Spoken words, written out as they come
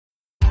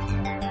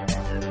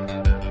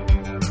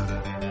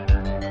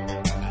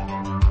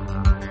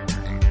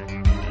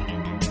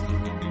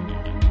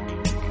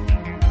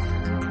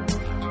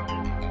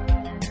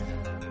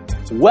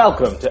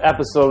Welcome to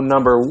episode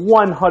number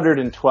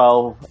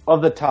 112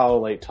 of the Tower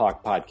Light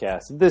Talk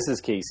podcast. This is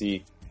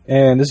Casey.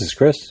 And this is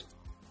Chris.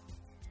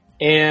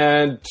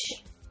 And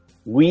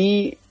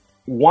we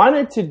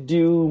wanted to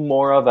do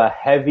more of a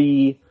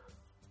heavy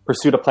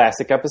Pursuit of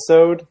Plastic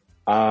episode.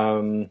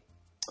 But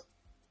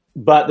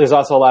there's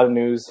also a lot of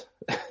news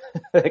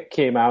that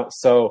came out.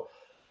 So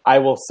I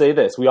will say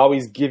this. We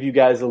always give you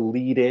guys a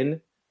lead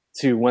in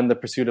to when the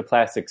Pursuit of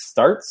Plastic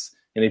starts.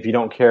 And if you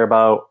don't care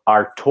about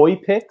our toy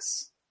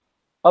picks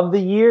of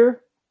the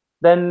year,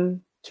 then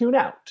tune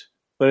out.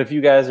 But if you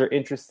guys are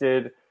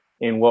interested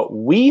in what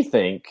we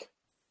think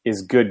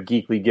is good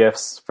geekly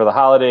gifts for the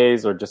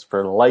holidays or just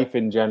for life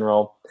in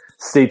general,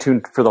 stay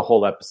tuned for the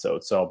whole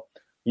episode. So,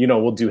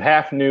 we'll do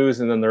half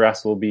news and then the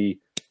rest will be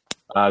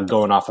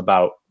going off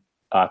about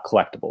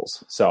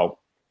collectibles. So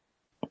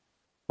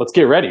let's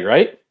get ready,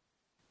 right?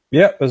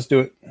 Yeah, let's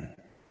do it.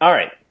 All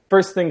right.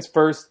 First things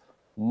first,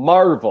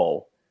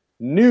 Marvel.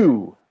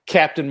 New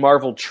Captain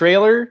Marvel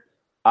trailer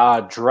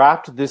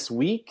dropped this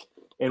week,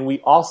 and we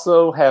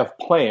also have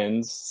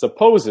plans,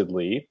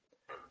 supposedly,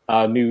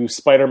 new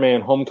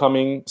Spider-Man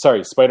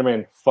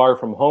Far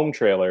From Home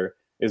trailer,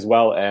 as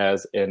well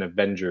as an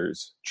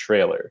Avengers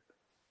trailer.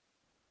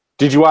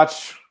 Did you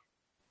watch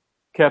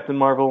Captain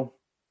Marvel?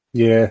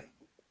 Yeah. It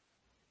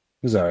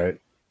was all right.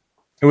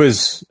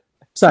 It's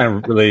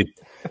not really,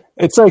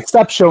 it's like,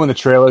 stop showing the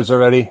trailers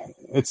already.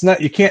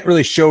 You can't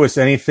really show us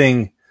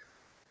anything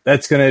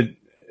that's going to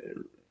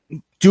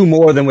do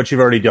more than what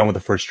you've already done with the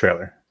first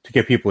trailer to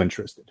get people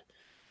interested.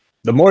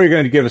 The more you're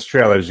going to give us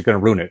trailers, you're going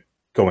to ruin it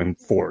going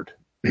forward.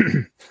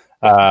 It's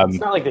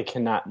not like they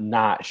cannot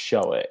not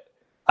show it.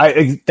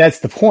 That's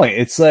the point.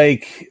 It's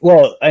like,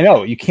 well, I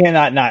know you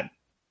cannot not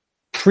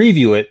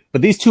preview it,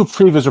 but these two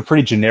previews are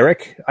pretty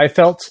generic, I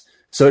felt.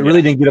 So it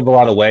really didn't give a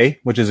lot away,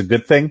 which is a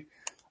good thing.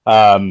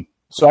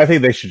 So I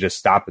think they should just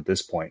stop at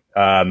this point.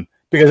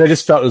 Because I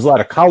just felt there was a lot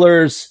of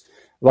colors,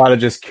 a lot of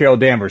just Carol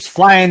Danvers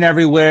flying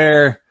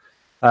everywhere.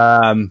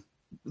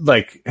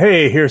 Like,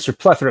 hey, here's her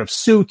plethora of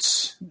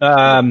suits.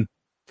 It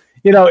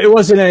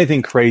wasn't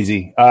anything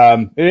crazy.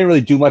 It didn't really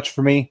do much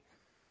for me,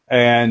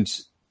 and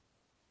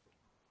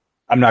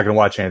I'm not going to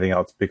watch anything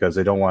else because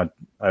I don't want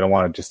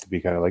it just to be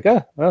kind of like,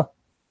 well,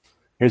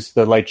 here's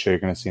the light show you're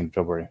going to see in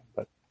February,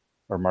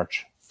 or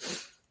March.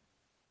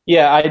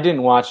 Yeah, I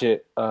didn't watch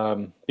it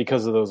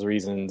because of those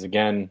reasons.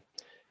 Again,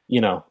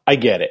 I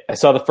get it. I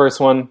saw the first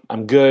one.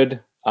 I'm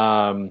good.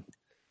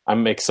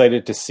 I'm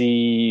excited to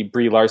see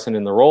Brie Larson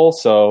in the role,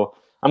 so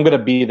I'm going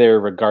to be there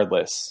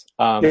regardless.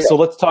 So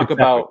let's talk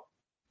about...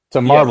 It's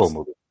a Marvel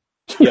movie.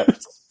 Yeah.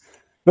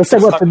 Let's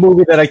talk about the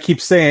movie that I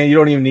keep saying you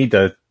don't even need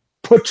to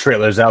put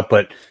trailers out,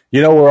 but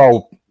we're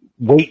all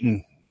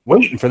waiting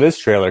for this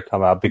trailer to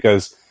come out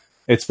because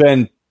it's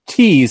been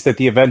teased that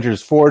the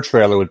Avengers 4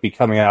 trailer would be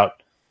coming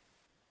out,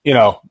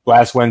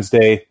 last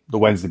Wednesday, the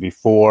Wednesday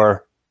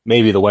before,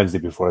 maybe the Wednesday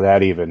before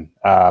that even.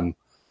 But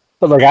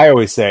like I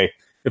always say,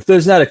 if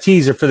there's not a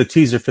teaser for the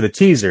teaser for the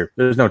teaser,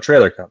 there's no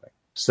trailer coming.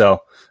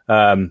 So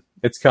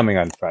it's coming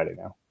on Friday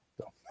now.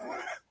 So,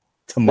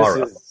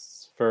 tomorrow. This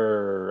is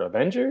for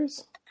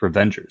Avengers? For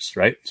Avengers,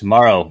 right?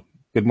 Tomorrow.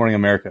 Good Morning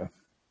America.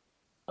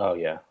 Oh,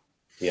 yeah.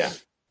 Yeah.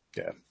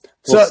 Yeah.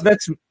 So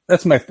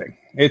that's my thing.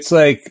 It's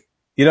like,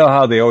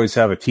 how they always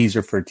have a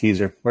teaser for a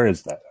teaser? Where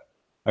is that?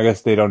 I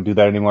guess they don't do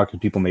that anymore because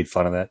people made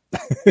fun of that.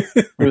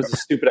 It was a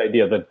stupid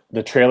idea.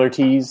 The trailer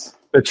tease.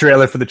 The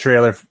trailer for the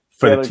trailer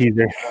for the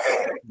teaser.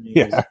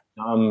 Yeah.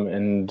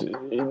 And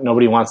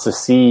nobody wants to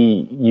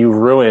see you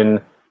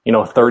ruin,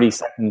 30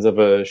 seconds of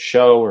a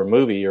show or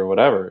movie or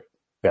whatever.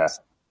 Yeah.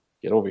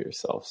 Get over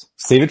yourselves.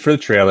 Save it for the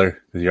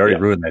trailer because you already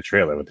ruined that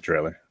trailer with the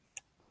trailer.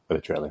 For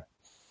the trailer.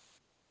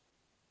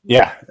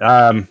 Yeah.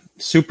 I'm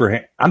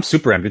super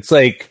amped.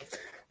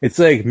 It's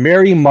like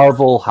Merry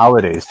Marvel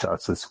holidays to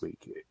us this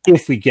week.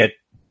 If we get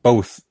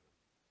both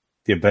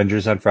the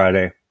Avengers on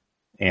Friday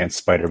and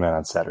Spider-Man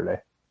on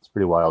Saturday. It's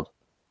pretty wild.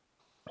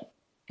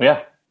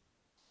 Yeah.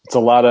 It's a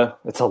lot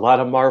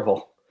of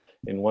Marvel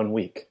in 1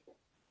 week.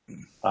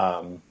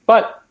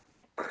 But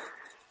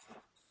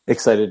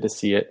excited to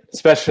see it,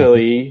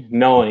 especially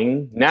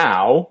knowing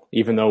now,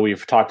 even though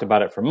we've talked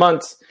about it for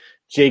months,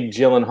 Jake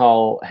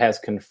Gyllenhaal has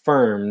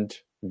confirmed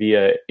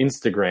via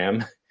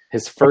Instagram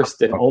his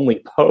first and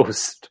only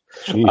post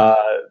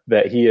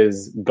that he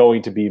is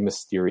going to be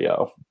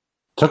Mysterio.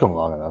 Took him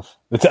long enough.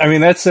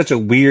 That's such a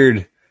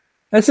weird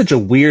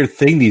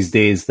thing these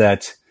days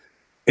that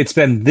it's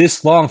been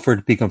this long for it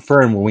to be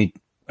confirmed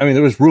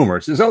there was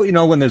rumors.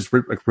 When there's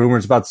like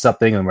rumors about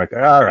something and I'm like,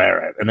 all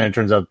right. And then it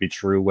turns out to be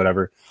true,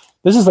 whatever.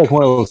 This is like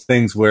one of those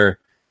things where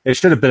it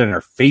should have been in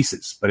our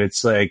faces, but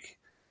it's like,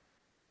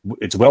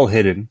 it's well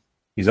hidden.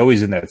 He's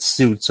always in that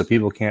suit, so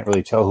people can't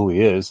really tell who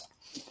he is.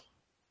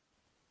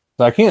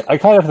 So I kind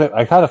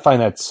of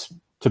find that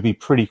to be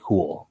pretty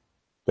cool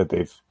that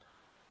they've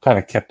kind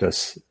of kept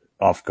us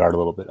off guard a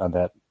little bit on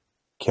that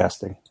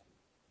casting.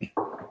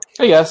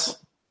 I guess.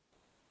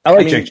 I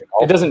like Jake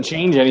Gyllenhaal. It doesn't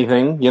change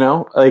anything,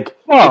 No.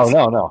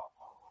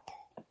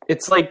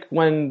 It's like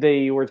when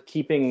they were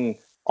keeping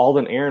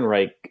Alden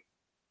Ehrenreich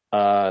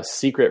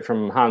secret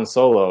from Han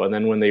Solo, and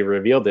then when they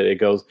revealed it, it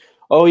goes,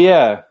 "Oh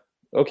yeah,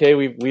 okay,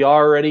 we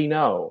already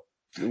know.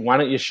 Why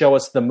don't you show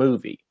us the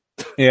movie?"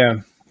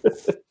 Yeah.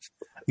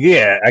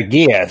 Yeah, I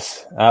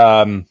guess.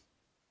 Mysterio,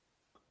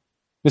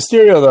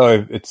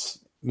 though,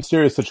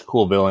 Mysterio is such a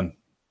cool villain,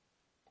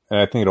 and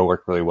I think it'll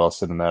work really well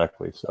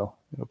cinematically. So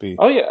it'll be.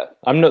 Oh yeah,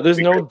 there's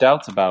no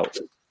doubts about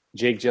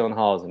Jake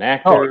Gyllenhaal as an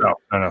actor. Oh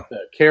no.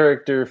 The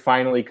character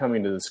finally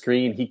coming to the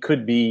screen.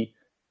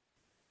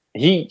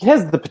 He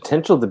has the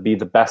potential to be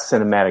the best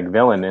cinematic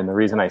villain, and the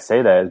reason I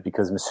say that is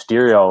because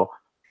Mysterio,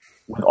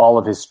 with all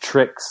of his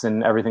tricks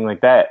and everything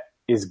like that,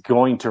 is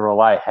going to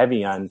rely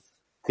heavy on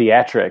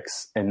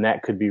theatrics, and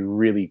that could be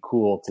really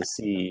cool to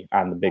see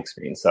on the big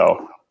screen.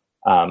 So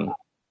I'm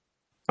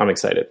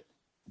excited.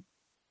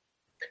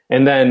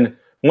 And then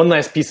one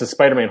last piece of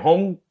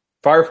Spider-Man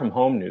Far From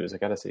Home news. I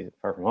gotta say,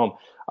 Far From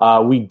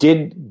Home. We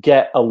did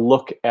get a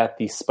look at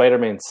the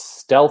Spider-Man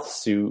stealth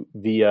suit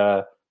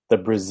via the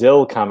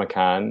Brazil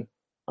Comic-Con,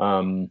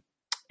 and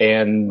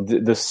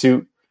the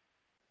suit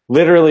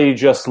literally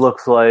just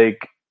looks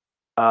like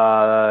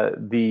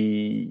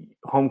the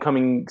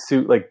Homecoming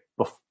suit, like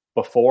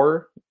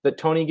before that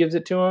Tony gives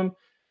it to him,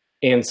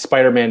 and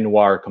Spider-Man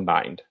Noir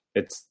combined.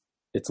 It's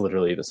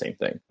literally the same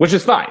thing, which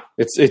is fine.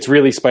 It's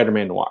really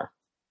Spider-Man Noir.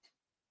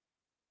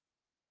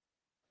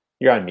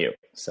 You're on mute,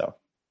 so.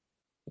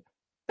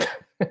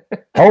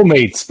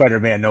 Homemade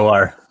Spider-Man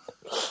Noir.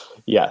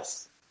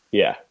 Yes.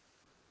 Yeah.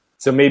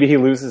 So maybe he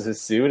loses his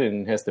suit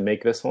and has to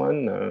make this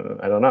one.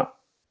 I don't know.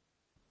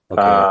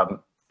 Okay.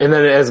 And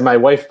then, as my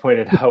wife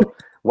pointed out,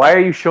 why are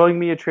you showing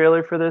me a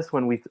trailer for this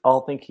when we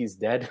all think he's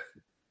dead?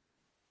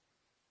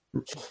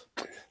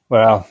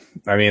 Well,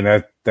 I mean,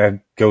 that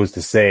goes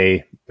to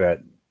say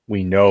that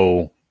we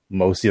know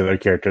most of the other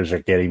characters are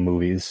getting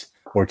movies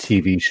or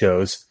TV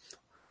shows.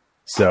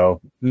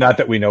 So, not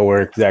that we know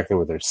exactly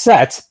where they're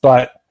set,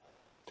 but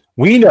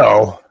we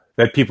know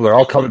that people are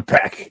all coming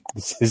back.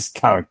 This is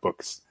comic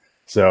books.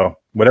 So,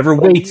 whatever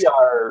weight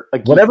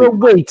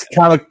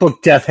comic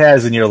book death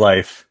has in your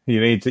life, you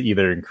need to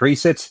either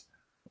increase it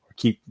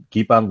or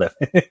keep on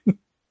living.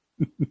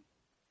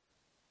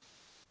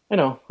 I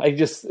know.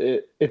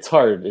 It's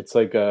hard. It's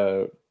like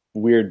a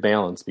weird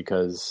balance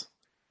because,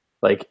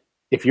 like,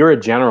 if you're a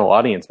general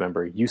audience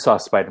member, you saw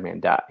Spider-Man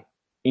die,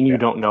 and you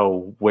don't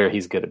know where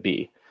he's going to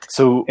be.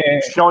 So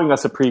showing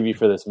us a preview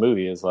for this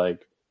movie is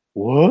like,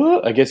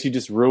 what? I guess you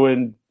just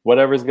ruined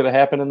whatever's going to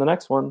happen in the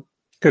next one.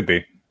 Could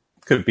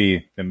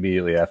be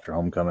immediately after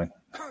Homecoming.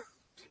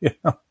 Yeah.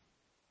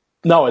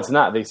 No, it's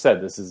not. They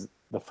said this is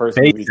the first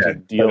movie to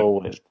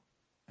deal with.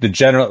 The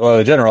general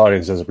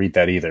audience doesn't read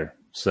that either.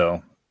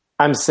 So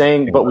I'm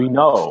saying, but we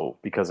know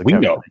because of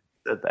Kevin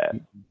said that.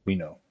 We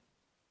know.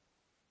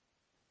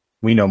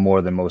 We know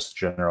more than most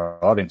general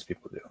audience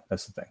people do.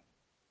 That's the thing.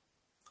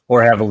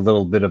 Or have a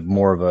little bit of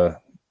more of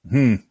a,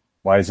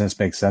 why doesn't this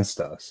make sense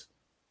to us?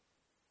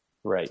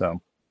 Right.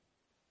 So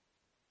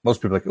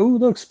most people are like, oh,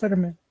 look,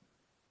 Spider-Man.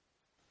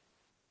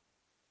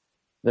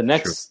 The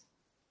next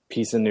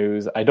piece of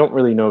news, I don't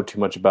really know too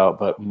much about,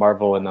 but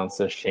Marvel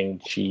announced a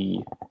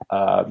Shang-Chi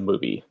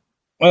movie.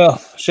 Well,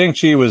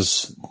 Shang-Chi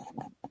was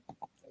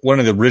one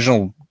of the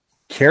original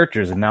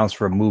characters announced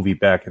for a movie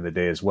back in the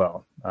day as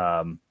well.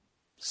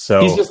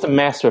 So he's just a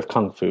master of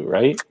kung fu,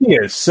 right? He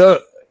is. So,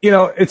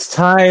 it's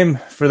time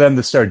for them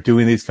to start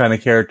doing these kind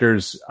of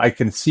characters. I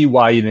can see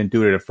why you didn't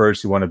do it at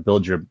first. You want to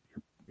build your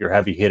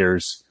heavy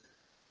hitters.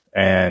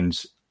 And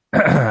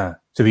to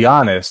be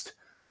honest,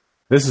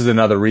 this is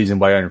another reason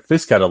why Iron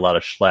Fist got a lot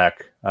of schlack.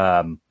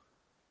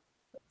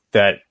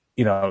 That,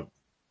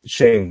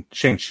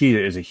 Shang-Chi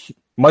is a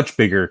much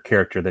bigger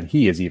character than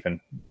he is,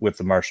 even with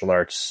the martial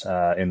arts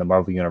in the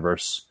Marvel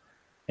Universe.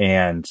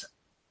 And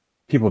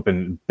people have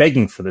been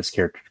begging for this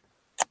character.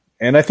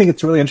 And I think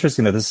it's really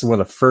interesting that this is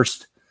one of the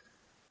first,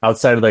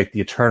 outside of like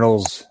the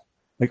Eternals,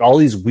 like all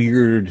these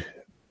weird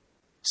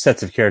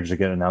sets of characters are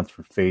getting announced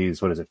for phase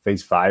 5?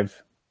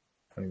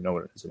 I don't even know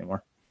what it is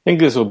anymore. I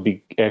think this will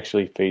be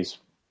actually phase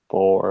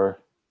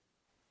 4.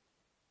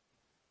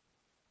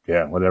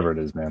 Yeah, whatever it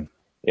is, man.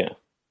 Yeah.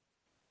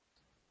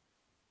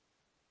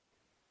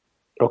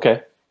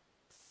 Okay.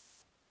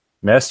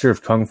 Master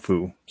of Kung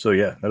Fu. So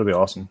yeah, that'll be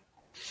awesome.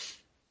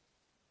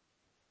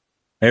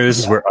 Maybe this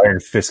is where Iron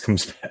Fist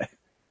comes back.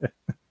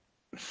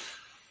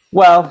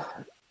 Well,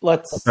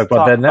 let's talk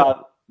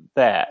about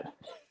that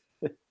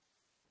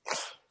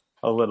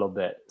a little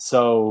bit.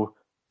 So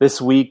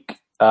this week,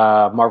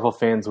 Marvel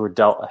fans were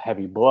dealt a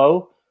heavy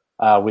blow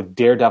with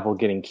Daredevil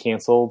getting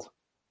canceled.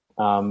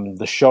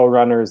 The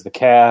showrunners, the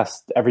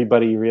cast,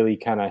 everybody really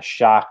kind of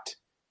shocked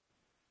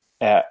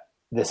at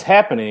this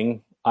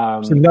happening.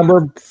 It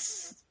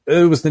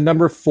was the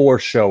number 4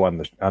 show on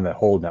the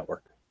whole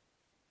network.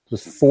 It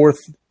was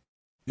 4th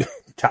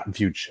top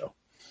viewed show.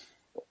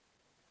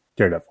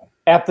 Daredevil.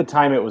 At the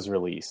time it was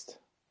released,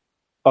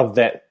 of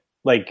that,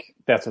 like,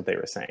 that's what they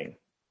were saying.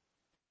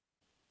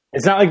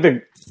 It's not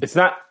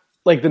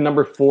like the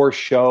number 4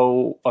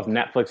 show of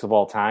Netflix of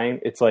all time.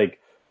 It's like,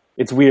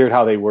 it's weird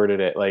how they worded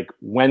it. Like,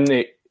 when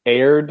it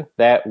aired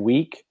that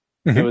week,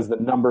 Mhm. It was the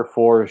number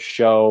 4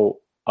 show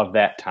of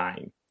that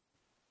time,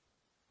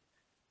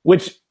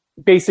 which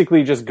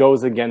basically just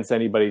goes against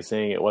anybody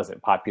saying it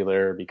wasn't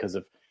popular because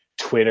of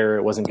Twitter.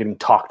 It wasn't getting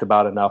talked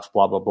about enough,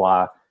 blah, blah,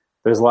 blah.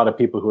 There's a lot of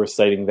people who are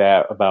citing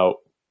that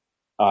about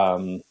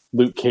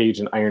Luke Cage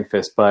and Iron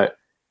Fist. But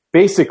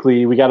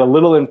basically, we got a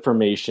little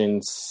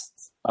information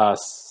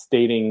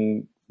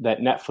stating that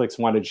Netflix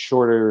wanted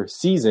shorter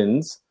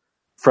seasons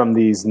from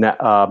these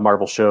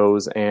Marvel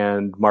shows,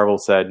 and Marvel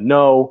said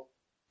no,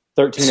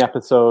 13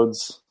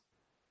 episodes.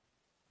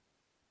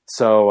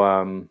 So,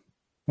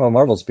 Well,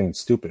 Marvel's being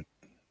stupid.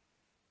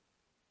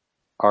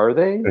 are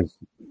they?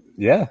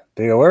 Yeah,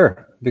 they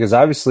were, because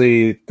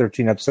obviously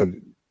 13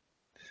 episode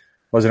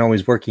wasn't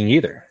always working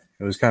either.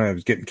 It was kind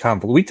of getting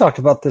convoluted. We talked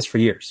about this for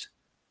years.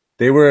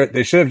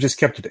 They should have just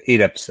kept it to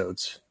 8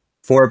 episodes,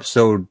 4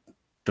 episode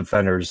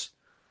Defenders,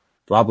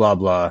 blah blah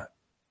blah.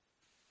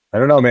 I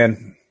don't know,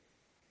 man.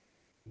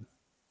 You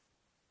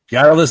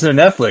gotta listen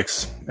to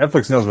Netflix.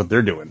 Netflix knows what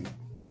they're doing.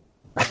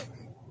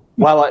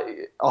 Well,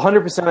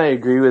 100% I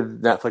agree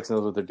with Netflix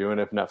knows what they're doing.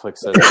 If Netflix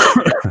says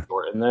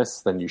shorten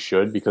this, then you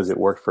should, because it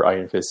worked for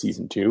Iron Fist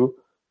Season 2.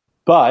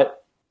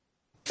 But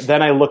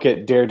then I look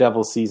at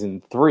Daredevil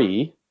Season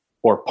 3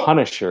 or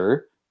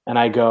Punisher, and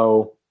I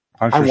go,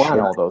 Punisher I want short.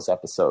 all those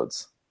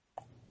episodes.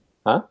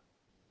 Huh?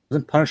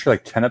 Wasn't Punisher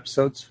like 10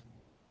 episodes?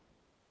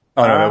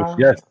 Oh, no,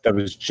 that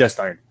was just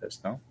Iron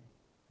Fist, no?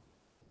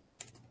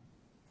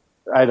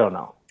 I don't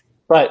know.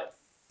 But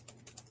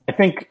I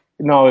think,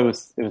 no, it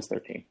was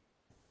 13.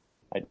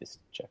 I just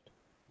checked.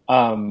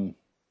 And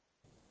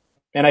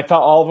I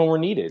thought all of them were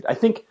needed. I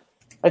think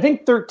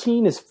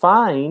 13 is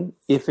fine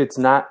if it's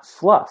not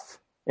fluff.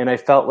 And I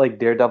felt like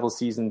Daredevil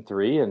Season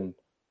 3 and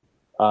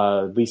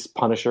at least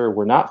Punisher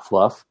were not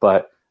fluff.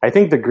 But I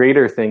think the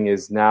greater thing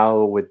is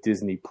now with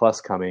Disney Plus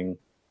coming,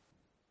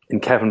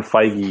 and Kevin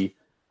Feige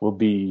will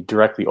be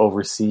directly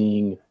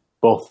overseeing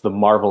both the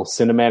Marvel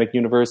Cinematic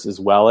Universe as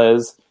well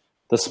as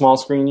the small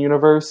screen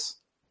universe,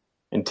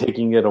 and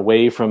taking it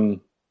away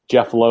from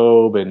Jeff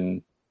Loeb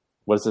and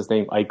what's his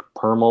name, Ike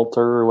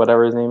Perlmutter or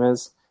whatever his name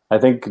is. I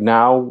think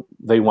now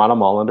they want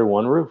them all under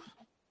one roof.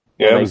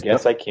 Yeah, and I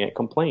guess I can't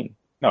complain.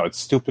 No, it's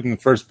stupid in the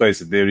first place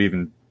that they would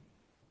even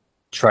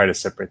try to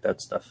separate that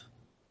stuff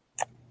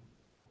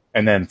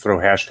and then throw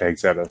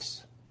hashtags at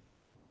us.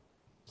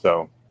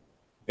 So,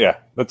 yeah,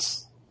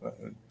 let's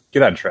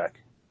get on track.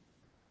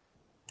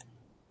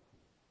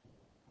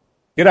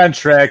 Get on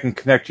track and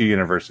connect your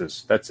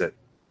universes. That's it.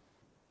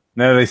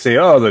 Now they say,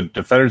 oh, the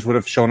Defenders would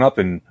have shown up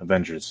in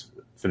Avengers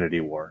Infinity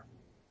War.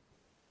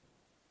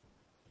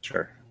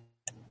 Sure.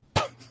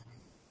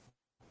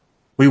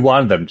 We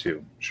wanted them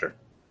to. Sure.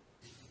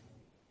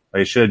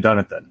 They should have done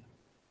it then.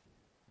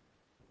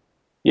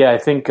 Yeah, I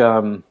think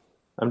I'm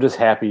just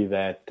happy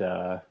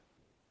that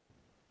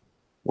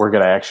we're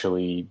going to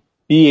actually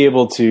be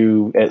able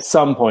to, at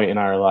some point in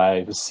our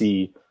lives,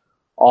 see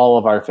all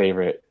of our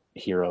favorite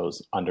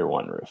heroes under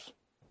one roof.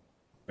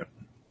 Yep.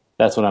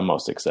 That's what I'm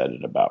most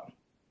excited about.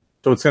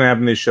 So what's going to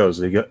happen in these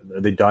shows? Are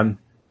they done?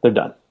 They're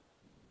done.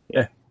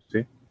 Yeah.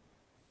 See?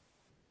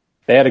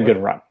 They had a good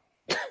run.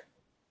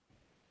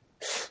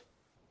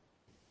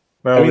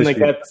 Well, I mean, like,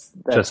 that's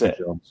Jessica it.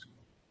 Jones.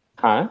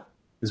 Huh?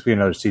 This will be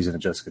another season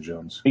of Jessica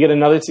Jones. We get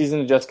another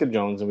season of Jessica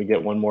Jones, and we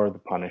get one more of The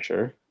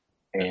Punisher.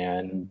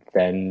 And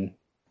then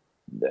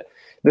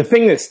the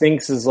thing that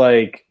stinks is,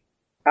 like,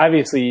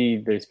 obviously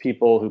there's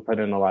people who put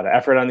in a lot of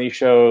effort on these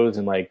shows,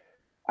 and, like,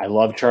 I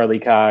love Charlie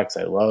Cox.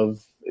 I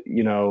love,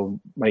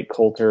 Mike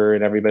Coulter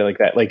and everybody like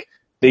that. Like,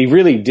 they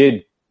really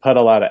did put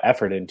a lot of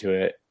effort into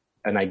it,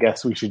 and I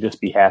guess we should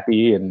just be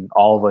happy, and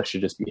all of us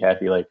should just be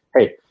happy. Like,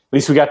 hey, at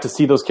least we got to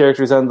see those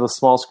characters on the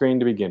small screen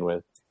to begin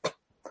with.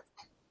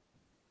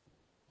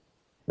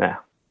 Nah.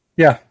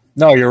 Yeah.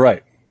 No, you're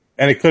right.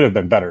 And it could have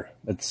been better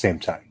at the same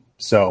time.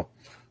 So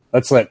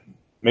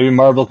maybe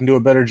Marvel can do a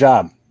better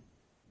job.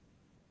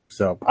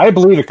 So I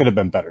believe it could have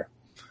been better.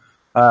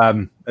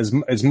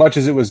 As much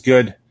as it was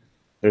good,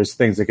 there's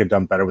things that could have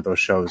done better with those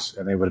shows,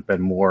 and they would have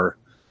been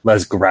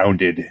less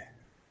grounded, a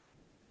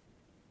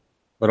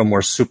little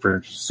more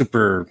super stuff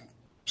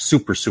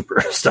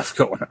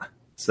going on.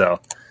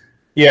 So,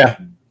 yeah,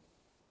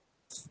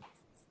 it's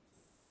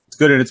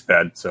good and it's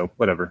bad. So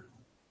whatever.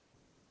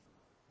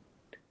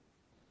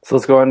 So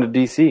let's go on to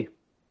DC.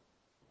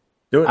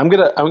 Do it. I'm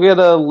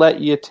gonna let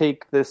you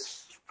take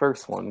this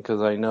first one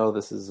because I know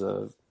this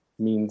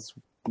means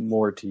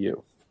more to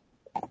you.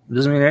 It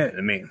doesn't mean anything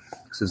to me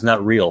because it's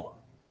not real.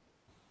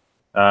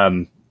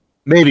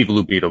 Maybe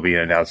Blue Beetle being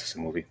announced as a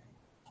movie.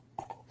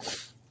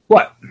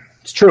 What?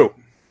 It's true.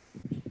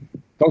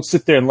 Don't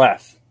sit there and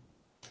laugh.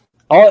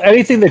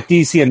 Anything that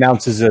DC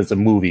announces as a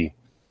movie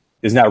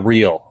is not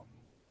real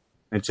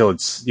until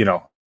it's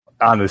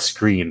on the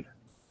screen.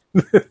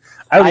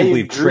 I don't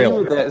believe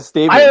trailer. With that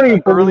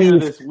statement. Earlier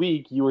this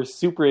week, you were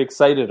super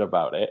excited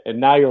about it, and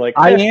now you're like,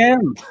 I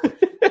am.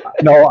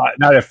 No,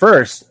 not at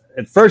first.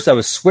 At first, I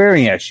was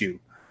swearing at you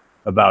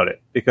about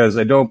it because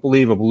I don't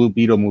believe a Blue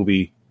Beetle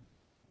movie,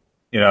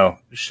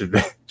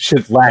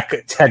 should lack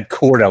a Ted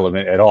Cord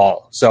element at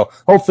all. So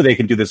hopefully they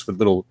can do this with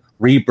little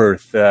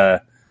rebirth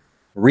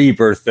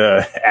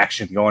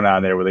action going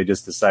on there, where they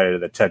just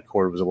decided that Ted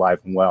Kord was alive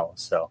and well.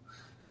 So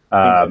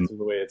I think that's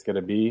the way it's going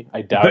to be.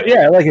 I doubt. But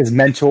yeah, like his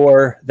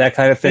mentor, that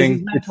kind of thing.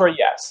 His mentor,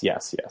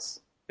 yes.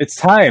 It's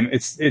time.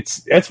 It's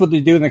that's what they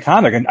do in the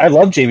comic, and I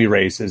love Jamie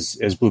Reyes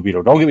as Blue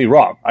Beetle. Don't get me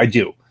wrong, I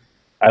do.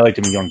 I liked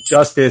him in Young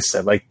Justice. I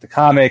liked the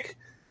comic,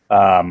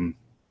 and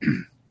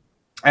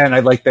I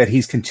like that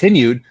he's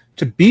continued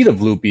to be the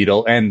Blue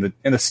Beetle, and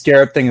the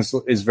Scarab thing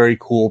is very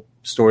cool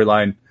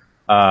storyline.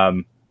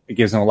 It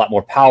gives him a lot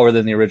more power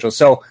than the original.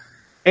 So,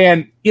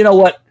 and you know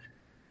what?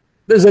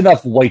 There's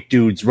enough white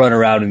dudes running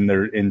around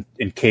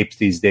in capes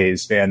these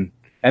days, man.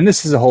 And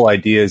this is the whole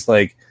idea: is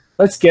like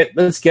let's get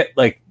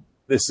like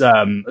this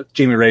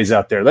Jamie Reyes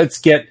out there. Let's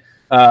get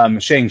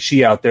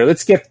Shang-Chi out there.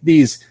 Let's get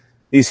these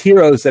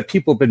heroes that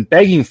people have been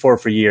begging for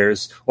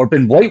years or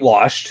been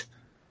whitewashed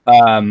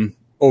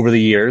over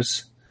the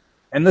years,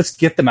 and let's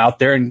get them out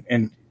there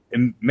and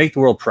make the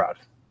world proud.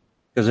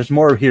 Because there's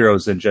more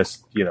heroes than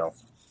just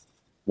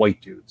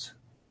white dudes.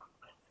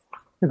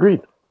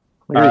 Agreed.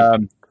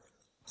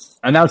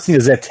 Announcing a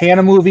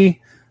Zatanna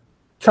movie.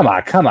 Come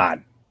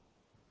on.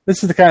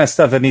 This is the kind of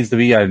stuff that needs to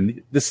be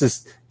on.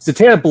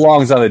 Zatanna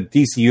belongs on the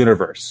DC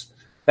universe.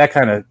 That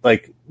kind of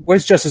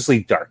where's Justice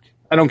League Dark?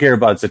 I don't care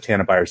about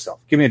Zatanna by herself.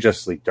 Give me a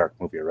Justice League Dark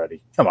movie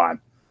already. Come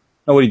on.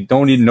 Nobody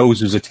knows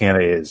who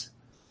Zatanna is.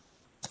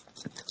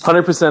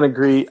 100%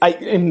 agree.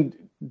 And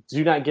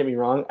do not get me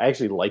wrong. I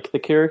actually like the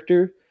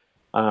character.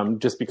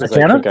 Just because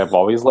Zatanna? I think I've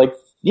always liked.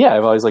 Yeah,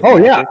 I've always liked. Oh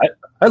yeah,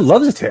 I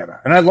love Zatanna,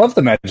 and I love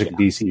the magic of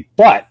DC.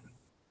 But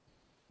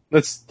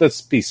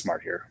let's be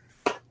smart here.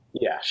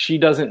 Yeah, she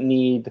doesn't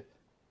need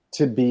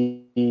to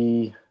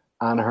be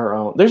on her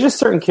own. There's just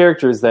certain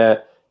characters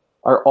that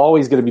are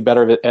always going to be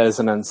better as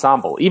an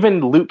ensemble.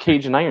 Even Luke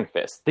Cage and Iron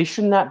Fist, they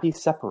should not be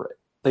separate.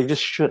 They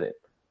just shouldn't.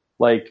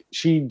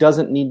 She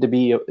doesn't need to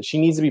be. She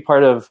needs to be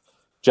part of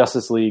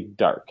Justice League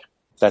Dark.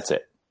 That's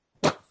it.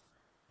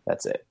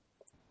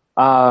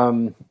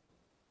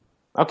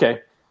 Okay.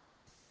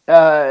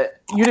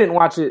 You didn't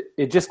watch it.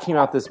 It just came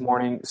out this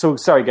morning. So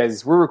sorry,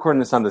 guys. We're recording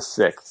this on the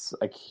 6th.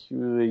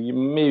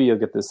 Maybe you'll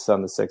get this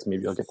on the 6th.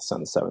 Maybe you'll get this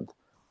on the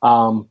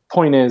 7th.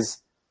 Point is,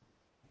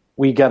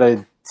 we got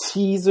a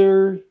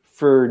teaser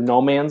for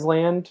No Man's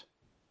Land,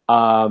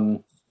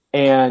 and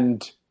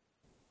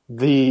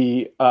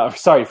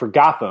for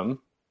Gotham.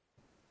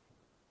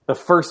 The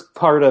first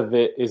part of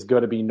it is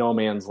going to be No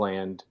Man's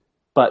Land,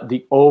 but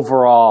the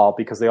overall,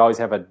 because they always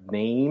have a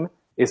name,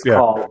 is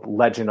called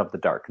Legend of the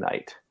Dark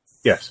Knight.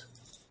 Yes.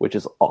 Which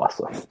is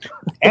awesome.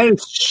 And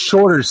it's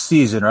shorter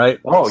season, right?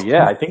 Oh,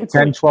 yeah. I think it's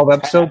 10, 12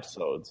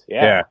 episodes.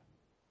 Yeah.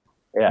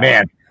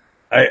 Man,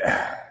 I'm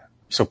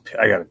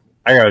going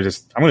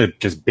to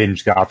just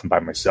binge Gotham by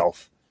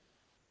myself.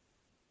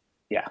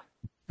 Yeah.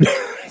 I'm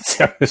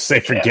going to say,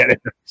 forget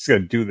it. I'm just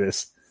going to do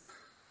this.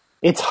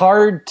 It's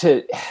hard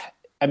to,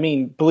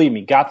 believe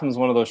me, Gotham's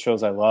one of those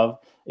shows I love.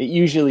 It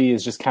usually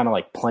is just kind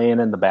of playing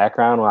in the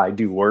background while I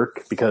do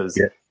work because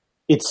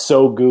it's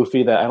so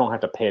goofy that I don't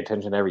have to pay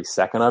attention to every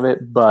second of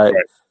it, but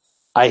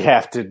I'm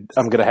going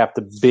to have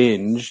to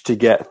binge to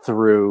get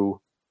through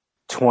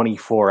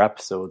 24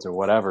 episodes or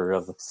whatever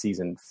of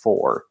season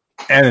 4.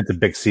 And it's a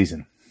big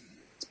season.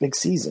 It's a big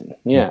season.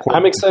 Yeah.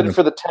 I'm excited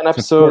for the 10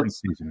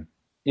 episodes. Season.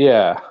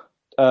 Yeah.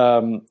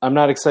 I'm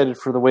not excited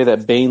for the way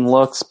that Bane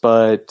looks,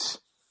 but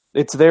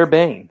it's their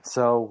Bane.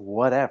 So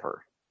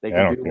whatever. They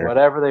can do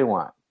whatever they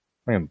want.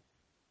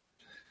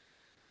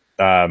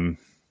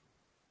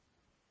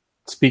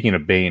 Speaking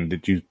of Bane,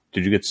 did you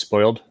get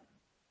spoiled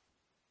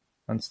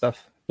on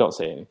stuff? Don't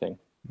say anything.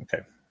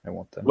 Okay, I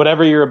won't then.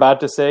 Whatever you're about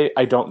to say,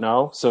 I don't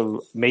know.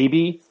 So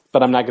maybe,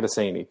 but I'm not going to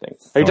say anything.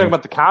 Are you talking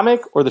about the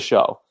comic or the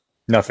show?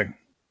 Nothing.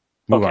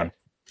 Move on.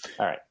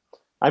 All right.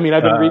 I've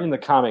been reading the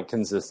comic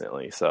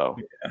consistently, so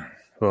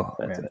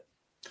that's it.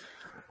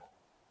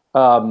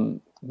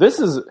 This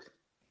is.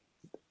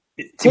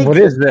 What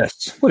is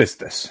this? What is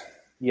this?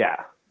 Yeah,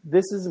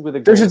 this is with a.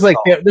 This is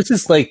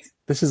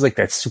like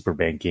that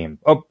Superman game.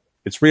 Oh,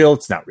 it's real.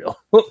 It's not real.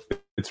 Oh,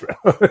 it's real.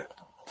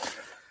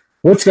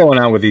 What's going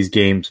on with these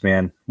games,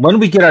 man? When do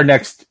we get our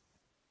next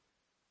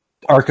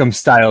Arkham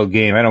style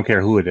game? I don't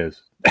care who it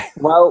is.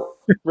 Well,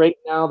 right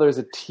now there's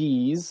a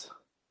tease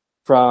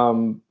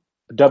from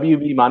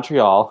WB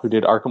Montreal, who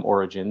did Arkham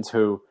Origins,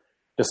 who,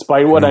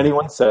 despite what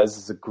anyone says,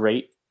 is a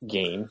great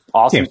game.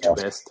 Awesome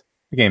twist.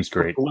 The game's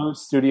great. Blue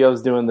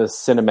Studios doing the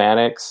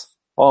cinematics.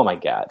 Oh my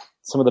god.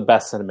 Some of the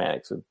best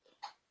cinematics with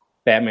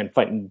Batman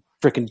fighting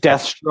freaking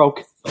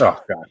Deathstroke.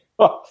 Oh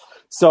god.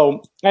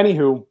 So,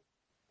 anywho,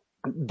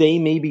 they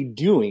may be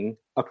doing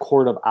a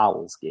Court of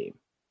Owls game.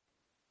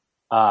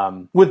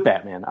 With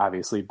Batman,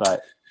 obviously,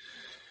 but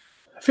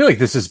I feel like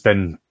this has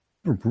been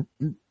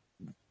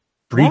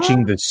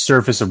breaching the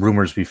surface of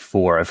rumors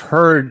before. I've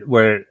heard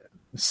where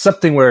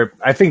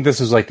I think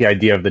this is like the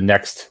idea of the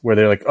next, where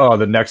they're like, oh,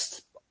 the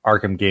next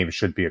Arkham game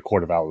should be a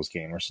Court of Owls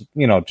game, or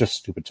just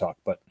stupid talk.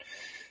 But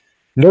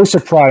no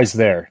surprise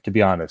there, to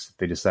be honest, if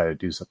they decided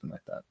to do something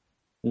like that.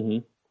 Mm-hmm.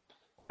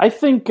 I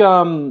think,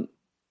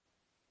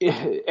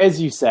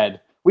 as you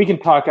said, we can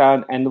talk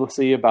on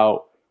endlessly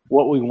about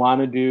what we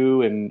want to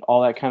do and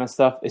all that kind of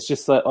stuff. It's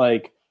just that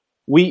like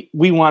we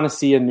want to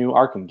see a new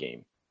Arkham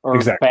game or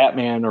Exactly.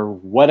 Batman or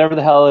whatever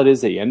the hell it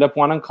is that you end up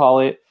wanting to call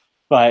it.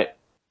 But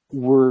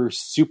we're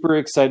super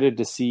excited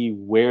to see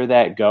where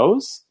that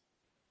goes.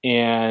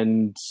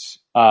 And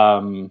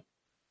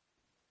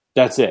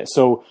that's it.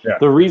 So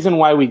the reason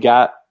why we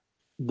got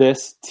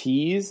this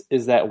tease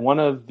is that one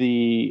of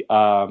the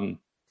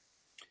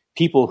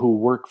people who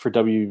work for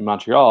WB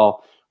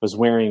Montreal was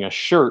wearing a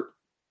shirt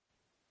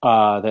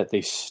that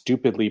they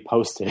stupidly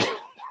posted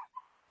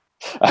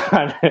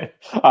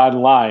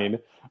online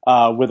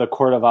with a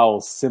Court of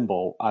Owls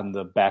symbol on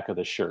the back of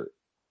the shirt.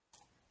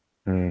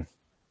 Mm.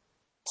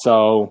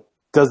 So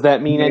does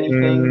that mean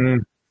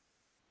anything?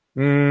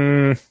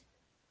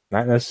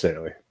 Not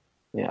necessarily.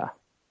 Yeah.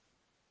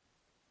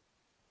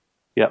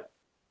 Yep.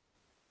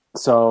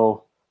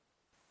 So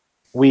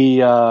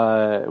we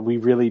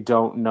really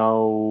don't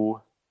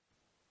know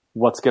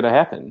what's going to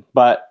happen,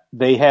 but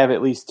they have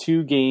at least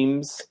 2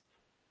 games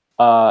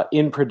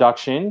in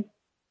production.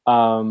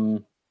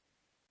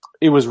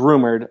 It was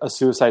rumored a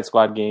Suicide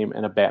Squad game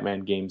and a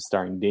Batman game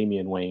starring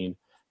Damian Wayne,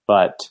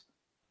 but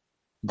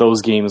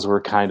those games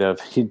were kind of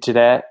hinted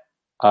at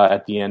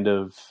the end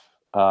of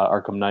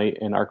Arkham Knight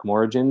and Arkham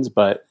Origins.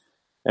 But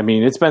I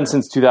mean, it's been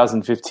since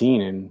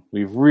 2015 and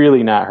we've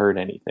really not heard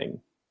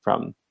anything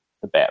from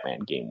the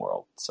Batman game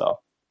world. So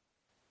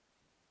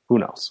who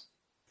knows?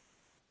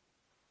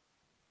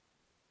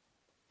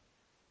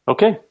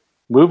 Okay,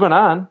 moving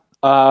on.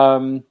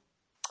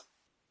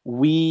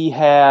 We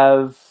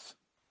have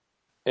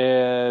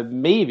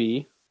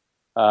maybe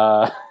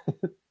a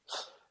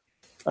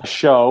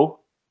show,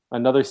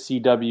 another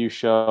CW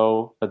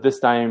show, but this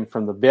time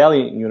from the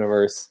Valiant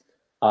universe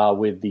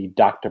with the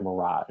Dr.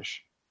 Mirage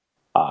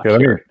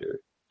character.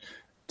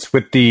 It's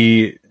with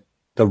the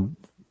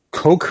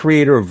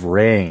co-creator of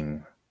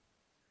Reign.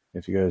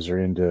 If you guys are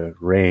into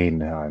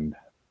Reign on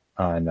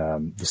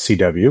the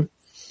CW,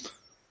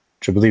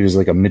 which I believe is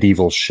like a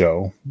medieval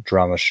show,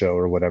 drama show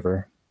or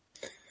whatever.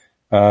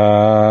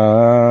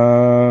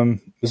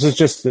 This is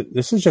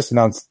just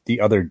announced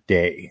the other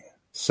day,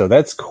 so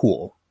that's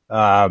cool.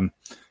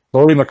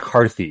 Laurie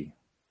McCarthy,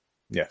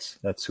 yes,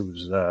 that's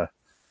who's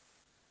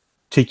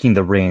taking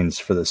the reins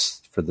for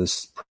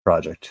this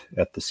project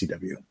at the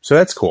CW. So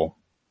that's cool.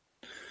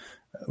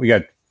 We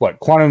got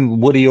Quantum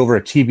Woody over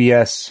at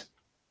TBS.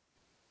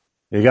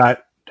 You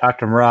got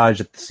Dr. Mirage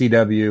at the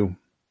CW.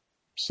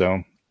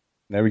 So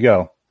there we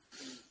go.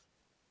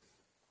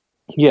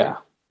 Yeah.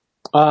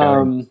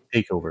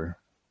 Takeover.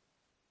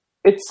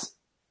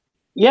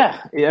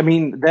 I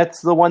mean,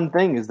 that's the one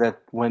thing is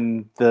that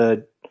when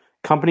the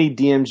company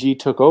DMG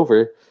took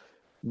over,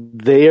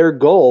 their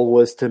goal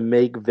was to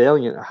make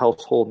Valiant a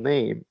household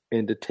name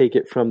and to take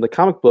it from the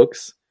comic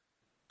books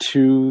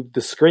to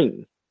the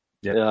screen.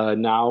 Yep.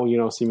 Now,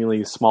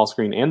 seemingly small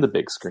screen and the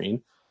big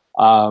screen.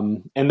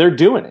 And they're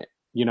doing it,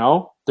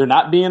 They're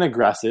not being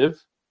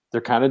aggressive.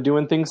 They're kind of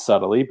doing things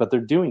subtly, but they're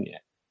doing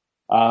it.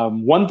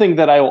 One thing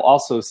that I will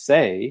also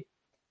say,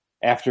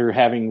 after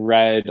having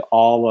read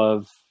all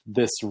of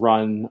this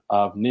run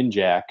of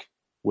Ninjak,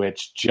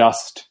 which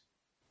just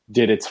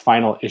did its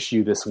final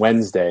issue this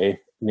Wednesday,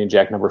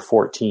 Ninjak number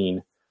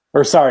 14,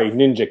 or sorry,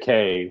 Ninja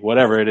K,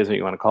 whatever it is that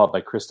you want to call it,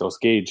 by Christos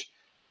Gage.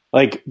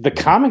 Like, the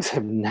comics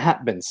have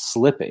not been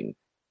slipping.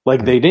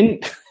 Like, they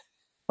didn't,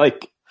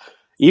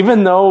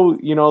 even though,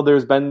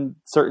 there's been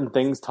certain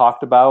things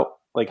talked about,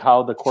 like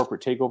how the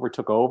corporate takeover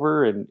took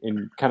over and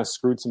kind of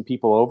screwed some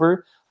people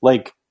over,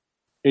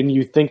 and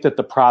you think that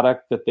the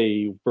product that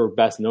they were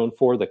best known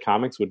for, the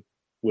comics,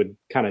 would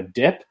kind of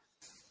dip.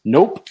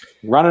 Nope.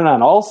 Running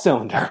on all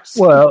cylinders.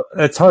 Well,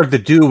 it's hard to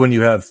do when you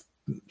have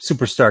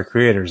superstar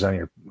creators on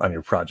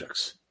your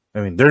projects. I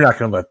mean, they're not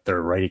going to let their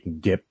writing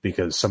dip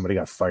because somebody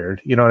got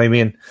fired. You know what I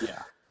mean?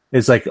 Yeah.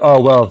 It's like, oh,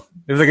 well,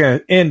 if they're going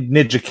to end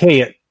Ninja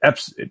K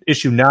at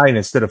issue 9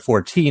 instead of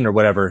 14 or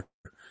whatever,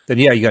 then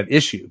yeah, you got an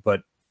issue.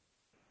 But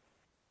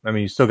I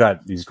mean, you still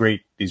got these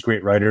great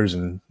writers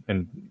and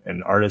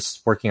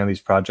artists working on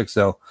these projects.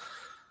 So,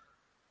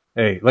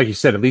 hey, like you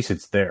said, at least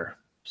it's there.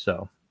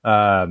 So,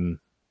 that's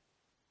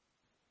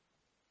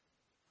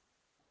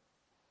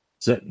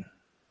it.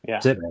 Yeah.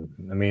 That's it, man.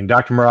 I mean,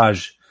 Dr.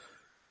 Mirage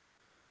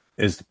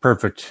is the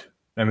perfect.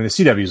 I mean, the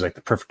CW is like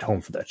the perfect home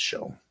for that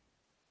show.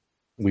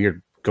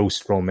 Weird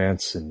ghost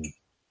romance and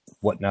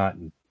whatnot,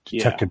 and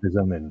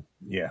detectivism, and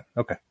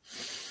okay.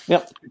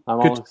 Yep, I'm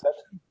all excited.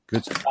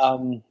 Good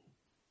stuff.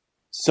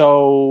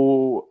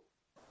 So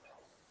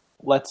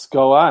let's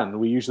go on.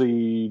 We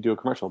usually do a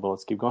commercial, but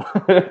let's keep going.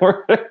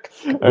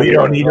 We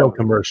don't need no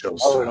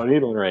commercials. Oh, we don't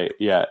need one right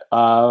yet.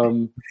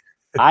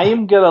 I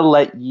am going to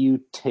let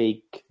you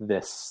take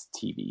this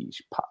TV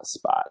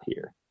spot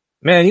here.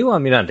 Man, you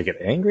want me not to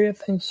get angry at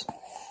things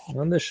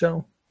on this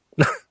show?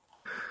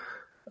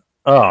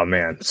 Oh,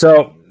 man.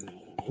 So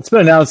it's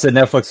been announced that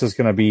Netflix is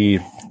going to be...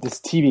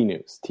 This TV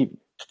news.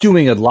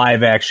 Doing a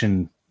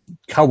live-action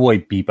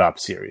Cowboy Bebop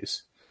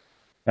series.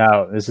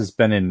 Now, this has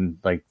been in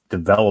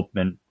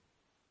development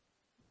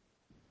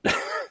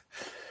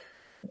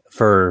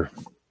for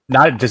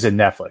not just in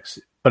Netflix,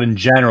 but in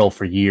general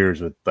for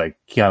years with like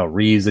Keanu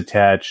Reeves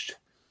attached.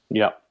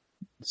 Yep.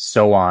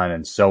 So on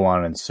and so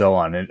on and so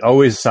on. It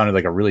always sounded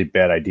like a really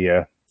bad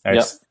idea. I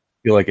just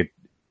feel like it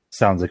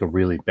sounds like a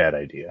really bad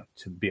idea,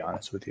 to be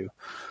honest with you.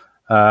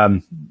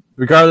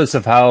 Regardless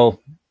of how,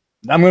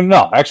 not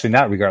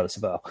regardless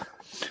of how.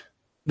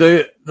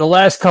 The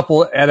last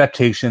couple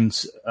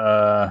adaptations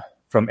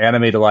from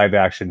anime to live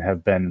action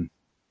have been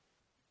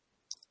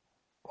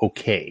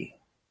okay.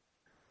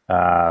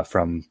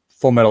 From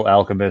Full Metal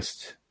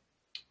Alchemist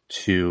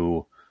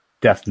to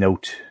Death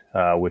Note,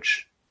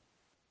 which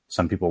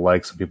some people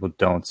like, some people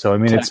don't. So I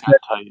mean,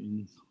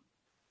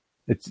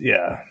 it's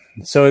yeah.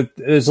 So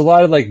there's a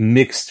lot of like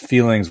mixed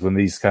feelings when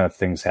these kind of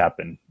things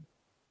happen.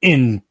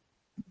 In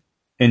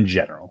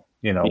general,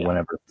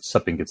 whenever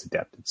something gets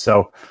adapted.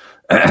 So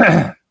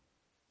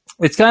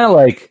it's kind of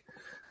like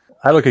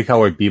I look at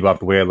Cowboy Bebop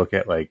the way I look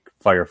at like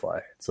Firefly.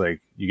 It's like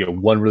you get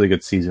one really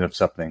good season of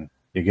something,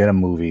 you get a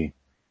movie,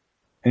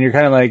 and you're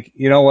kind of like,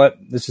 you know what,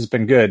 this has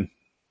been good,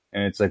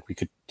 and it's like we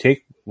could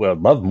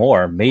love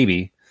more,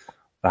 maybe.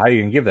 But how are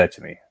you gonna give that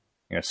to me?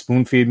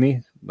 Spoon feed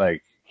me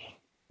like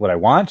what I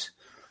want,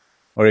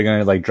 or are you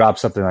gonna like drop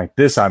something like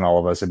this on all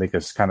of us and make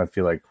us kind of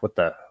feel like what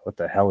the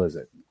hell is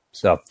it?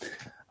 So,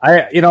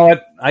 you know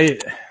what, I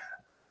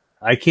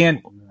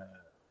can't.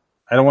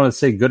 I don't want to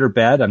say good or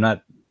bad. I'm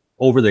not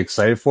overly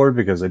excited for it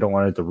because I don't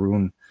want it to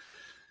ruin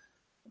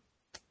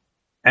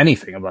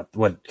anything about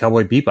what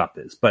Cowboy Bebop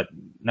is. But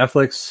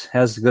Netflix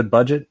has a good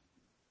budget,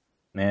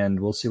 and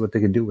we'll see what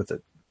they can do with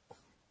it.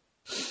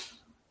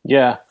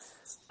 Yeah,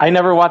 I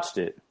never watched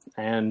it,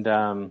 and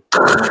I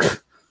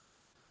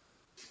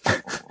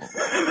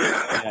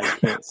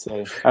can't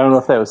say. I don't know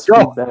if that was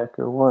feedback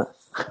or what.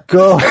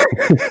 Go.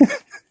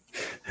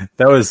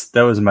 That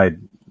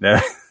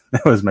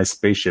was my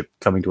spaceship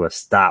coming to a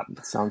stop.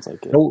 Sounds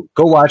like it. Go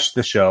watch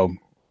the show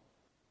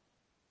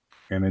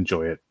and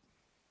enjoy it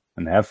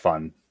and have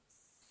fun.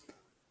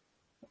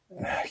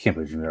 I can't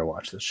believe you never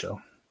watched this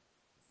show.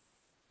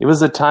 It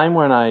was a time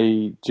when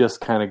I just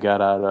kind of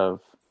got out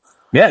of.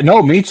 Yeah,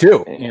 no, me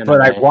too. Anime.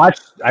 But I've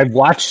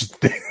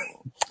watched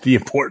the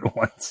important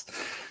ones.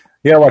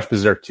 Yeah, I watched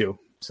Berserk too.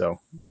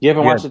 So you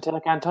haven't watched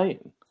Attack on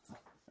Titan?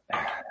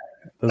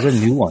 Those are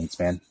new ones,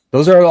 man.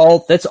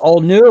 That's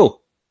all new.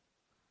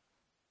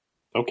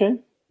 Okay.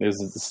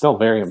 It's still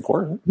very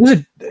important.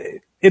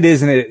 It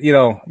is, and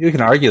you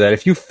can argue that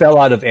if you fell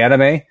out of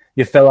anime,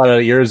 you fell out of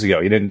it years ago.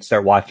 You didn't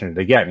start watching it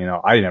again.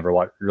 I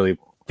never really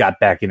got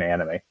back into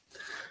anime.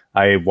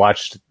 I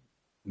watched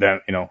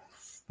them,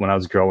 when I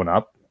was growing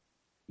up,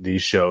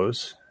 these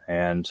shows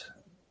and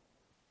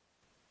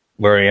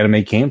where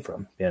anime came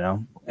from,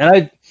 and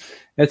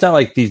it's not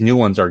like these new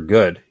ones are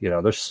good,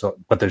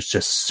 but there's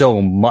just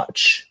so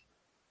much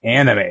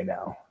anime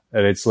now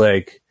that it's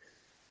like,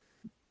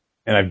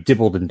 and I've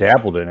dibbled and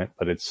dabbled in it,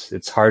 but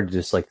it's hard to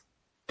just like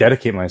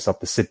dedicate myself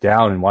to sit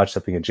down and watch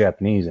something in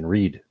Japanese and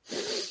read.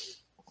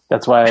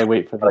 That's why I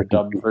wait for the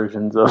dubbed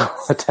versions of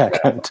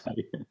Attack on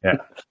Titan. Yeah.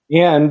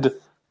 And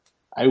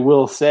I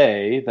will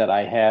say that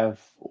I have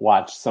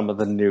watched some of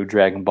the new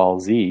Dragon Ball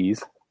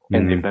Zs,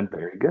 and they've been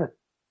very good.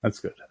 That's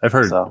good. I've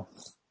heard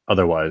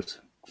otherwise.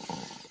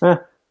 I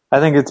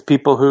think it's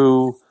people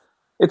who...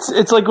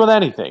 It's like with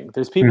anything.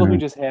 There's people who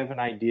just have an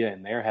idea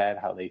in their head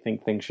how they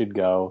think things should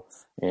go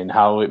and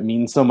how it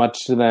means so much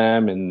to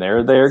them and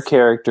they're their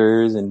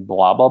characters and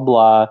blah, blah,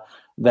 blah,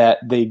 that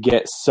they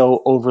get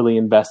so overly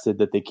invested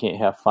that they can't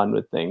have fun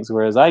with things.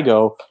 Whereas I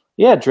go,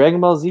 yeah, Dragon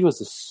Ball Z was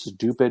a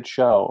stupid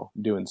show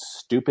doing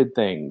stupid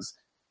things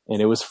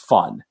and it was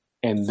fun.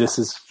 And this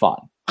is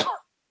fun.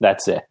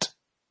 That's it.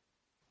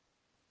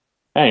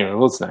 Anyway,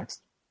 what's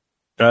next?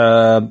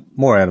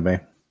 More anime.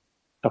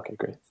 Okay,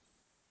 great.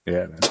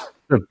 Yeah, man.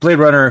 Blade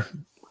Runner,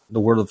 the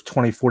World of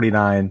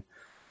 2049,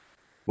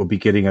 will be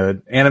getting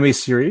an anime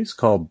series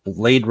called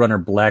Blade Runner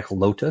Black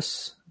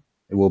Lotus.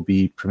 It will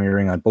be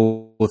premiering on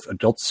both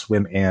Adult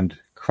Swim and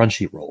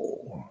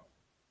Crunchyroll.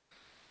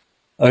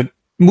 A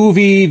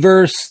movie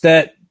verse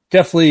that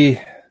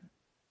definitely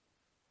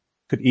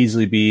could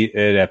easily be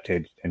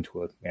adapted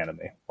into an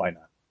anime. Why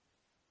not?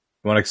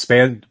 You want to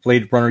expand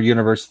Blade Runner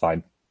universe?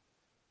 Fine.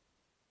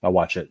 I'll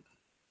watch it.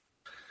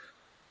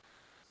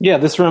 Yeah,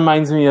 this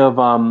reminds me of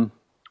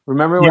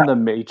remember when The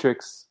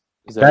Matrix?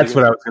 That's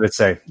what I was going to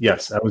say.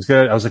 Yes, I was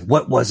like,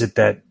 what was it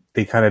that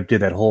they kind of did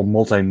that whole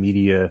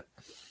multimedia?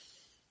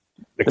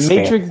 The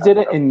Matrix did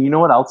it, and you know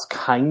what else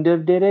kind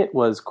of did it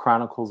was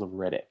Chronicles of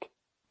Riddick,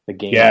 the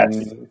game,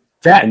 movie.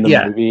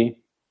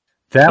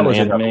 That was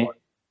anime.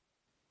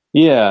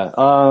 Yeah,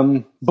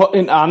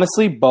 but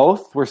honestly,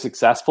 both were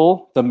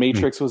successful. The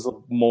Matrix was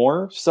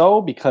more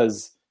so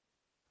because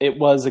it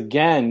was,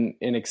 again,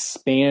 an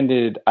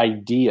expanded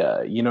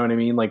idea. You know what I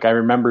mean? Like, I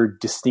remember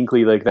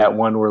distinctly, like, that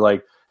one where,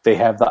 like, they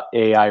have the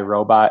AI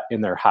robot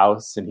in their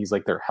house, and he's,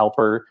 like, their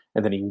helper,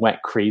 and then he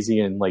went crazy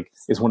and, like,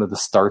 is one of the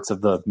starts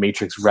of the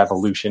Matrix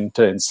revolution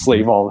to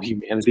enslave all of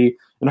humanity.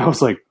 And I was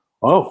like,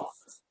 oh,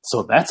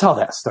 so that's how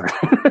that started.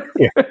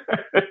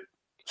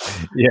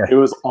 Yeah. It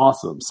was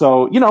awesome.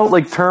 So,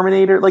 like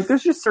Terminator, like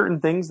there's just certain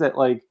things that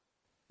like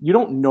you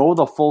don't know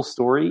the full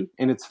story,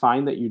 and it's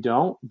fine that you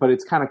don't, but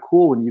it's kind of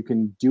cool when you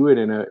can do it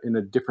in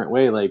a different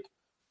way. Like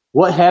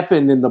what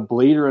happened in the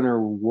Blade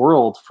Runner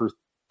world for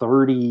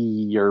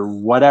 30 or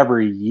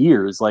whatever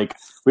years. Like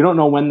we don't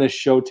know when this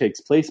show takes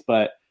place,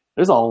 but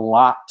there's a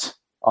lot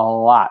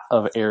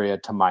of area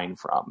to mine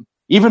from.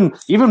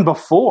 Even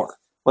before.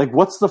 Like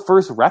what's the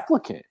first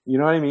replicant? You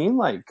know what I mean?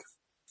 Like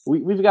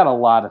we've got a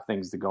lot of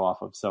things to go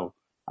off of. So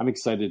I'm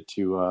excited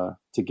to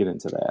get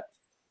into that.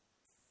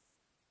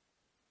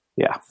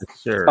 Yeah.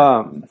 Sure.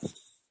 All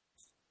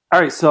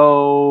right.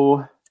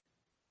 So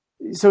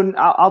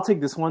I'll take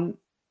this one.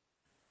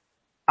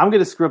 I'm going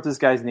to screw up this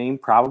guy's name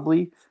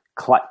probably.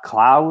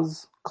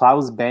 Klaus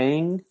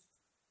Bang.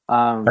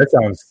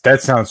 That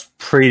sounds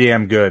pretty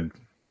damn good.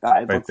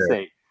 Let's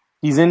say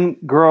he's in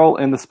Girl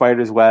in the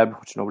Spider's Web,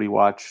 which nobody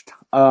watched.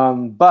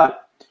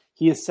 But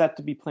he is set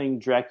to be playing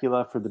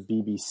Dracula for the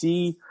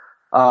BBC.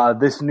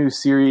 This new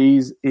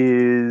series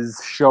is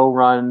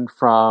showrun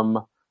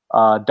from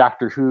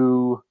Doctor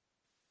Who,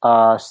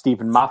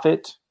 Stephen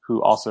Moffat,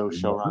 who also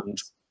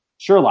showruns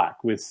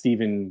Sherlock with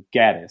Stephen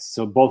Gaddis.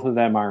 So both of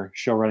them are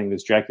showrunning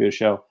this Dracula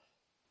show.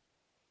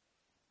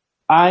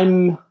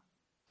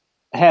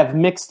 Have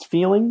mixed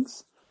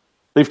feelings.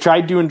 They've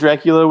tried doing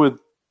Dracula with,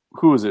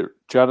 who was it?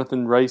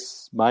 Jonathan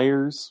Rhys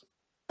Meyers?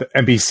 The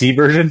NBC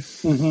version?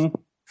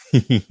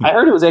 Mm-hmm. I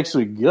heard it was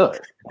actually good.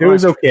 It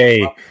was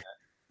okay.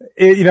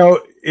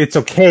 It's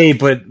okay,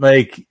 but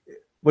like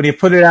when you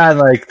put it on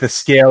like the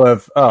scale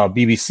of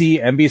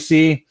BBC,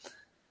 NBC,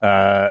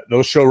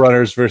 those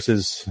showrunners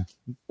versus.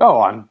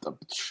 Oh, I'm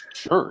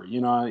sure.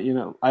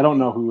 I don't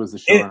know who was the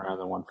showrunner on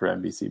the one for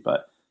NBC,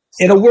 but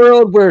in a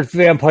world where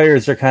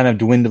vampires are kind of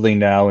dwindling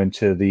now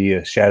into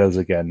the shadows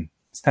again,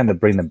 it's time to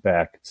bring them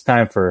back. It's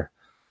time for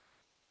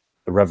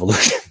the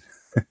revolution.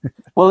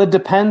 Well, it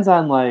depends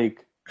on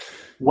like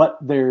what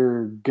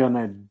they're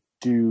gonna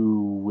do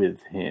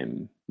with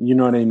him. You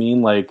know what I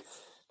mean? Like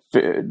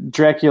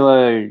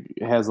Dracula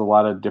has a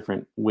lot of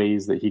different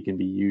ways that he can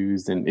be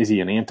used. And is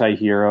he an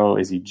anti-hero?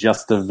 Is he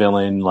just a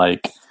villain?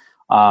 Like,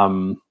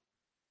 to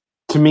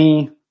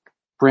me,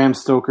 Bram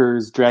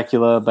Stoker's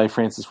Dracula by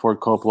Francis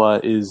Ford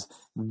Coppola is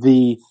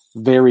the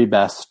very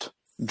best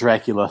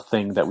Dracula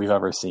thing that we've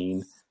ever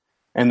seen.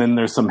 And then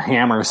there's some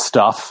Hammer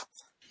stuff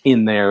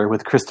in there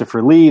with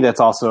Christopher Lee that's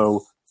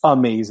also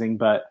amazing.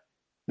 But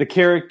the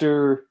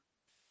character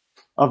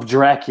of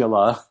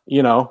Dracula,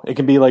 it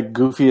can be like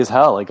goofy as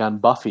hell, like on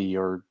Buffy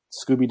or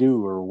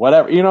Scooby-Doo or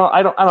whatever.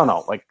 I don't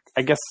know. Like,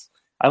 I guess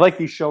I like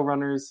these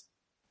showrunners,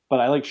 but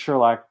I like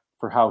Sherlock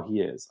for how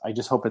he is. I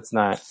just hope it's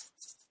not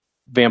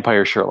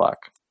Vampire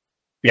Sherlock.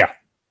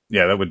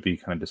 Yeah, that would be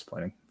kind of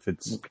disappointing. If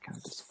it's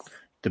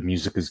the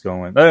music is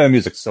going, the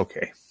music's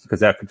okay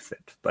because that could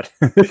fit. But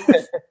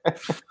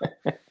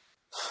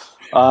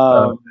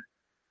and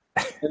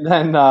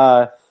then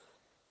a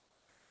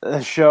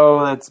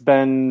show that's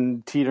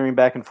been teetering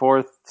back and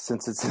forth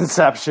since its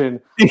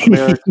inception,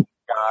 American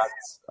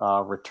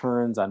Gods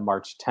returns on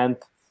March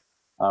 10th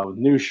with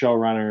new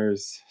showrunners.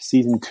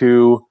 Season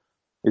 2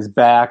 is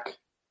back.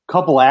 A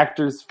couple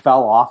actors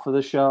fell off of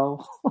the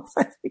show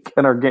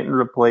and are getting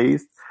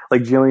replaced,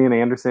 like Gillian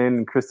Anderson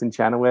and Kristen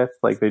Chenoweth.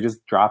 Like they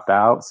just dropped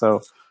out. So,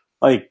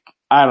 like,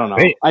 I don't know.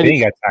 I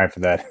ain't got time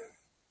for that.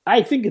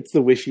 I think it's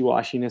the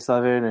wishy-washiness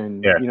of it,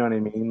 and yeah. You know what I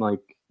mean.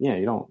 Like, yeah,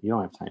 you don't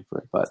have time for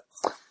it. But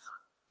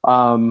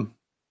one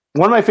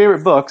of my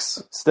favorite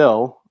books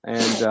still,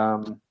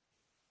 and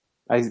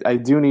I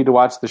do need to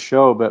watch the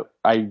show, but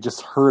I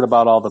just heard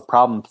about all the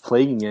problems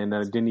plaguing it, and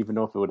I didn't even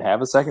know if it would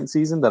have a second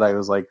season. That I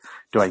was like,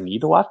 do I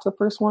need to watch the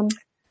first one?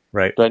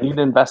 Right. Do I need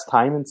to invest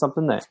time in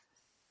something that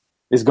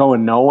is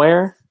going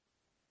nowhere?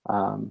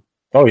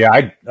 Oh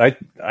yeah,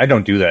 I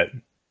don't do that.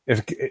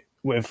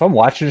 If I'm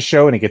watching a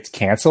show and it gets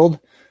canceled,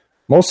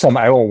 most of the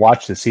time I won't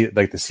watch the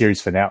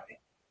series finale.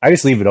 I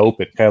just leave it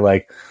open, kind of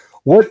like,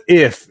 what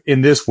if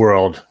in this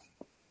world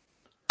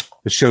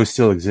the show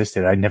still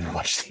existed? I never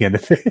watched the end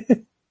of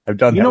it. I've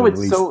done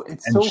that.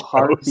 It's so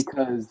hard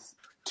because,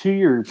 to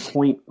your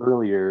point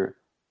earlier,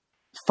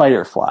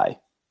 Firefly,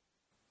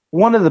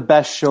 one of the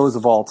best shows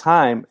of all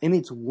time, and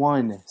it's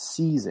one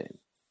season.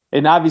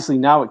 And obviously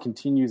now it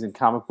continues in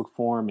comic book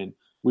form, and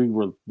we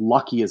were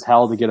lucky as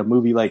hell to get a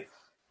movie. Like,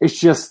 it's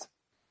just,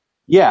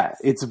 yeah,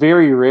 it's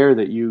very rare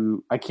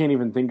that I can't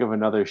even think of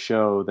another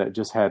show that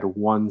just had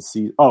one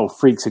season. Oh,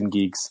 Freaks and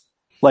Geeks.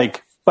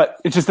 Like, but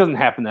it just doesn't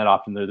happen that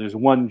often. There's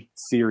one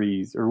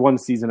series or one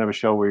season of a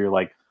show where you're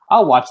like,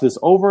 I'll watch this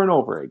over and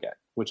over again,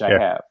 which I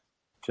have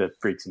to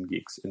Freaks and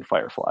Geeks and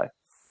Firefly.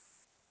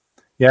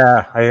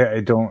 Yeah,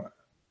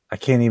 I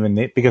can't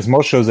even, because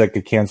most shows that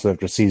get canceled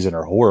after a season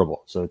are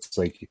horrible. So it's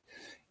like you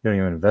don't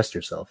even invest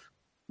yourself.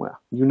 Well,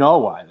 you know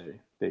why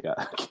they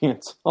got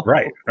canceled.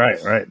 Right.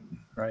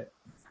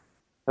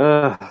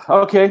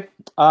 Okay.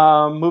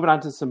 Moving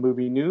on to some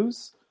movie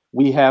news.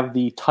 We have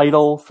the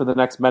title for the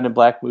next Men in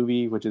Black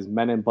movie, which is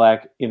Men in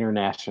Black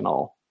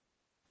International.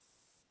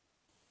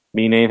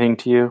 Mean anything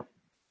to you?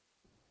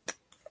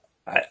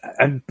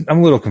 I'm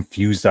a little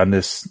confused on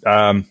this.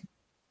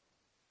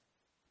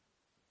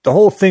 The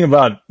whole thing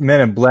about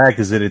Men in Black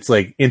is that it's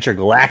like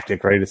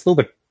intergalactic, right? It's a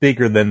little bit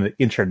bigger than the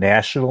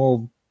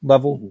international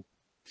level.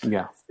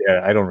 Yeah.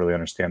 Yeah, I don't really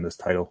understand this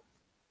title.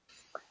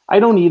 I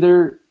don't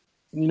either,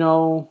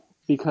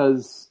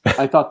 because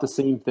I thought the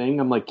same thing.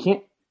 I'm like,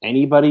 can't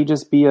anybody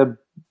just be a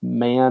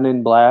man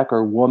in black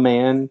or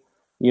woman,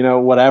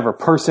 whatever,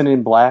 person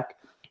in black?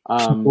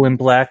 People in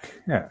Black.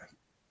 Yeah.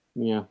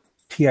 Yeah.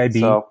 TIB.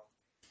 So,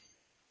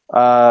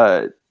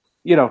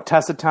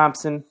 Tessa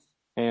Thompson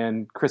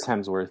and Chris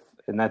Hemsworth,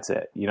 and that's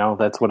it.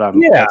 That's what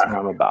I'm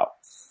about.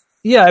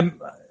 Yeah,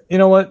 you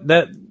know what?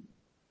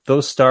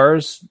 Those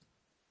stars,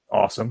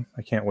 awesome.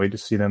 I can't wait to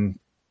see them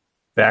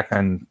back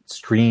on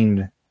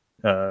screen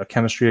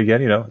chemistry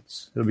again.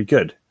 It'll be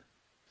good.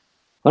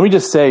 Let me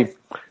just say,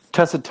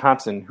 Tessa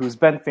Thompson, who's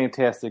been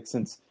fantastic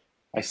since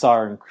I saw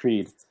her in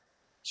Creed.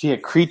 She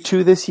had Creed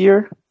 2 this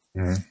year,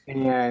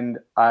 and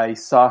I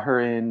saw her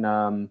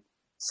in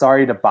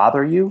Sorry to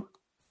Bother You,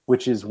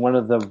 which is one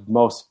of the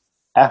most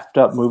effed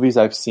up movies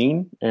I've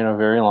seen in a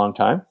very long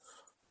time.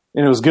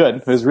 And it was good.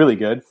 It was really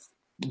good.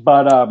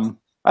 But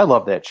I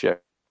love that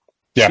chick.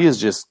 Yeah. She is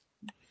just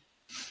a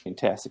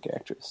fantastic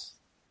actress.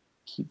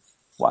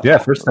 Yeah,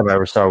 first time I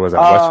ever saw her was at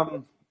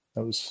Westworld.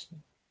 That was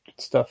good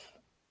stuff.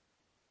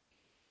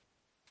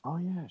 Oh,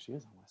 yeah, she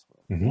is on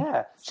Westworld. Mm-hmm.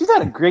 Yeah, she's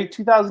had a great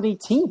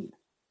 2018.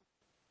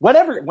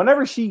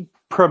 Whenever she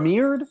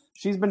premiered,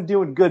 she's been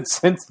doing good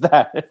since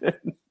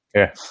that.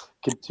 Yeah.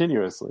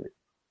 Continuously.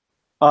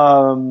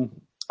 All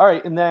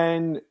right, and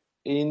then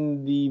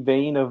in the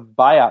vein of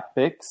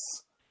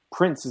biopics,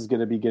 Prince is going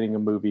to be getting a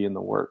movie in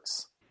the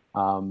works.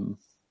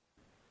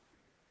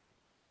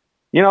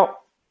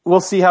 We'll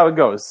see how it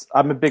goes.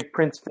 I'm a big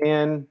Prince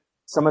fan.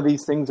 Some of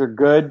these things are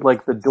good,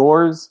 like The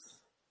Doors.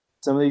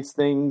 Some of these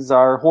things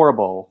are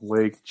horrible,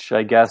 which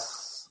I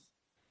guess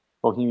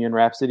Bohemian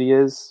Rhapsody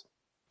is.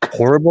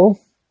 Horrible?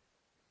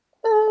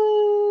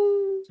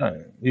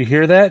 You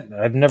hear that?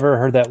 I've never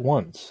heard that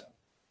once.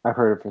 I've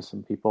heard it for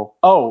some people.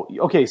 Oh,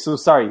 okay, so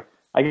sorry.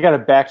 I got to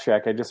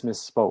backtrack. I just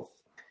misspoke.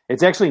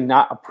 It's actually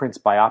not a Prince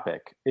biopic.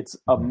 It's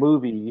a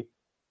movie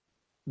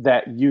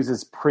that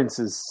uses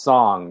Prince's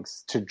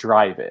songs to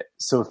drive it.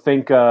 So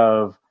think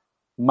of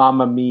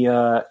Mamma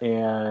Mia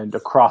and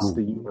Across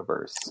the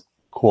Universe.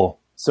 Cool.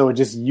 So it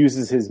just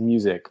uses his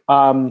music.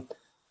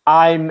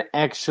 I'm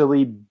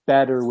actually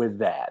better with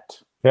that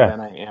than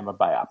I am a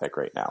biopic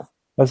right now.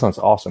 That sounds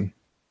awesome.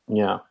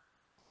 Yeah.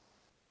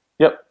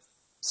 Yep.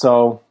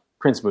 So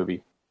Prince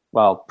movie.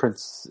 Well,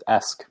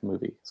 Prince-esque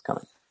movie is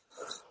coming.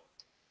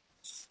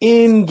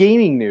 In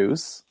gaming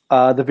news,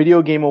 the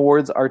Video Game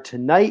Awards are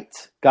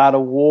tonight. God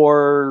of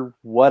War,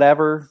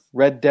 whatever,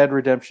 Red Dead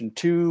Redemption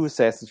 2,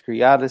 Assassin's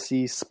Creed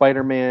Odyssey,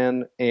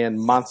 Spider-Man, and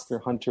Monster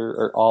Hunter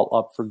are all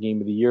up for Game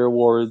of the Year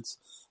awards,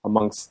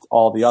 amongst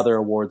all the other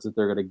awards that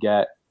they're going to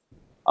get.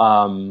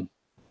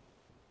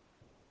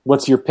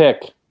 What's your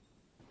pick?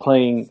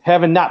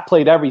 Having not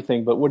played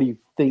everything, but what do you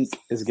think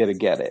is going to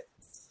get it?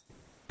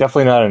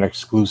 Definitely not an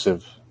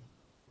exclusive.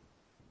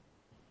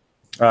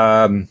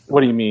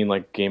 What do you mean,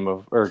 like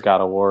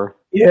God of War?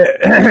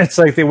 Yeah, it's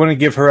like they wouldn't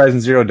give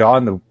Horizon Zero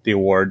Dawn the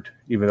award,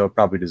 even though it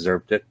probably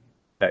deserved it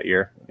that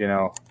year.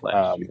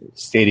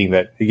 Stating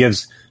that it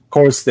gives, of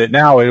course, that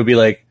now it'll be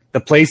like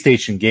the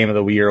PlayStation Game of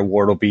the Year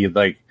award will be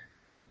like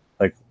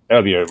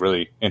that'll be a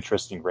really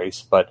interesting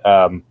race. But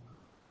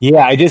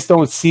I just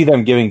don't see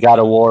them giving God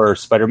of War or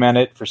Spider-Man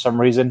it for some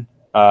reason.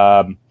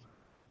 I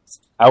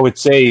would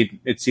say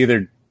it's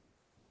either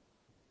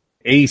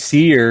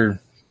AC or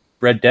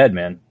Red Dead,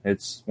 man.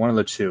 It's one of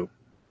the two.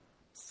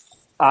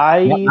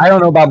 I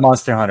don't know about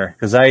Monster Hunter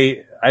because I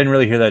didn't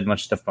really hear that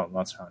much stuff about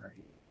Monster Hunter.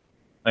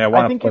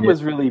 I think it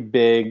was really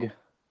big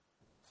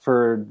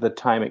for the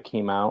time it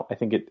came out. I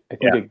think it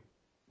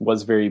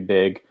was very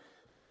big.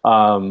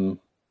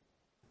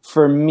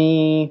 For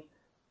me,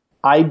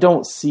 I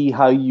don't see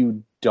how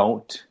you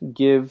don't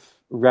give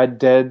Red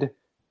Dead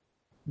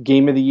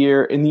Game of the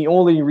Year, and the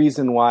only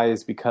reason why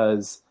is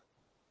because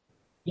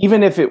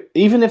even if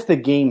the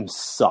game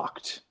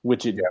sucked,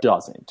 which it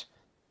doesn't,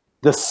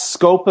 the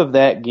scope of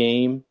that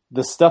game,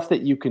 the stuff that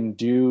you can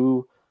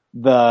do,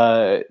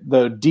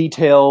 the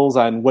details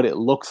on what it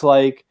looks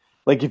like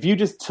if you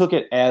just took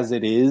it as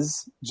it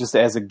is, just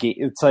as a game,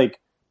 it's like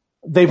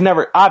they've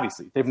never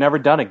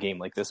done a game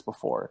like this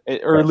before,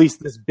 or at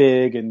least this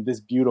big and this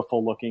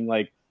beautiful looking.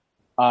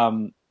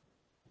 For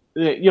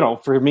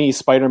me,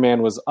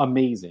 Spider-Man was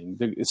amazing.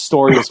 The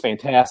story was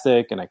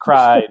fantastic, and I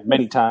cried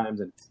many times,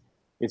 and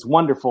it's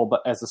wonderful.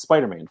 But as a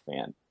Spider-Man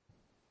fan,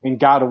 and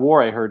God of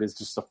War, I heard, is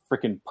just a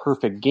freaking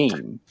perfect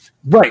game.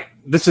 Right.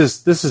 This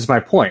is my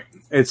point.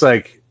 It's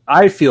like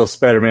I feel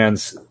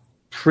Spider-Man's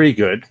pretty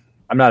good.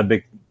 I'm not a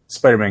big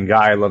Spider-Man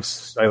guy. I like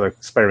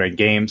Spider-Man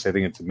games. I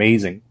think it's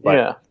amazing.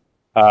 But,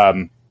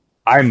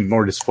 I'm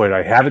more disappointed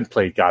I haven't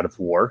played God of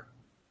War.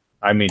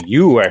 I mean,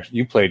 you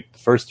played the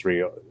first three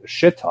a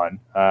shit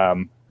ton.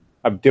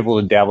 I've dibbled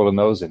and dabbled in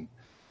those,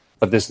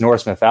 but this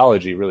Norse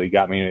mythology really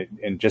got me,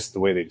 and just the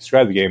way they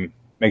describe the game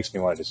makes me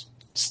want to just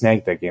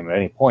snag that game at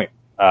any point.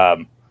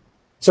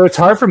 So it's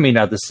hard for me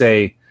now to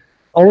say,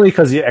 only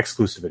because of the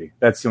exclusivity.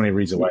 That's the only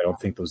reason why I don't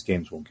think those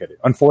games won't get it.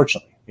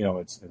 Unfortunately,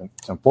 it's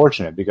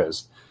unfortunate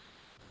because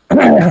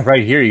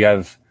right here you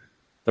have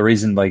the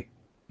reason. Like,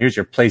 here's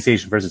your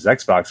PlayStation versus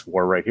Xbox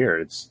war right here.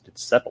 It's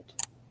settled.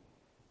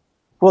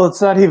 Well,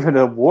 it's not even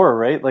a war,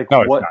 right? Like,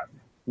 No,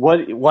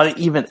 what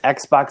even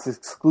Xbox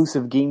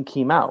exclusive game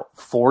came out?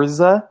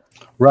 Forza?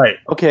 Right.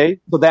 Okay,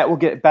 so that will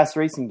get best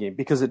racing game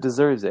because it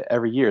deserves it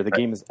every year. The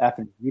game is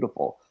effing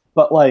beautiful.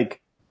 But,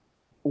 like,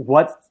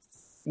 that's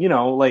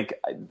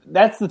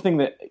the thing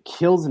that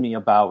kills me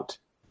about,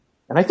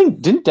 and I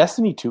think, didn't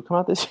Destiny 2 come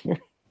out this year?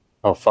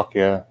 Oh, fuck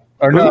yeah.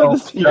 Or no,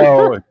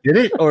 did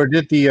it? Or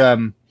did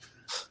the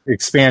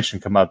expansion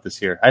come out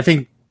this year? I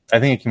think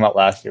it came out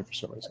last year for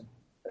some reason.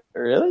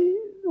 Really?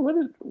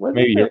 What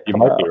Maybe you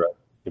might be right.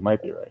 You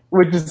might be right.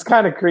 Which is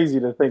kind of crazy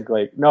to think,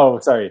 like, no,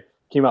 sorry,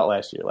 came out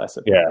last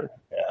September.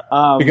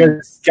 Yeah.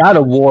 Because God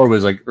of War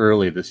was like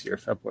early this year,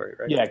 February,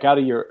 right? Yeah, God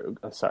of Year.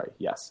 Sorry,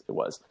 yes, it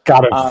was.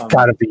 God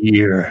of the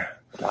Year.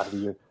 God of the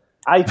Year.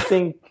 I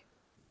think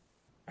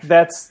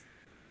that's,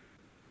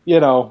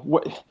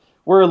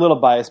 we're a little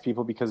biased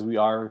people because we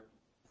are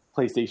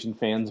PlayStation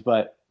fans,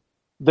 but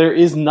there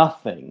is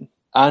nothing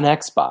on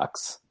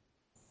Xbox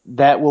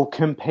that will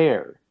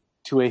compare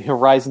to a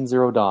Horizon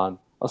Zero Dawn,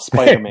 a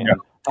Spider-Man,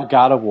 a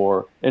God of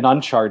War, an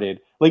Uncharted.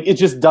 Like, it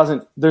just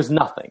doesn't. There's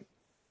nothing.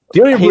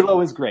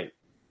 Halo is great.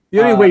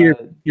 The only way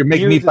you're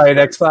making me buy an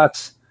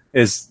Xbox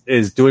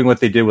is doing what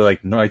they did with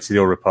like Knights of the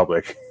Old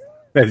Republic.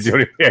 That's the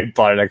only way I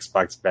bought an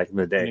Xbox back in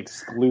the day. An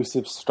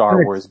exclusive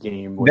Star Wars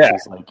game, which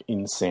is like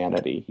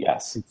insanity.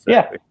 Yes. Exactly.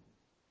 Yeah.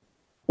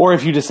 Or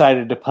if you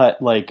decided to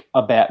put like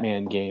a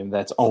Batman game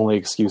that's only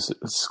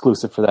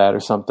exclusive for that or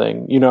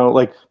something,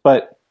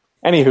 but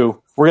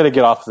anywho, we're going to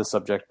get off the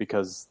subject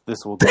because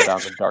this will go down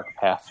the dark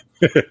path.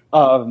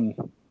 And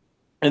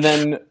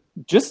then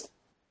just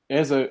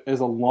as a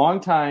long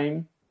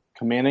time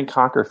Command &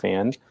 Conquer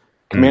fan,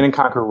 Command &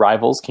 Conquer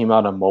Rivals came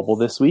out on mobile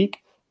this week.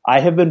 I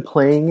have been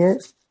playing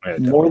it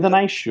more than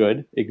I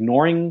should,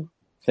 ignoring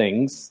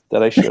things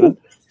that I shouldn't.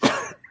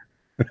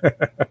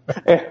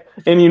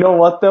 and you know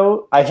what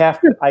though?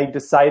 I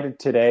decided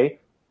today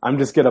I'm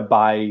just gonna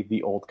buy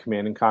the old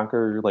Command &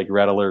 Conquer, like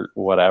Red Alert,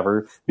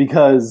 whatever,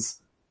 because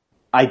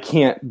I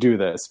can't do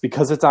this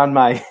because it's on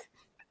my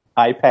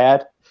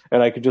iPad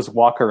and I could just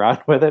walk around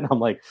with it. I'm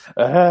like,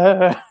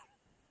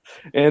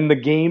 and the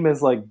game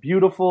is like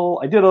beautiful.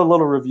 I did a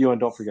little review on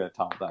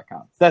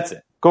don'tforgetatall.com. That's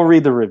it. Go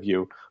read the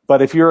review.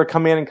 But if you're a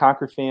Command &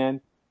 Conquer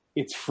fan,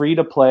 it's free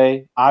to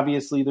play.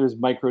 Obviously, there's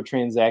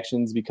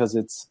microtransactions because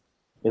it's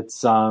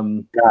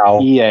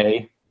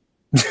EA,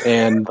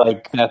 and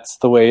like that's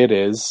the way it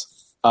is.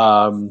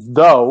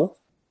 Though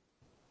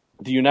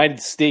the United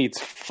States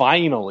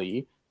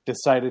finally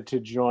decided to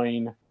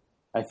join,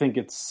 I think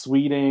it's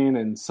Sweden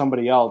and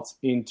somebody else,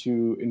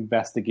 into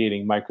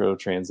investigating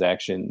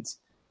microtransactions.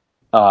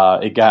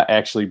 It got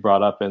actually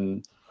brought up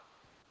in,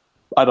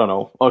 I don't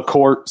know, a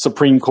court,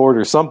 Supreme Court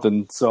or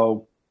something.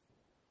 So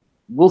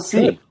we'll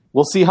see. Good.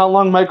 We'll see how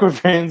long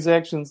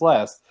microtransactions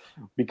last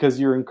because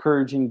you're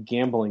encouraging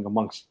gambling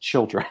amongst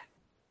children.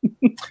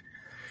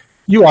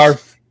 You are.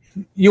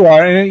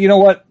 And you know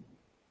what?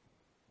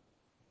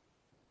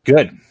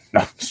 Good. No,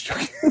 I'm just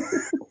joking.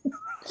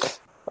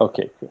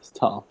 Okay, Chris,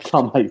 tell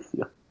how you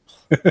feel.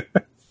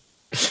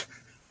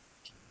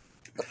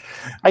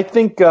 I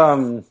think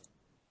that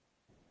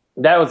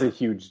was a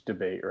huge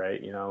debate,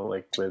 right?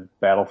 Like with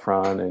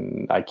Battlefront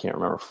and I can't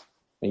remember,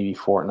 maybe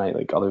Fortnite,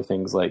 like other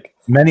things like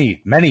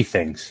many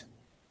things.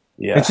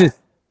 Yeah,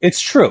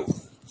 it's true.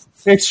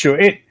 It's true.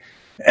 It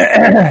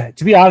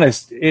to be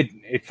honest,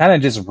 it kind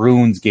of just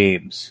ruins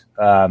games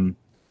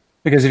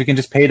because if you can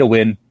just pay to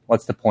win,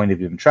 what's the point of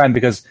even trying?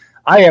 Because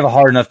I have a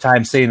hard enough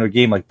time saying in a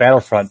game like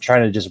Battlefront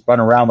trying to just run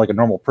around like a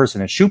normal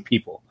person and shoot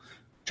people,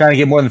 trying to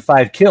get more than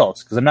 5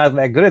 kills because I'm not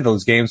that good at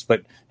those games.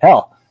 But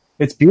hell,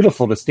 it's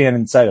beautiful to stand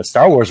inside a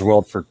Star Wars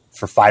world for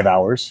 5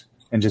 hours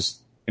and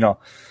just,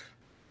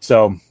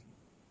 so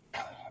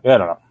yeah, I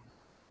don't know.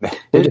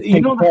 They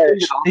take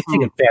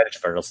advantage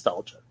for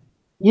nostalgia.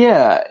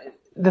 Yeah.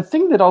 The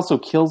thing that also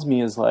kills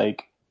me is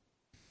like,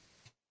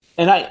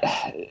 and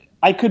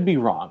I could be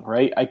wrong,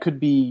 right? I could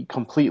be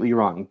completely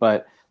wrong,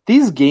 but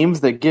these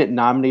games that get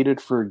nominated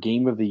for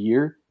Game of the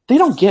Year, they're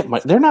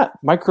not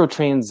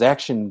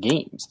microtransaction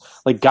games.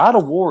 Like God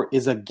of War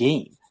is a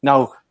game.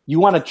 Now, you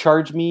want to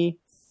charge me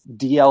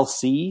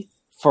DLC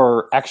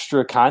for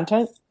extra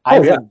content? I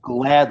would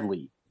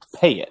gladly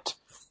pay it.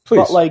 Please.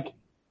 But like,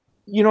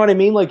 you know what I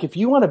mean? Like if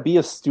you want to be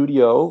a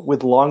studio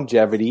with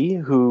longevity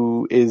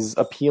who is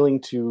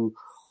appealing to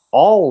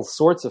all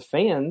sorts of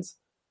fans,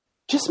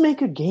 just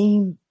make a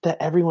game that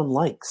everyone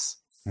likes.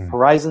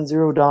 Horizon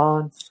Zero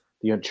Dawn,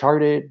 the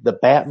Uncharted, the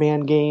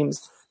Batman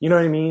games. You know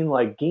what I mean?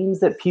 Like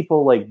games that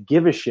people like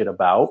give a shit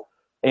about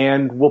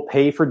and will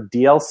pay for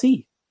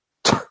DLC.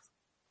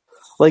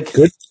 Like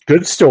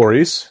good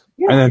stories.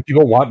 Yeah. And then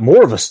people want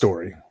more of a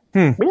story.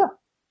 Yeah.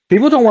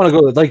 People don't want to go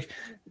like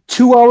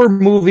 2-hour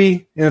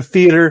movie in a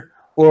theater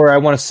or I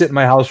want to sit in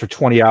my house for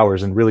 20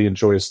 hours and really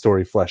enjoy a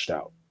story fleshed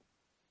out.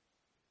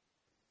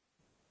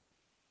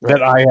 Right.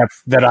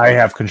 That I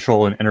have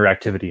control and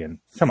interactivity in.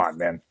 Come on,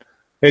 man.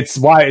 It's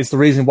the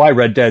reason why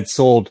Red Dead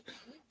sold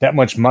that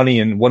much money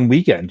in one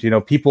weekend.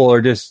 People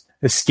are just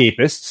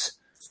escapists,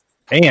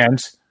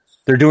 and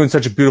they're doing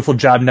such a beautiful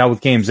job now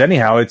with games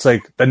anyhow. It's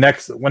like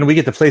when we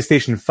get to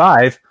PlayStation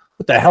 5,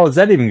 what the hell is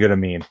that even going to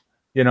mean?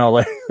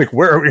 Like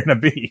where are we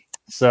going to be?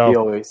 So the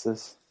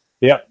Oasis.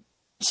 Yep.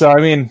 So,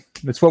 I mean,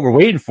 that's what we're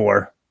waiting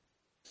for.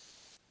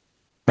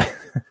 All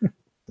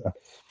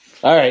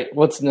right.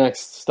 What's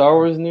next? Star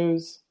Wars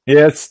news?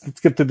 Yeah, let's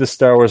get to the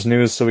Star Wars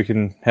news so we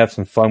can have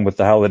some fun with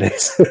the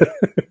holidays.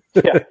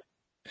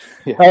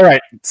 Yeah. All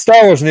right.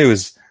 Star Wars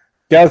news.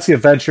 Galaxy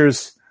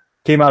Adventures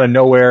came out of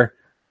nowhere.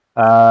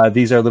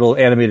 These are little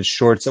animated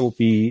shorts that will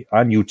be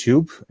on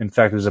YouTube. In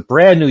fact, there's a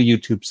brand new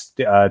YouTube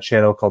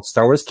channel called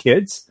Star Wars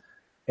Kids.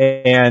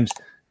 And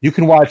you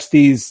can watch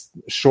these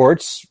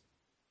shorts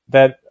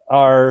that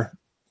are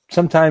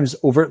sometimes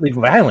overtly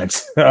violent.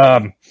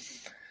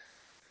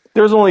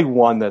 There's only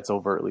one that's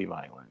overtly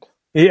violent.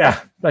 Yeah,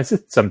 I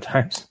said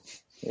sometimes.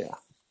 Yeah.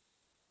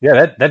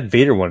 Yeah, that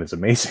Vader one is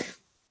amazing.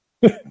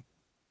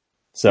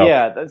 So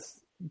yeah, that's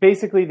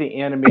basically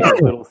the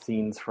animated little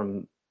scenes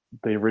from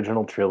the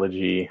original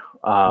trilogy.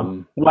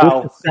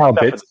 With sound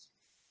bits.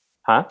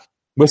 Huh?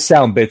 With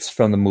sound bits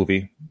from the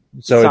movie.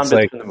 So sound it's bits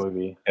like from the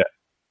movie. Yeah.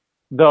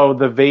 Though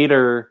the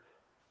Vader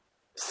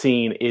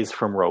scene is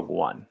from Rogue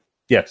One.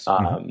 Yes.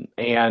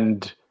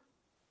 And,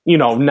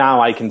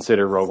 now I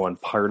consider Rogue One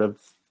part of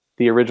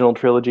the original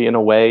trilogy in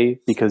a way,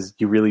 because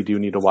you really do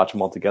need to watch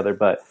them all together.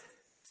 But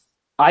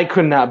I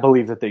could not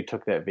believe that they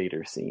took that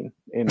Vader scene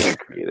and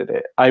recreated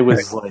it. I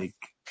was like,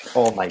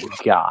 oh my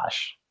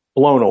gosh.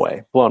 Blown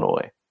away.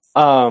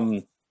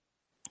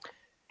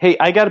 Hey,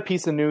 I got a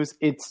piece of news.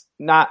 It's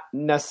not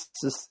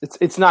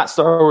it's not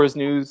Star Wars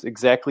news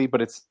exactly,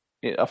 but it's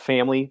a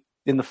family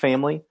in the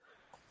family.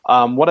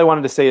 What I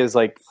wanted to say is,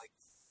 like,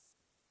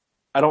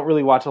 I don't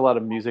really watch a lot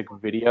of music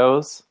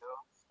videos,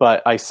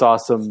 but I saw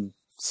some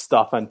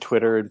stuff on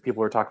Twitter and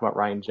people were talking about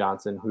Rian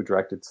Johnson, who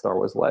directed Star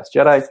Wars: The Last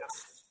Jedi,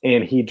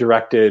 and he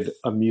directed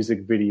a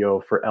music video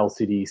for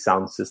LCD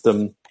Sound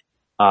System,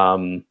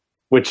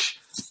 which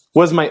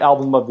was my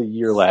album of the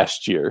year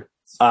last year.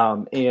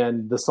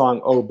 And the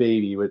song "Oh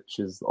Baby," which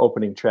is the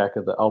opening track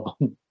of the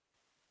album,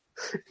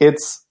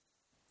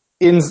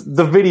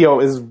 the video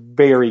is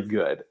very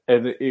good,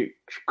 and it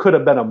could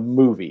have been a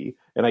movie.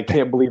 And I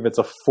can't believe it's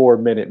a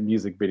 4-minute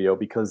music video,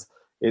 because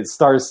it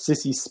stars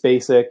Sissy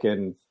Spacek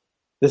and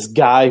this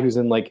guy who's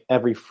in like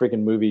every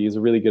freaking movie. He's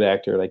a really good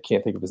actor, and I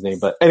can't think of his name.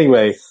 But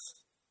anyway,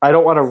 I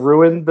don't want to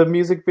ruin the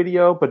music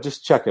video, but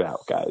just check it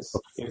out, guys.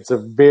 It's a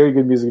very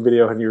good music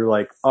video, and you're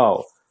like,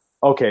 oh,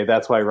 okay,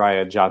 that's why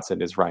Rian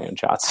Johnson is Rian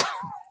Johnson.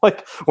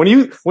 Like when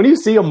you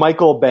see a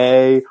Michael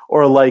Bay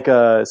or like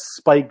a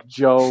Spike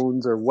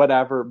Jonze or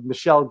whatever,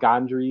 Michel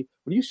Gondry,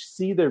 when you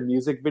see their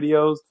music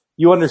videos,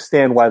 you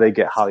understand why they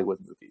get Hollywood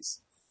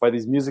movies, why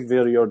these music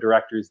video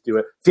directors do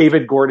it.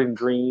 David Gordon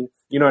Green,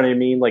 you know what I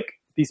mean? Like,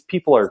 these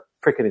people are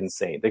freaking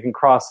insane. They can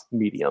cross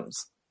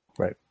mediums.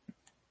 Right.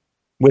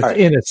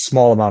 Within a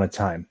small amount of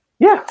time.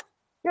 Yeah.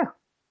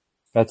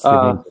 That's the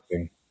amazing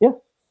thing. Yeah.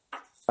 All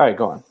right,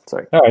 go on.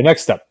 Sorry. All right,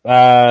 next up.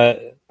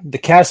 The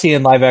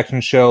Cassian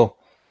live-action show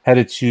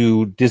headed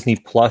to Disney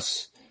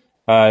Plus.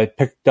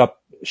 Picked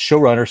up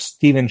showrunner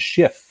Steven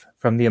Schiff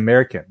from The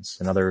Americans,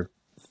 another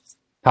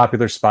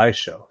popular spy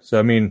show. So,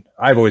 I mean,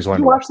 I've always wanted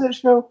to watch that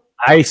show.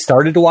 I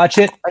started to watch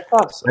it. I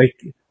thought so.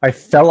 I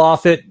fell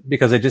off it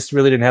because I just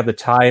really didn't have the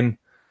time.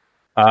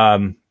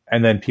 And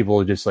then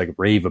people just like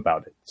rave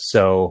about it.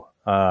 So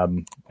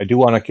I do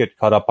want to get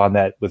caught up on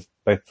that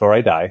before I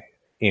die.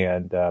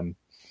 And I'm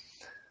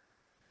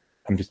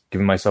just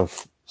giving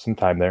myself some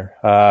time there.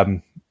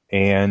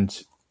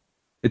 And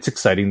it's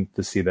exciting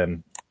to see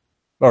them,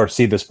 or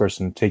see this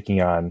person taking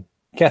on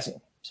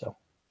Cassian. So,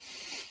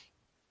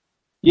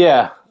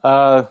 yeah,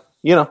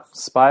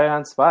 spy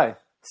on spy.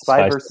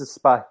 Spy versus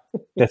spy.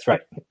 That's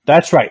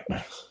right.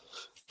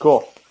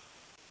 Cool.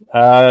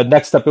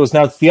 Next up, it was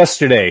announced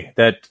yesterday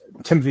that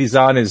Timothy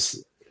Zahn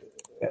is.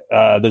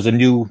 There's a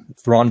new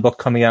Thrawn book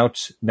coming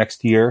out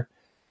next year.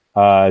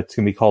 It's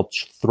going to be called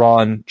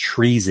Thrawn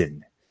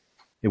Treason.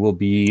 It will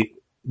be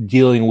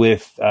dealing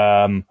with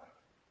around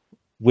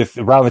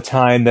the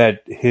time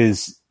that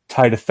his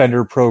TIE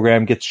Defender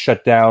program gets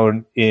shut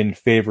down in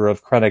favor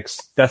of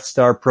Krennic's Death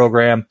Star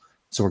program.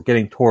 So we're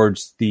getting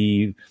towards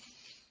the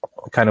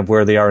kind of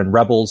where they are in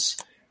Rebels.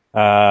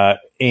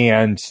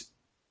 And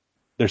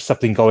there's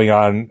something going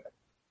on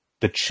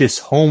the Chiss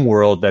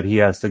homeworld that he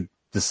has to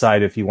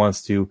decide if he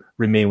wants to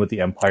remain with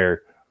the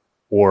Empire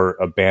or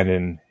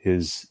abandon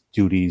his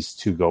duties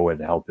to go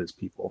and help his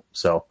people.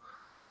 So,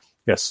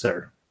 yes,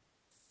 sir.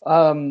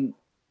 I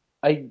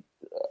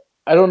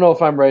don't know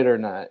if I'm right or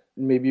not.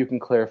 Maybe you can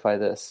clarify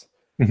this.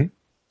 Mm-hmm.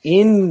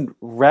 In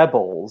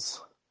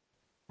Rebels,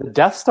 the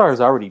Death Star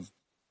is already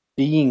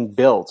being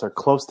built or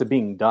close to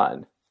being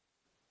done.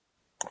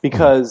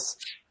 Because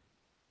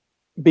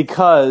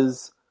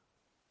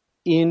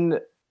in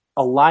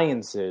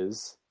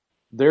alliances,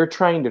 they're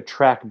trying to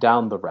track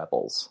down the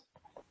rebels.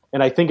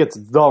 And I think it's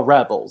the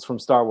rebels from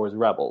Star Wars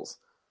Rebels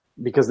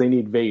because they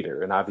need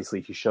Vader, and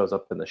obviously he shows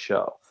up in the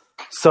show.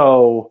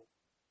 So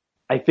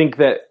I think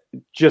that,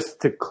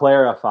 just to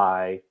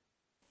clarify,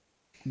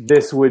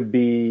 this would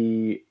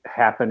be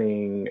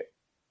happening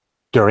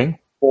during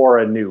for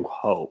A New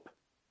Hope.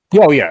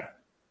 Oh yeah,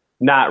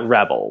 not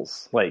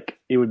Rebels. Like,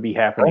 it would be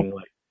happening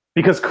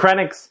because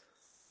Krennic's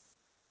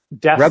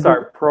Death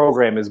Star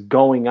program is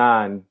going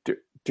on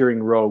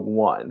during Rogue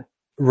One.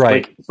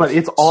 Right. Like, but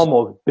it's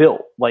almost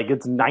built. Like,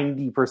 it's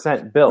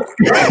 90% built.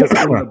 Because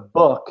in the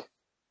book,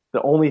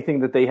 the only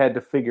thing that they had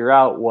to figure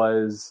out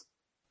was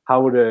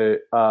how to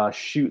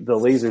shoot the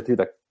laser through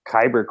the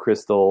Kyber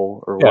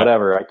crystal or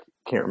whatever. I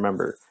can't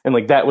remember. And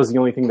like, that was the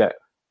only thing that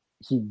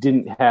he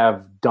didn't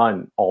have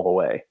done all the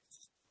way.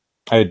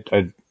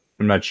 I'm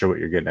not sure what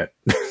you're getting at.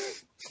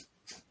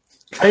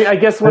 I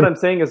guess what I'm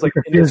saying is, like,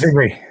 in this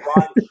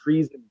Ron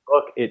Treason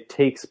book, it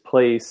takes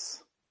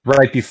place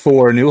right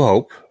before New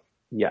Hope.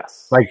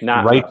 Yes, like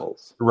not right,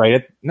 Rebels.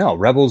 No,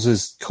 Rebels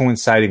is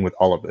coinciding with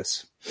all of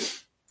this.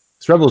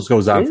 So Rebels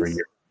goes on for a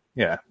year.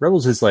 Yeah,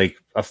 Rebels is like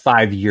a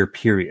 5-year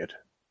period.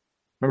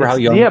 Remember how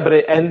young? Yeah, but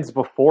it ends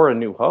before A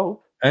New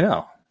Hope. I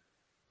know.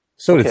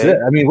 So it's it.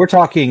 I mean, we're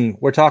talking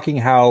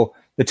how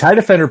the TIE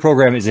Defender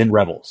program is in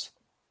Rebels.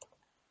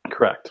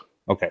 Correct.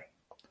 Okay.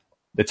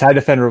 The TIE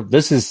Defender.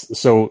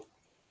 So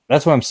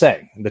that's what I'm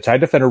saying. The TIE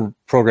Defender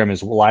program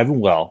is alive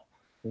and well.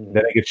 Mm-hmm.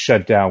 Then it gets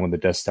shut down when the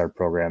Death Star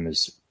program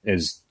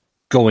is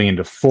going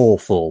into full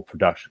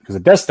production, because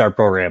the Death Star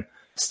program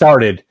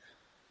started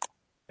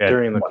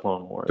during the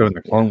Clone Wars. During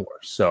the Clone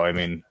Wars. So I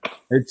mean,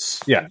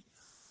 it's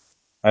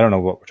I don't know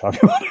what we're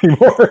talking about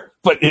anymore,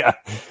 but yeah.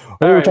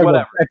 I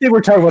think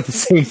we're talking about the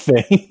same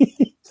thing.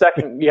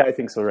 I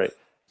think so. Right.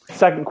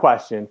 Second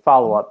question,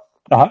 follow up.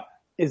 Uh-huh.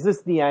 Is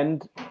this the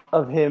end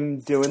of him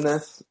doing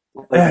this?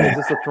 Like, is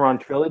this a Thrawn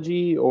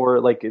trilogy, or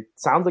like, it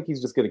sounds like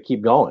he's just going to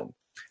keep going?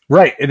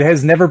 Right. It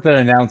has never been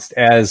announced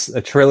as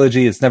a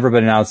trilogy. It's never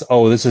been announced,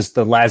 this is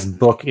the last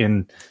book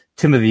in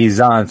Timothy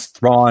Zahn's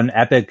Thrawn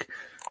epic.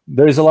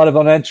 There's a lot of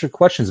unanswered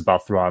questions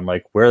about Thrawn.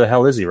 Like, where the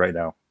hell is he right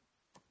now?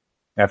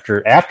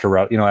 After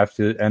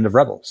the end of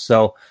Rebels.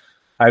 So,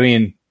 I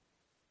mean,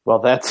 well,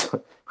 that's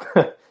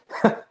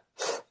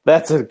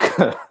that's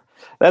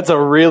a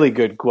really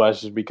good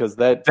question, because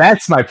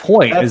that's my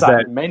point. That's is on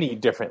that many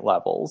different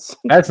levels.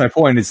 That's my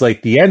point. It's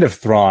like the end of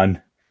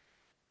Thrawn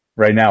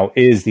right now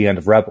is the end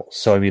of Rebels.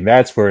 So, I mean,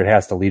 that's where it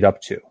has to lead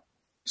up to.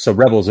 So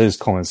Rebels is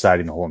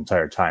coinciding the whole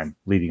entire time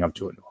leading up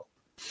to it.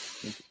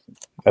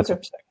 That's what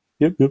I'm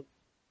saying. Yep.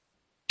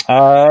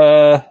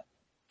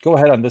 Go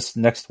ahead on this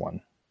next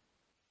one.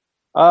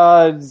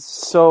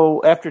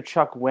 So after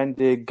Chuck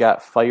Wendig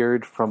got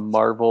fired from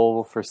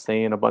Marvel for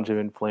saying a bunch of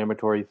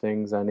inflammatory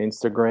things on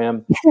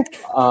Instagram,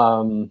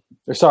 on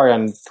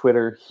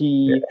Twitter,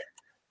 he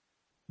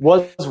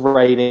was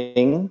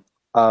writing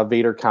a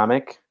Vader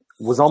comic,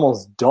 was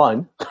almost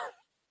done,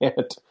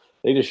 and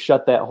they just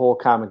shut that whole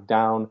comic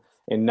down.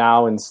 And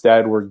now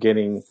instead we're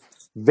getting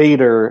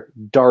Vader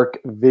Dark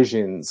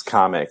Visions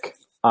comic.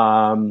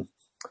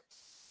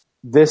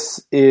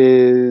 This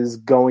is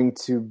going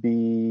to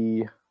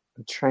be,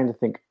 I'm trying to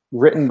think,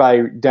 written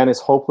by Dennis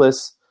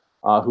Hopeless,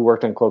 who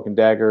worked on Cloak and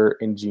Dagger,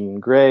 and Jean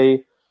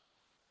Grey.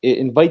 It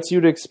invites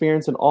you to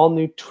experience an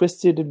all-new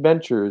twisted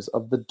adventures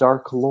of the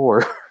Dark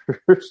Lord.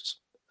 Are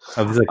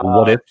these like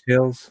what-if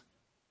tales?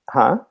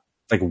 Huh?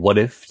 Like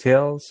what-if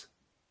tales?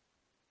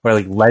 Or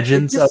like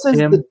legends of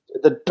him?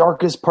 The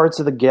darkest parts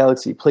of the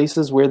galaxy,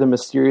 places where the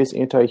mysterious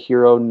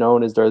anti-hero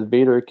known as Darth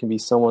Vader can be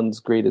someone's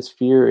greatest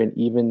fear and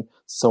even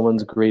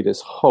someone's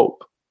greatest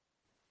hope.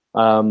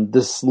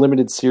 This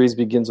limited series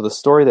begins with a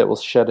story that will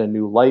shed a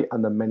new light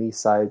on the many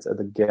sides of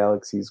the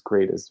galaxy's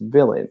greatest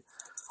villain.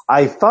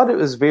 I thought it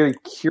was very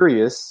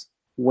curious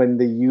when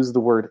they use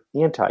the word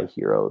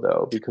anti-hero,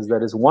 though, because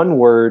that is one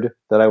word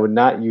that I would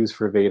not use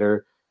for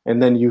Vader,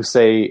 and then you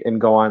say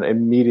and go on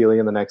immediately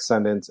in the next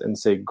sentence and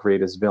say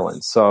greatest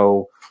villain.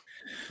 So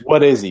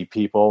what is he,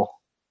 people?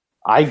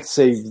 I'd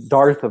say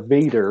Darth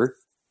Vader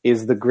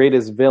is the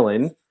greatest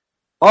villain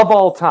of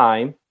all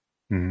time.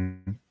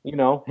 Mm-hmm. You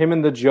know, him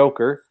and the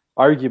Joker,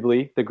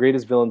 arguably the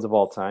greatest villains of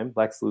all time.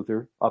 Lex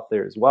Luthor up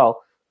there as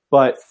well.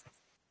 But,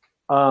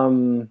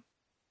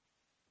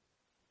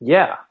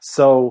 yeah,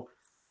 so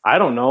I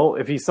don't know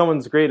if he's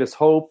someone's greatest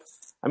hope.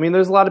 I mean,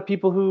 there's a lot of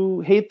people who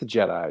hate the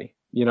Jedi.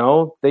 You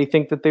know, they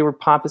think that they were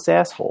pompous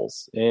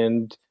assholes.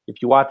 And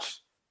if you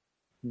watch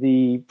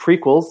the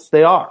prequels,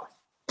 they are.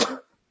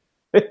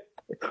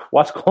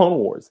 Watch Clone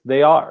Wars,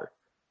 they are.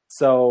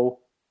 So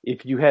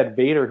if you had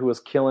Vader who was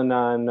killing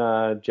on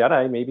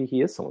Jedi, maybe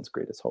he is someone's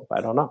greatest hope. I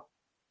don't know.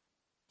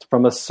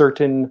 From a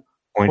certain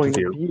point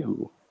of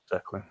view.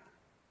 Exactly.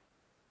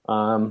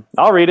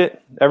 I'll read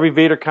it. Every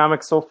Vader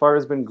comic so far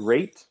has been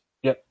great.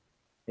 Yep.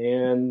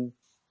 And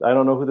I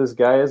don't know who this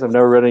guy is. I've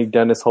never read any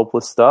Dennis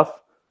Hopeless stuff.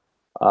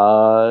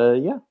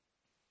 Yeah.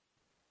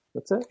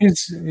 That's it.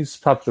 He's a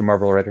popular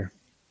Marvel writer.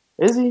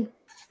 Is he?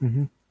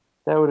 Mm-hmm.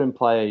 That would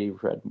imply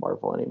you've read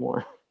Marvel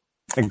anymore.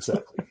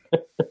 Exactly.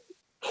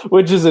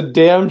 Which is a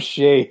damn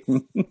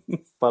shame,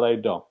 but I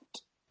don't.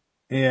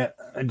 Yeah,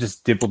 I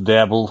just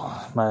dibble-dabble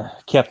my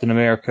Captain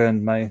America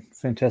and my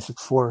Fantastic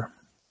Four.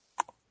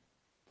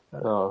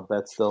 Oh,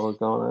 that's still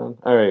going on?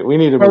 All right, we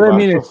need to move on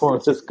before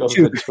this goes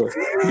into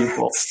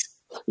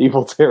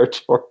evil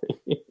territory.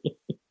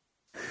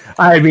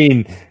 I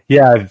mean,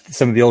 yeah,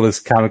 some of the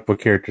oldest comic book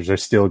characters are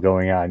still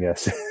going on,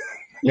 yes.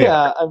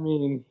 Yeah, I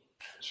mean,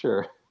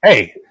 sure.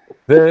 Hey,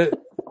 the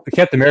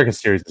Captain America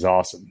series is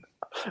awesome.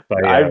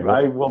 But,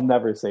 I will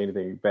never say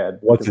anything bad.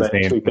 What's his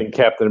name? I actually think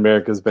Captain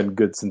America's been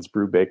good since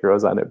Brubaker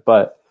was on it.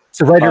 But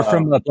it's a writer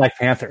from Black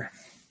Panther.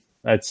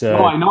 That's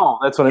I know.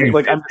 That's what I mean.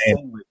 Like, I'm just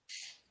saying, like,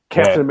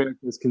 Captain America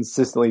has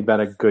consistently been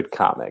a good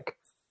comic.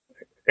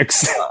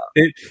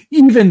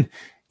 Even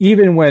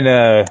when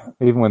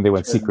they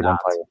went Secret Empire.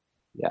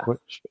 Yeah.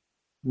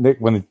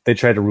 When they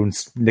tried to ruin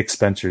Nick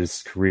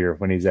Spencer's career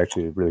when he's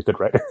actually a really good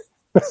writer.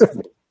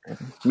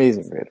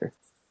 Amazing writer.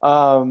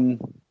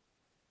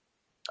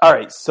 All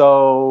right,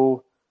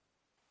 so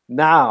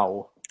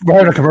now we're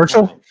having a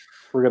commercial?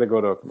 We're going to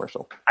go to a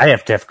commercial. I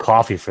have to have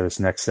coffee for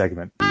this next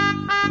segment.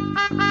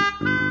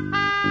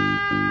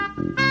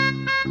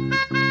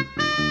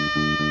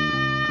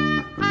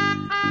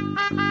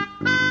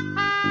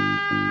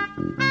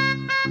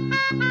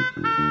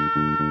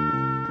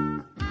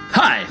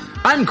 Hi,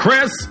 I'm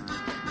Chris.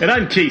 And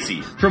I'm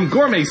Casey from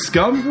Gourmet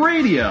Scum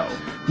Radio.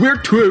 We're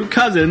two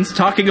cousins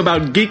talking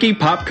about geeky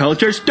pop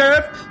culture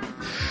stuff.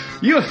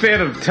 You a fan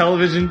of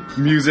television,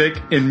 music,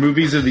 and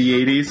movies of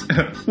the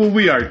 80s? Well,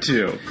 we are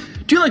too.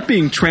 Do you like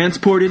being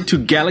transported to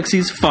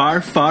galaxies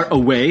far, far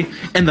away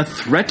and the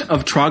threat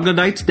of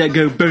troglodytes that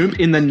go boom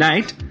in the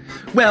night?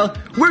 Well,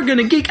 we're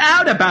gonna geek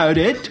out about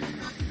it.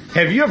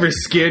 Have you ever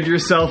scared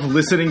yourself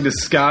listening to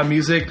ska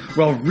music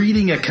while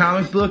reading a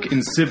comic book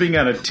and sipping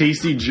on a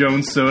tasty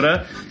Jones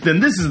soda?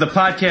 Then this is the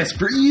podcast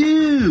for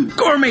you!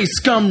 Gourmet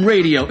Scum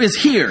Radio is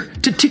here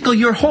to tickle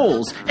your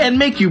holes and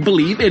make you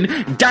believe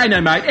in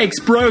dynamite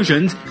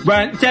explosions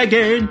once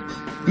again.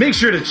 Make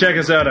sure to check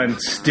us out on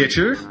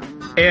Stitcher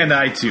and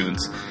iTunes.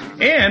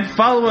 And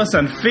follow us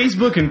on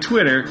Facebook and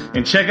Twitter,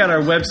 and check out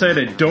our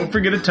website at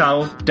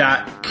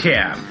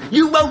don'tforgetatowel.com.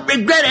 You won't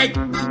regret it!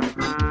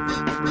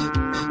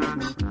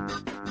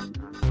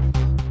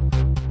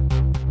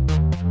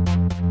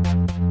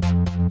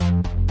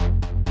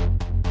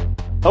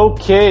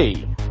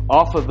 Okay,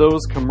 off of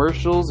those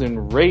commercials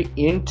and right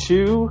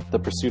into the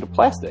pursuit of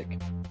plastic.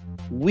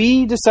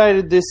 We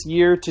decided this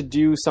year to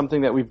do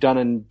something that we've done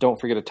in Don't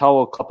Forget a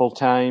Towel a couple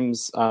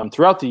times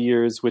throughout the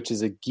years, which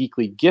is a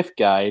Geekly gift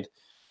guide,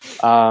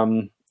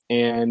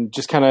 and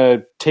just kind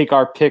of take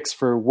our picks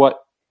for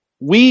what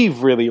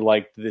we've really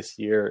liked this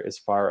year as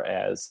far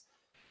as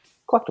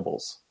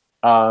collectibles.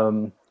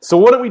 So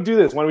why don't we do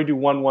this? Why don't we do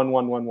 1, 1,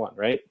 1, 1, 1,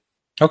 right?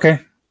 Okay.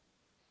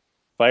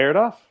 Fire it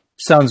off.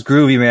 Sounds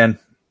groovy, man.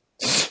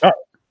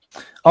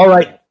 All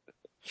right.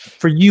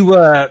 For you,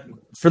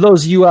 for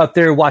those of you out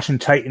there watching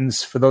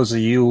Titans, for those of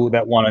you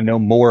that want to know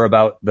more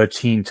about the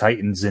Teen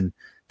Titans and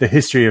the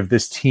history of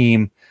this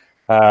team,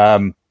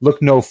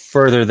 look no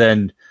further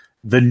than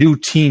the new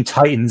Teen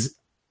Titans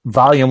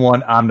Volume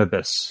 1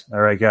 Omnibus.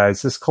 All right,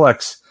 guys. This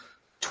collects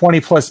 20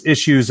 plus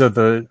issues of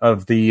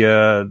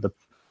the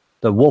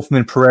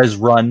Wolfman Perez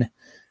run.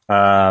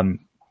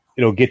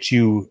 It'll get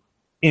you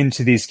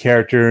into these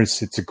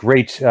characters. It's a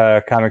great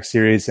comic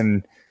series,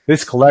 and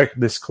this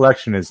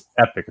collection is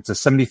epic. It's a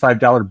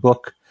 $75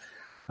 book.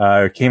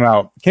 It came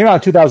out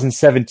in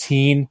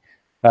 2017,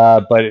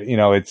 but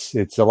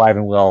it's alive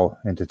and well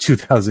into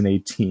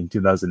 2018,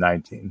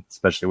 2019,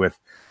 especially with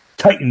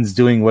Titans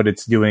doing what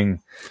it's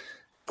doing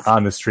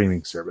on the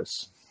streaming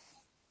service.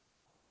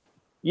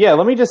 Yeah,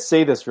 let me just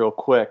say this real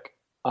quick.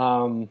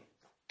 And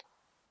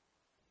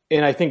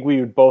I think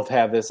we would both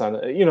have this on,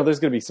 there's going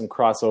to be some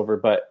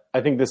crossover, but I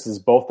think this is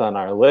both on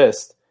our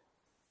list.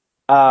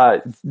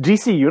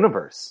 DC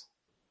Universe.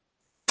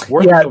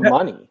 Worth the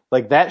money.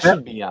 Like, that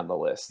should be on the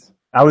list.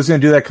 I was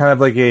going to do that kind of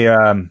like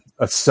a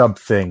sub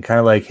thing, kind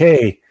of like,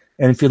 hey,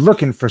 and if you're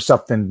looking for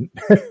something.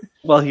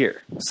 Well,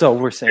 here. So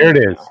we're saying.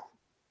 There it is.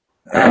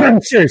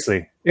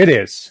 Seriously, it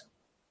is.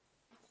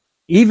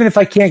 Even if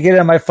I can't get it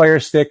on my Fire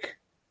Stick,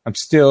 I'm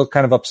still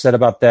kind of upset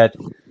about that.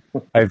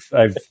 I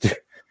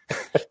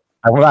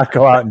will not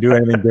go out and do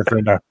anything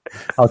different.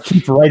 I'll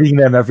keep writing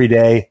them every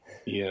day.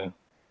 Yeah.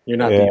 You're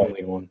not the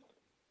only one.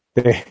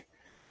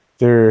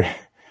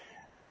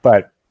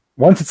 But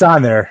once it's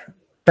on there,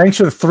 thanks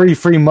for the 3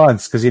 free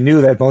months, because you knew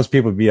that most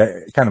people would be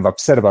kind of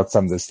upset about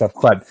some of this stuff.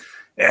 But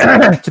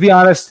to be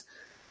honest,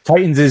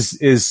 Titans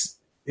is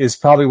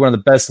probably one of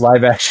the best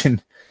live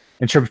action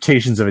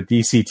interpretations of a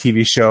DC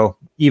TV show,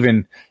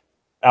 even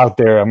out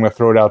there. I'm going to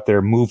throw it out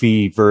there.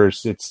 Movie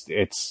verse.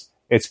 It's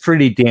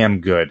pretty damn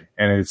good,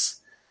 and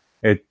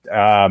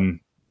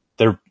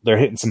they're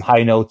hitting some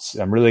high notes.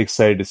 I'm really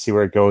excited to see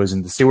where it goes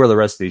and to see where the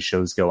rest of these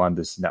shows go on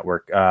this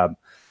network.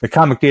 The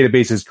comic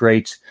database is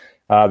great.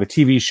 The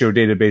TV show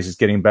database is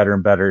getting better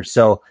and better.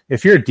 So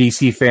if you're a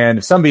DC fan,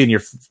 if somebody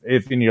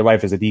in your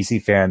life is a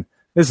DC fan,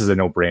 this is a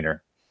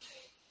no-brainer.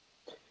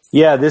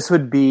 Yeah, this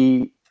would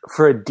be,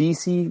 for a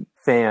DC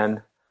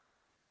fan,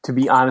 to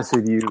be honest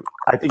with you,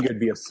 I think it would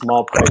be a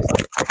small price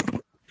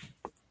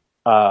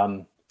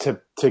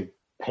to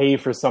pay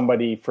for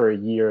somebody for a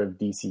year of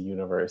DC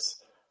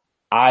Universe.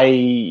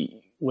 I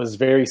was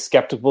very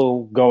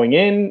skeptical going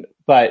in,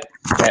 but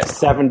at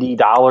 $70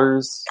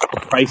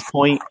 price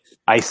point,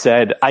 I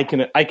said I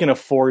can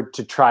afford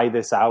to try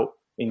this out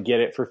and get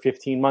it for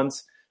 15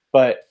 months.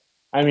 But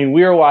I mean,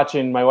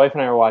 my wife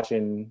and I were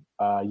watching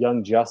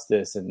Young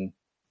Justice, and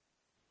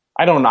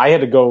I don't know, I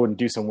had to go and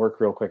do some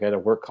work real quick. I had a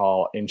work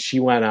call, and she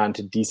went on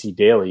to DC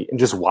Daily and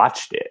just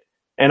watched it.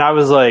 And I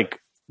was like,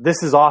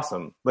 this is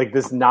awesome. Like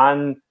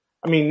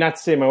not to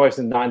say my wife's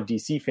a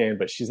non-DC fan,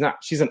 but she's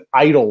an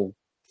idol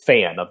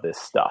fan of this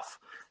stuff,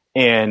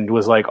 and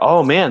was like,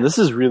 oh man, this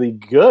is really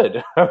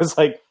good. I was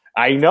like,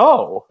 I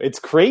know, it's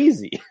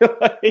crazy.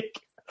 Like,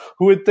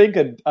 who would think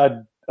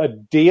a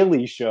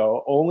daily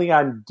show only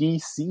on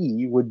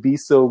DC would be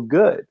so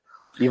good?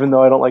 Even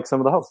though I don't like some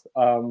of the hosts.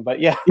 But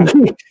yeah.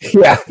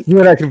 Yeah, you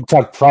and I can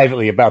talk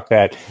privately about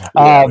that.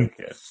 But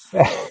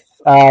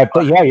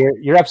yeah,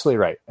 you're absolutely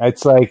right.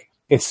 It's like,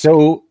 it's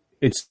so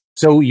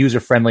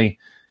user-friendly.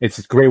 It's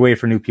a great way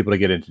for new people to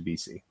get into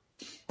DC.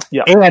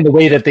 Yeah. And the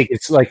way that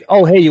it's like,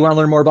 oh, hey, you want to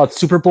learn more about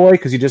Superboy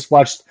because you just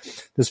watched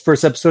this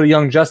first episode of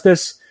Young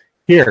Justice?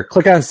 Here,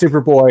 click on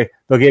Superboy.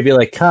 They'll give you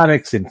like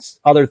comics and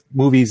other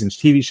movies and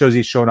TV shows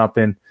he's shown up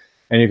in,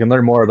 and you can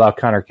learn more about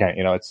Connor Kent.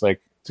 You know, it's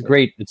like, it's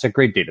a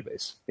great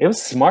database. It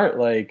was smart.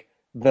 Like,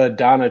 the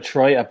Donna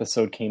Troy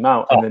episode came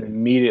out, and then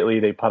immediately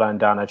they put on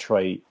Donna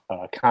Troy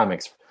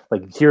comics.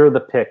 Like, here are the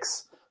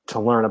picks to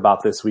learn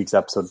about this week's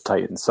episode of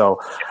Titans. So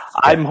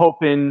I'm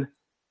hoping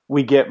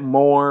we get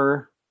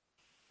more.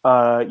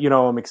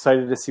 I'm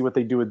excited to see what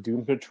they do with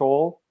Doom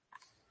Patrol.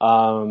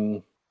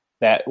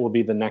 That will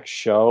be the next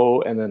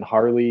show, and then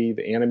Harley,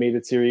 the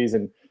animated series,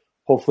 and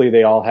hopefully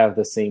they all have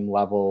the same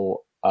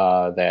level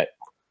that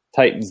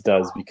Titans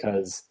does,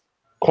 because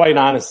quite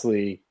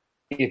honestly,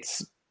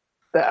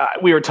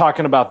 we were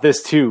talking about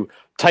this too.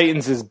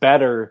 Titans is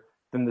better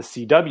than the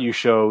CW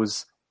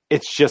shows.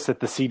 It's just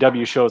that the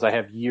CW shows I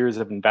have years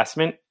of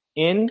investment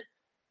in,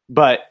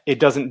 but it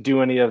doesn't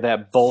do any of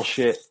that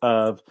bullshit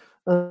of,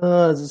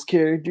 is this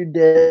character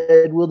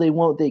dead?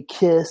 Won't they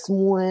kiss?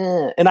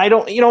 And I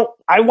don't,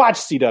 I watch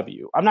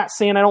CW. I'm not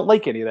saying I don't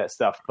like any of that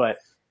stuff, but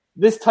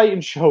this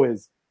Titan show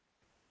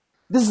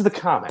this is the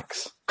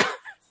comics.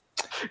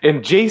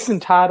 And Jason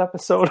Todd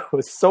episode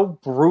was so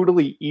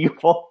brutally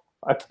evil.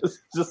 I was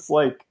just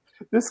like,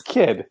 this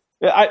kid.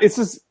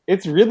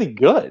 It's really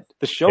good.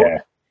 The show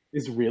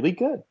is really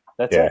good.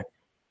 That's it.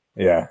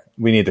 Yeah,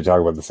 we need to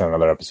talk about this on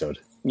another episode.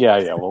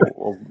 Yeah.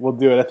 We'll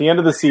do it at the end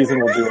of the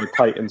season. We'll do a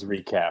Titans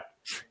recap.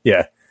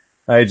 Yeah,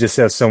 I just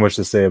have so much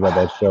to say about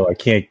that show. I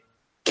can't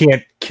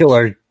kill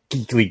our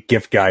geekly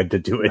gift guide to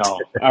do it. No.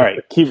 All right,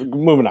 keep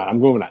moving on. I'm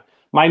moving on.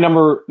 My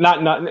number,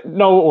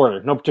 no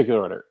order, no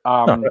particular order.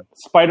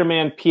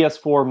 Spider-Man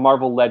PS4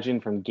 Marvel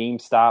Legend from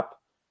GameStop.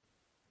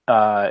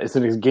 It's a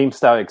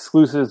GameStop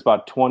exclusive. It's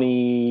about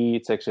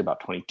it's actually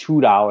about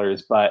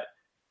 $22. But,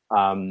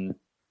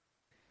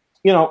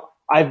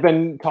 I've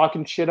been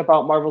talking shit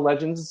about Marvel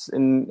Legends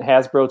and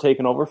Hasbro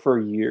taking over for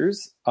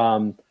years.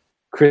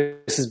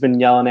 Chris has been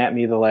yelling at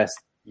me the last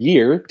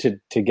year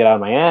to get out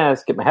of my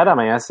ass, get my head out of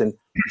my ass. And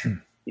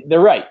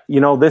they're right.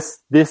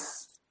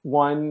 This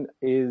one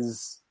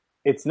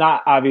it's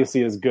not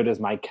obviously as good as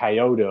my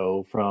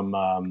Kyoto from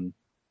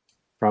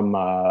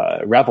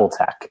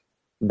Reveltech.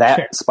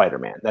 That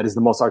Spider-Man, that is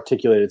the most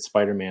articulated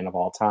Spider-Man of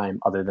all time,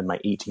 other than my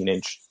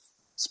 18-inch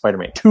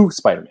Spider-Man 2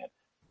 Spider-Man.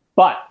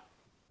 But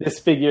this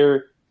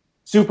figure,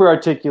 super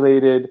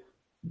articulated,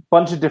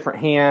 bunch of different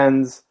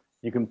hands.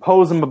 You can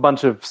pose them a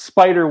bunch of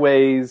spider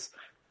ways.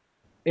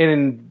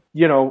 And,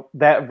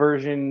 that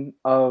version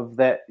of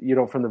that,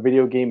 from the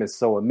video game is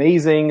so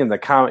amazing. And the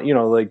comic,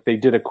 like they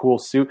did a cool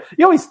suit.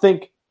 You always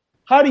think,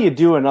 how do you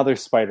do another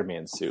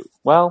Spider-Man suit?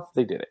 Well,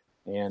 they did it.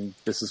 And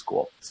this is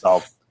cool.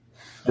 So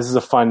this is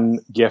a fun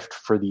gift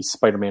for the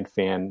Spider-Man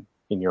fan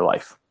in your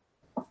life.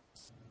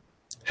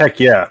 Heck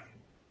yeah.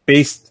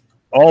 Based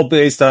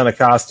on a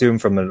costume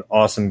from an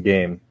awesome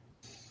game.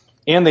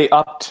 And they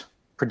upped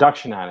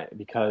production on it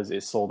because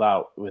it sold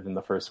out within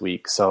the first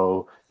week.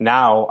 So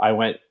now I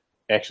went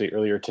actually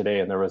earlier today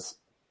and there was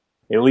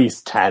at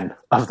least 10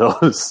 of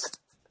those,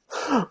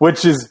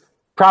 which is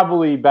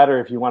probably better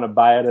if you want to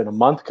buy it in a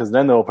month, because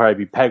then there'll probably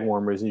be peg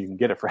warmers and you can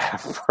get it for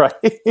half price.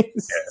 Yeah.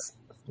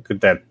 Look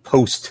at that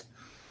post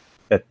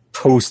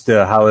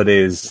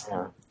holidays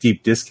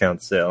deep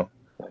discount sale.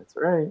 That's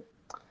right.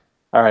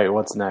 All right,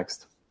 what's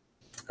next?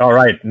 All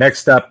right,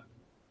 next up,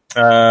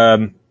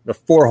 the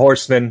Four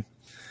Horsemen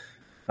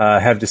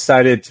have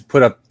decided to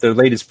put up their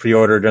latest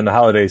pre-order during the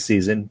holiday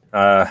season,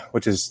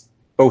 which is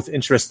both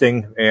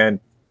interesting and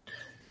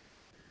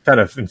kind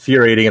of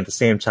infuriating at the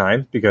same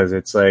time, because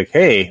it's like,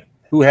 hey,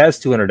 who has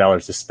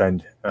 $200 to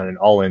spend on an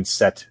all-in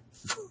set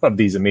of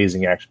these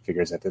amazing action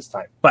figures at this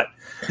time? But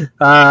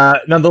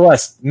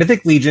nonetheless,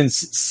 Mythic Legion's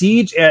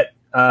Siege at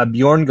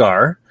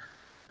Bjorngar,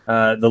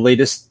 the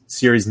latest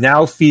series,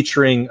 now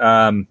featuring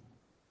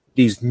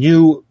these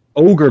new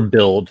ogre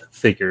build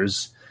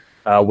figures,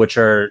 which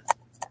are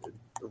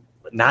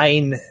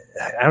 9.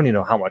 I don't even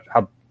know how much.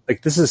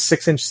 Like this is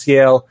 6-inch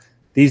scale.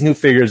 These new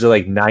figures are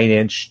like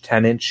 9-inch,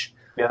 10-inch.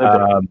 Yeah,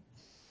 they're big.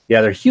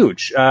 Yeah, they're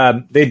huge.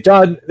 They'd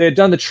done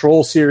the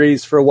Troll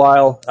series for a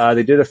while.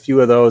 They did a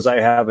few of those.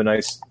 I have a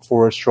nice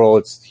Forest Troll.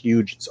 It's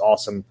huge. It's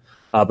awesome.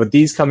 But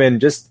these come in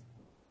just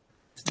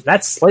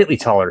not slightly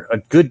taller, a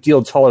good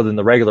deal taller than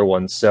the regular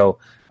ones. So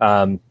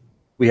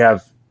we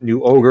have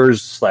new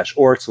ogres /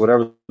 orcs,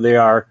 whatever they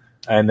are,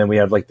 and then we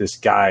have like this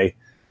guy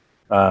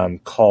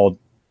called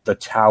the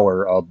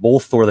Tower,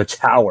 Bolthor the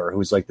Tower,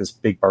 who's like this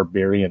big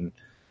barbarian,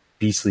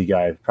 beastly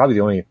guy. Probably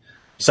the only,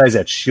 besides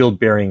that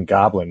shield-bearing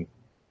goblin.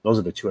 Those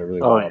are the two I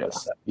really want yeah. to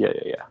set.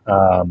 Yeah.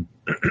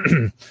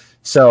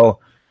 So,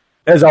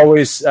 as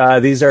always,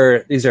 these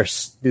are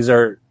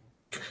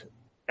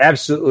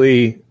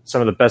absolutely some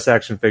of the best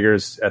action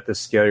figures at this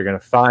scale you're going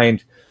to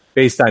find,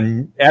 based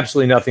on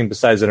absolutely nothing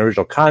besides an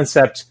original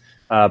concept,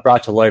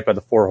 brought to life by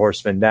the Four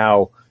Horsemen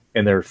now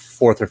in their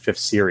 4th or 5th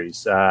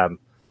series.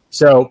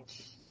 So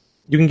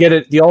you can get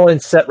it. The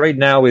all-in set right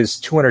now is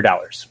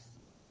 $200.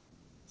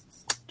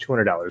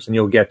 $200, and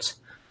you'll get.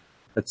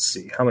 Let's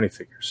see, how many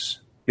figures?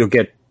 You'll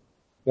get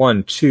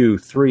 1, 2,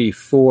 3,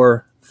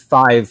 4,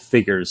 5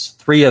 figures.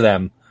 3 of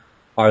them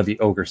are the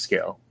ogre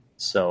scale,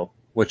 so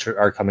which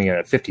are coming in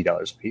at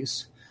 $50 a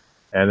piece,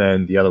 and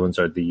then the other ones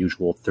are the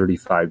usual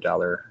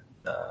 $35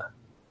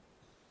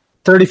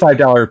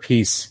 a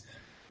piece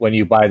when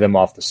you buy them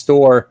off the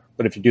store.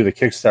 But if you do the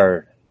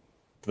Kickstarter,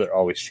 they're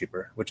always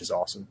cheaper, which is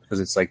awesome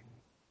because it's like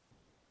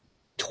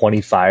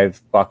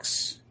 $25,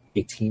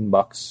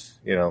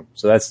 $18.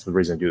 So that's the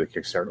reason I do the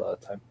Kickstarter a lot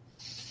of the time.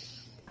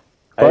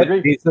 But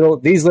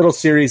these little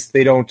series,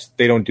 they don't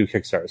do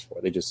Kickstarters for.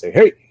 They just say,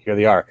 "Hey, here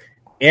they are."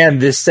 And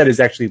this set is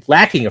actually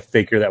lacking a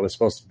figure that was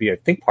supposed to be, I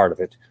think, part of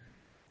it,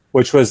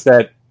 which was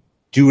that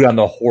dude on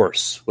the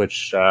horse,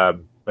 which I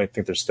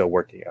think they're still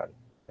working on.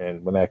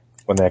 And when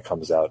that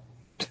comes out,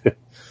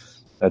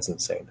 that's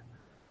insane.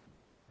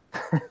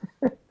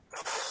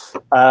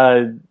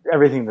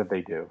 Everything that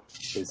they do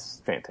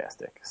is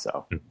fantastic.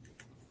 So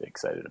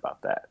excited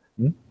about that.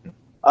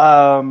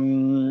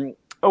 Mm-hmm.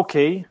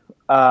 Okay.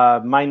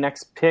 My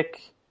next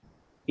pick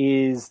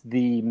is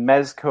the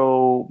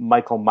Mezco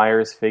Michael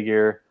Myers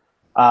figure.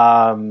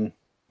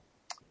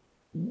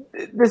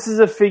 This is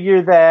a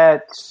figure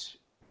that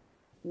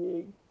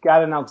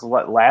got announced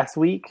last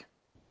year,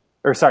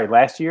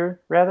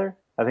 rather.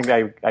 I think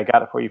I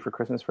got it for you for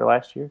Christmas for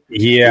last year.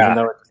 Yeah. Even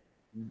though it's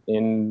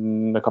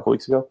in a couple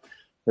weeks ago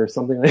or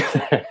something like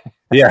that.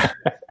 Yeah.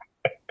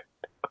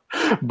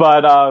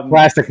 But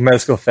classic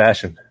Mezco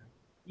fashion.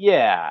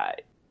 Yeah.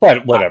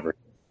 But whatever.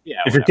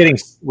 Yeah. If you're getting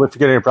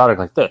a product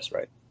like this,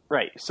 right?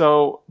 Right.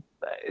 So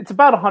it's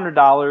about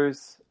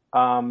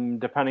 $100,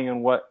 depending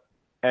on what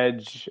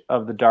edge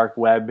of the dark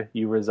web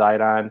you reside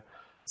on.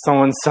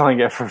 Someone's selling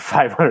it for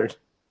 $500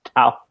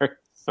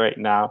 right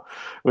now,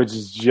 which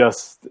is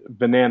just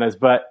bananas.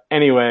 But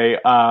anyway,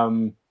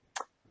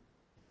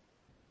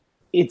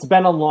 it's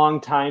been a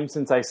long time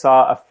since I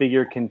saw a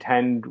figure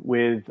contend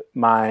with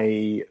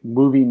my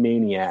Movie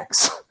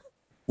Maniacs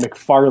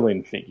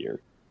McFarlane figure.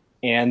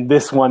 And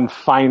this one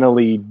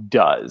finally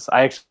does.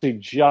 I actually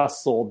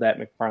just sold that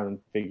McFarlane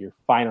figure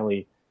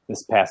finally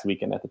this past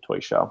weekend at the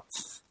toy show.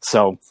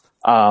 So,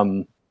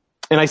 and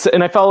I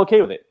felt okay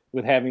with it,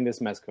 with having this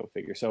Mezco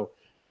figure. So,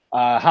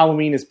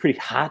 Halloween is pretty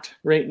hot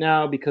right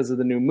now because of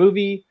the new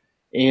movie,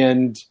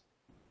 and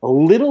a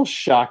little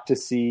shocked to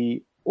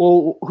see.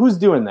 Well, who's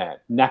doing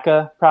that?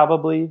 NECA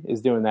probably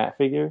is doing that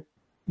figure.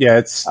 Yeah,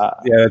 it's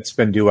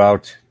been due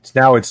out.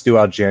 It's due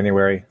out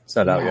January. It's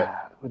not out yet.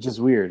 Which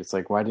is weird. It's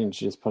like, why didn't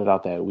you just put it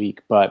out that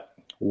week? But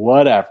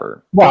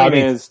whatever.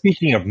 Well,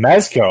 speaking of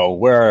Mezco,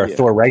 where are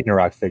Thor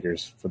Ragnarok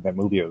figures from that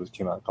movie that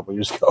came out a couple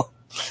years ago?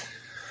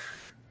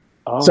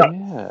 Oh,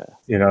 yeah.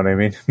 You know what I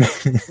mean?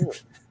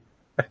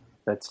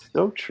 That's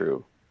so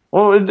true.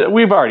 Well,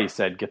 we've already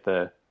said get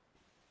the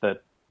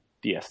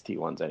DST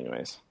ones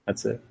anyways.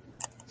 That's it.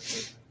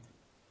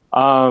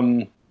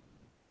 So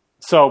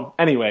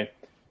anyway,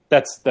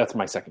 that's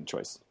my second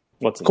choice.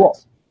 What's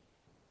next?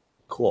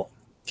 Cool.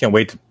 Can't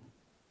wait to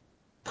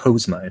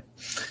pose mine.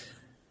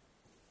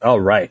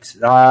 All right.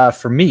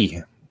 For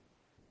me,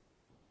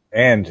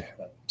 and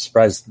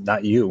surprised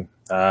not you,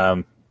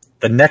 the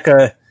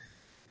NECA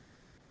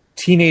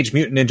Teenage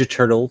Mutant Ninja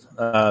Turtle,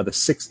 the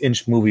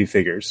 6-inch movie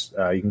figures.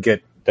 You can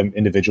get them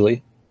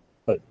individually,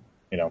 but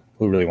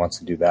who really wants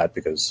to do that,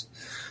 because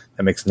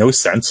that makes no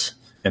sense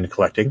in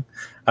collecting.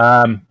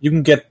 You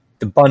can get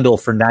the bundle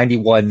for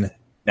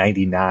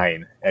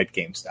 $91.99 at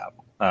GameStop.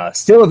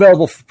 Still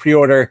available for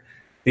pre-order.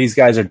 These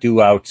guys are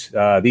due out.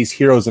 These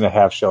Heroes in a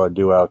Half Shell are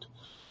due out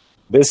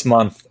this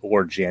month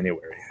or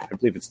January. I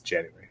believe it's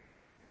January.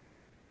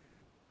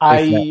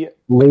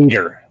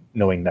 Later,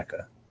 knowing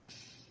NECA.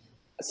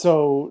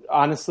 So,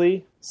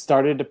 honestly,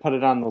 started to put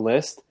it on the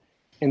list,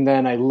 and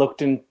then I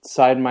looked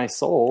inside my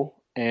soul,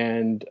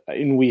 and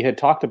we had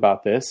talked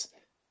about this.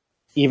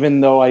 Even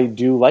though I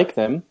do like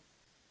them,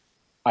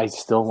 I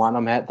still want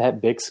them at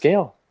that big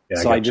scale. Yeah,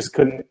 I so I got just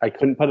couldn't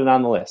put it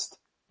on the list.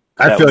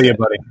 I That feel was you, it.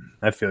 buddy.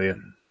 I feel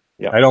you.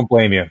 Yeah. I don't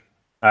blame you.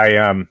 I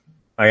am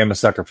a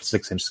sucker for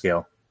 6-inch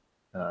scale.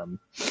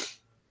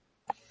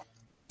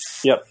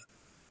 Yep.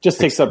 Just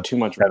takes up too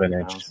much room.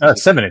 7-inch. now.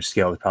 7-inch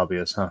scale it probably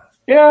is, huh?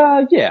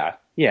 Yeah.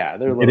 They're a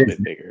little It is-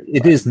 bit bigger.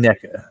 It is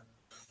NECA.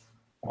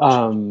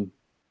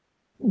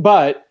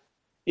 But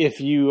if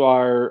you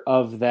are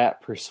of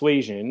that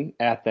persuasion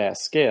at that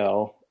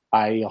scale,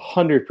 I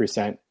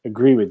 100%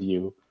 agree with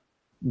you.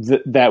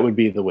 That would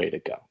be the way to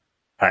go. All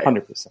right.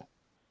 100%.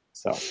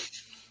 So,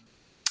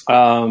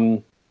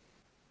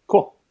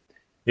 cool.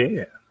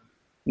 Yeah.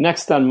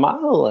 Next on my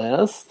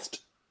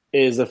list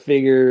is a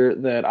figure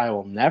that I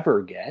will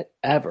never get,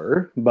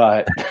 ever,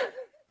 but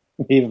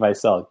maybe if I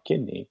sell a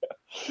kidney,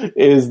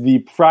 is the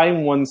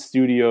Prime One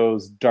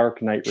Studios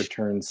Dark Knight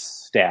Returns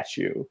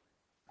statue.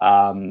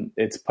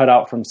 It's put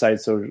out from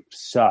Sideshow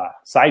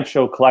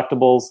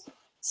Collectibles,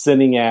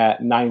 sitting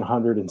at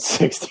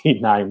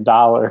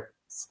 $969.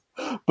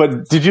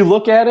 But did you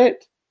look at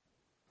it?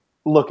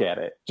 Look at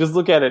it. Just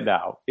look at it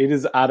now. It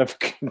is out of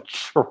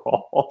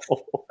control.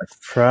 I've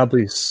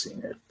probably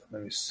seen it.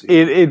 Let me see.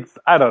 It's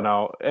I don't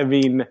know. I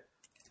mean,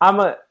 I'm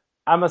a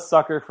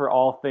sucker for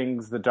all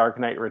things The Dark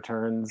Knight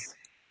Returns.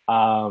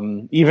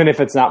 Even if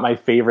it's not my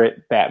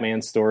favorite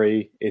Batman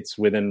story, it's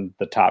within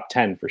the top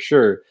 10 for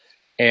sure.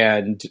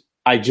 And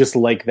I just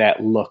like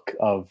that look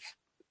of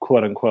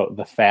quote unquote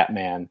the Fat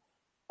Man.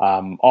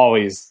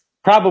 Always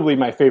probably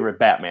my favorite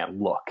Batman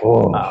look.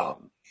 Oh.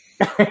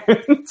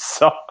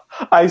 So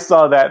I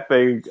saw that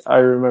thing. I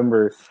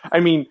remember. I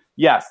mean,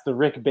 yes, the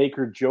Rick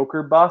Baker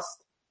Joker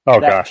bust. Oh,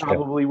 that gosh.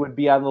 probably would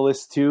be on the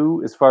list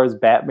too, as far as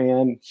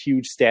Batman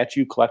huge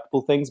statue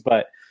collectible things.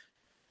 But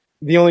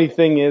the only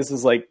thing is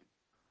like,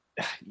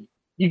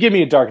 you give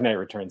me a Dark Knight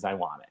Returns, I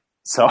want it.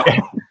 So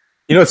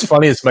You know what's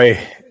funny is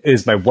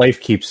my wife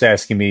keeps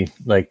asking me,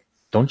 like,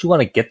 don't you want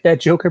to get that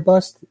Joker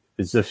bust?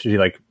 As if she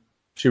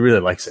really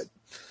likes it.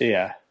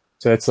 yeah,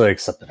 So that's like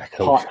something I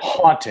could.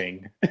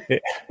 haunting.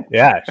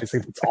 Yeah, she's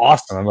like, it's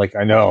awesome. I'm like,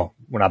 I know,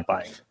 we're not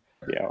buying it.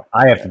 Yeah,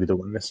 I have to be the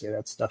one to say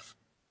that stuff.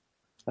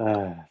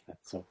 that's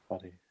so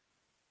funny.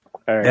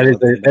 All right,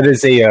 That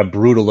is a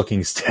brutal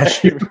looking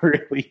statue. it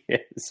really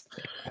is.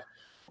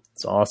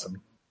 It's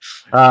awesome.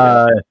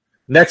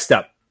 Next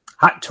up,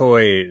 Hot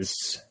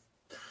Toys.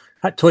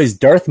 Hot Toys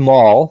Darth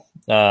Maul,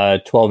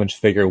 12-inch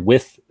figure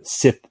with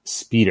Sith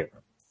Speeder.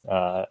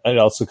 It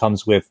also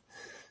comes with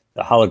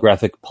the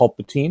holographic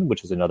Palpatine,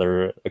 which is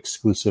another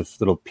exclusive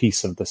little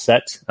piece of the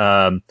set.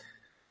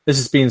 This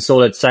is being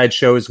sold at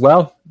Sideshow as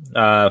well.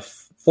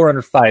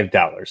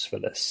 $405 for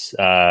this.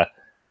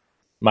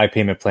 My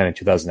payment plan in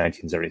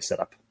 2019 is already set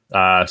up.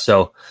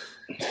 So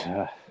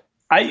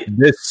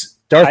this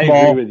Darth I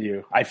Maul. agree with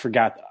you. I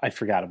forgot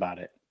about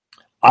it.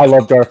 I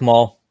love Darth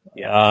Maul.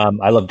 Yeah.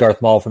 I love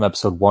Darth Maul from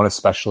episode 1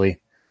 especially.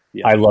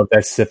 Yeah. I love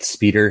that Sith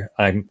Speeder.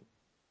 I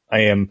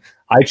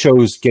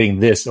chose getting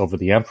this over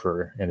the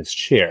Emperor and his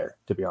chair,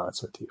 to be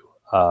honest with you.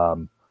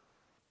 The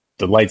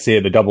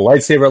double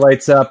lightsaber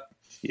lights up.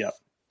 Yep.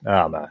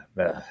 Oh man.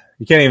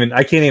 I can't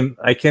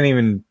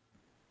even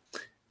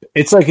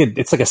it's like a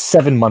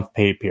 7-month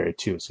pay period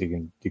too, so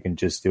you can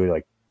just do it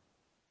like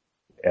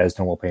as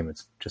normal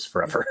payments just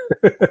forever.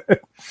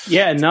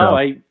 Yeah, no, So,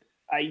 I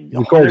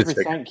gorgeous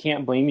figure. 100%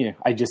 can't blame you.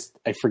 I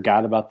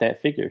forgot about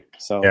that figure.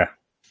 So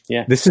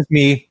Yeah. This is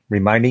me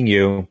reminding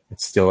you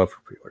it's still up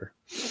for pre-order.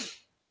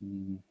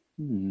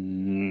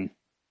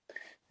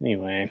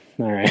 Anyway,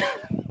 all right.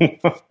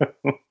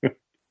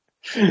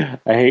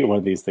 I hate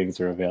when these things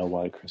are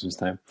available at Christmas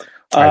time.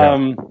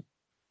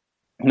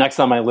 Next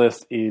on my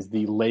list is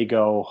the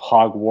Lego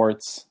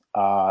Hogwarts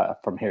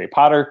from Harry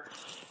Potter.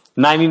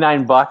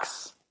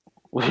 $99,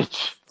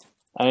 which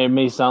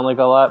may sound like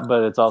a lot,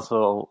 but it's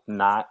also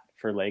not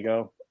for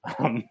Lego.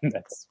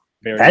 That's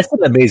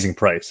an amazing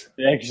price.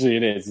 Actually,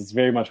 it is. It's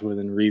very much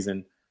within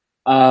reason.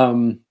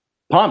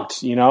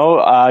 Pumped,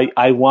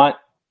 I want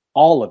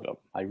all of them.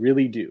 I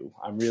really do.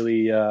 I'm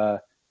really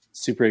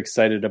super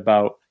excited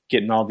about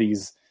getting all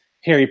these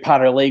Harry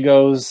Potter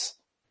Legos.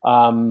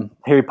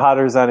 Harry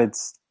Potter's on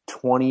its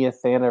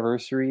 20th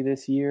anniversary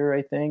this year,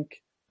 I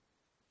think.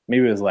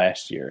 Maybe it was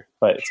last year,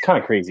 but it's kind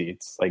of crazy.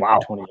 It's like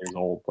 20 years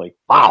old. Like,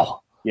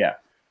 wow. Yeah.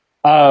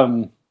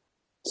 So,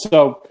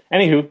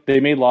 anywho, they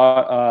made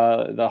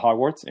the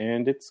Hogwarts,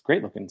 and it's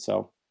great looking.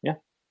 So, yeah.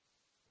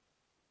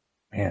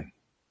 Man.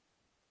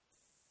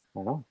 I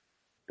don't know.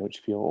 Don't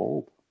you feel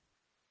old?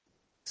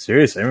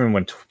 Seriously, I remember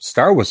when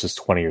Star Wars was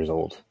 20 years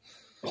old.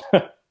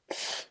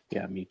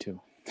 Yeah, me too.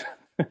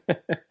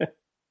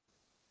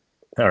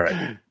 All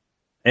right.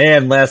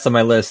 And last on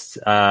my list,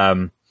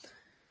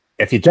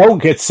 if you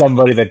don't get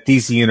somebody that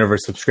DC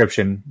Universe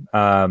subscription,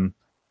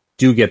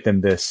 do get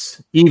them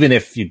this. Even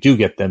if you do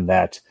get them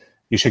that,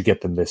 you should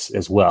get them this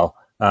as well.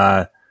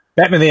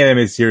 Batman the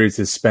Animated Series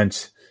has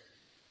spent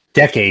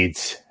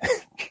decades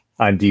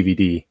on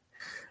DVD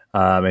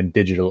and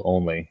digital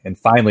only. And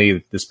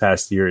finally, this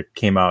past year, it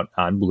came out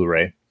on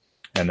Blu-ray.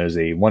 And there's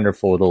a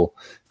wonderful little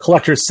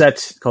collector's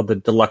set called the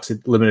Deluxe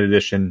Limited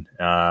Edition.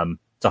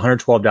 It's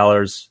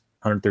 $112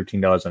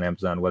 $113 on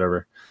Amazon,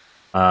 whatever.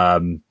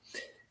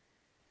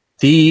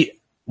 The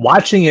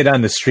watching it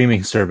on the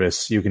streaming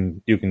service, you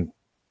can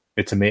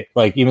it's amazing.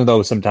 Like, even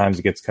though sometimes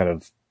it gets kind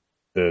of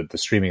the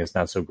streaming is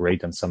not so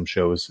great on some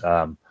shows,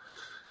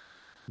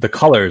 the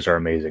colors are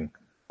amazing.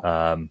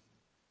 And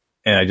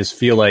I just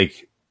feel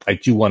like I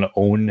do want to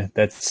own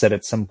that set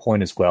at some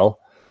point as well.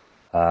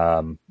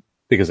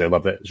 Because I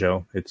love that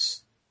show.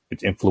 It's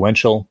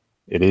influential.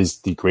 It is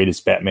the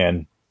greatest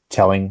Batman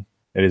telling.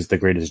 It is the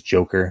greatest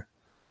Joker.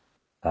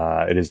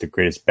 It is the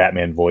greatest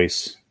Batman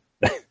voice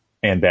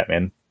and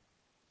Batman.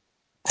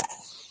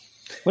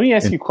 Let me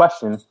ask you a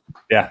question.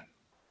 Yeah.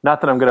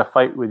 Not that I'm going to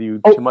fight with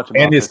you too much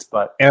about this,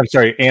 but... And I'm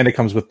sorry, and it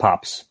comes with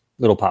pops.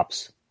 Little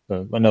pops.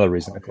 Another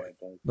reason to collect.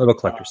 Little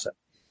collector set.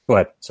 Go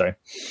ahead, sorry.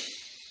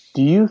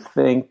 Do you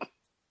think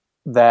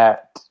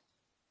that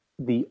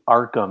the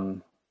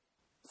Arkham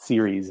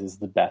series is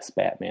the best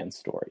Batman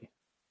story?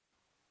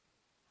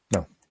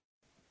 No.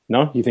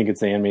 No? You think it's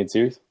the animated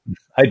series?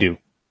 I do.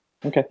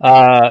 Okay.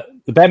 The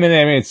Batman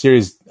animated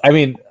series, I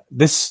mean,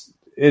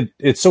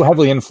 it so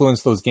heavily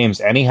influenced those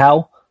games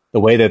anyhow, the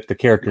way that the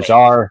characters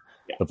are,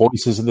 the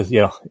voices of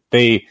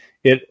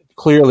it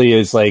clearly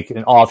is like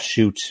an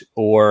offshoot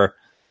or,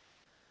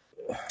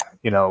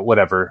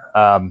 whatever,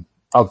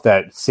 of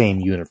that same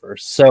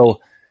universe.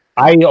 So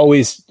I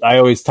always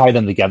tie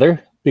them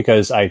together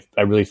because I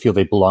really feel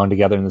they belong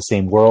together in the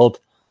same world.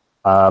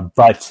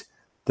 But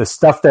the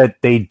stuff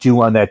that they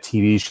do on that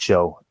TV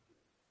show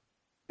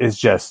is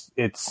just,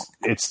 it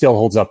still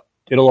holds up.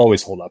 It'll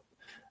always hold up.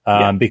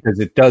 Because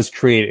it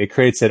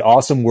creates that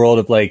awesome world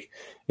of, like,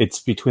 it's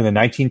between the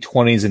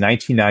 1920s and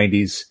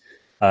 1990s.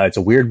 It's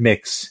a weird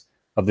mix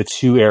of the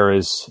two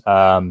eras.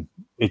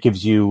 It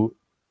gives you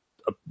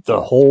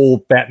the whole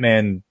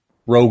Batman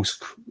rogues,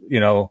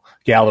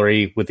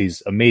 gallery with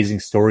these amazing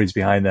stories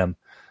behind them.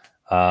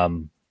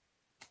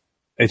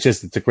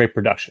 It's a great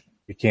production.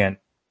 You can't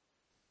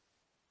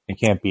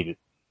beat it.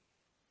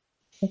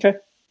 Okay.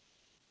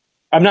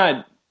 I'm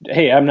not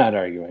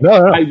arguing.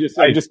 No. I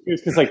just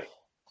because, like,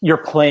 you're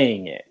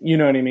playing it. You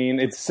know what I mean?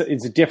 It's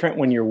different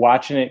when you're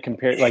watching it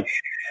compared, like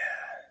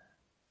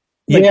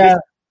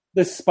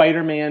the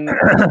Spider-Man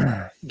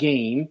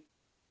game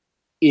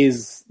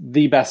is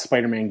the best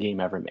Spider-Man game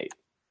ever made.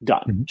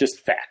 Done. Mm-hmm. Just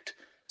fact.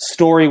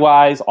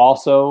 Story-wise,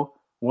 also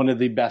one of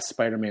the best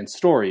Spider-Man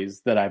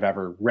stories that I've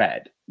ever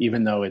read,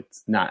 even though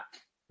it's not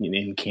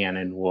in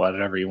canon,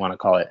 whatever you want to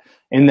call it.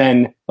 And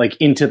then, like,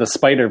 Into the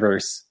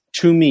Spider-Verse,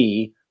 to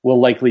me, will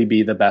likely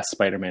be the best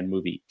Spider-Man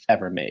movie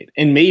ever made.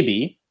 And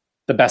maybe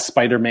the best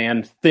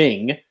Spider-Man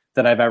thing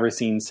that I've ever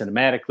seen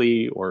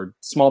cinematically or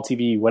small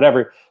TV,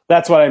 whatever.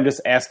 That's what I'm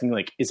just asking,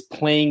 like, is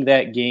playing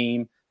that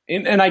game,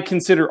 and I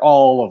consider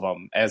all of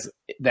them as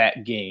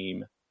that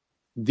game,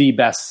 the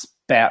best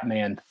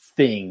Batman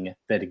thing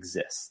that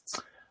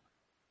exists.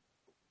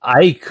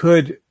 I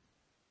could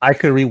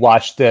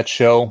rewatch that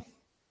show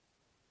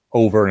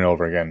over and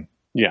over again.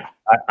 Yeah.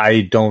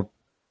 I'm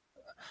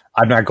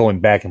not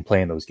going back and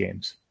playing those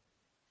games.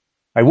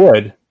 I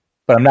would,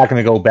 but I'm not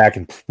going to go back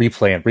and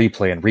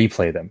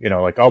replay them.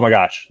 Like, oh my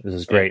gosh, this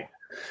is great.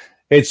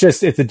 Yeah.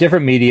 It's a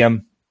different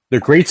medium. They're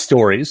great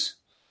stories.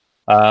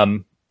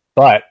 But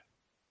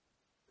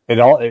you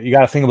got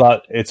to think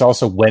about, it's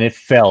also when it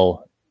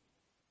fell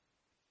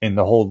in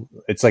the whole,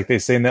 it's like they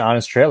say in the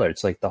Honest Trailer,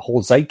 it's like the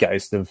whole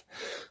zeitgeist of,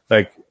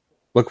 like,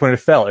 look when it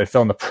fell. It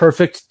fell in the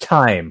perfect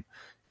time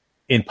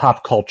in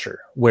pop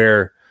culture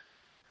where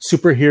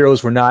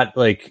superheroes were not,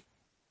 like,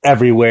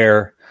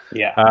 everywhere.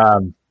 Yeah.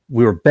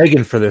 We were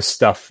begging for this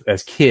stuff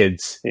as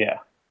kids. Yeah.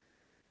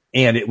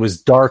 And it was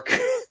dark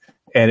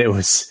and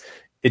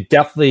it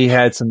definitely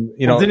had some,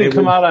 did it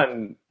come out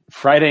on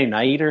Friday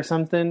night or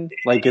something?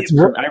 Like,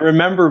 I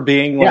remember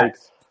being like,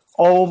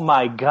 oh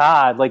my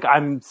God, like,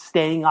 I'm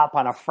staying up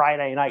on a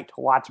Friday night to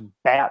watch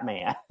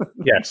Batman.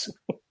 Yes.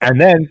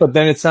 But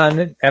then it's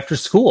on after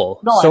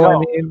school. No, so I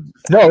mean,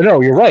 no,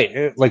 you're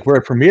right. Like, where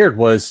it premiered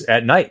was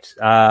at night.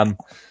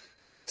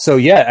 So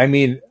yeah, I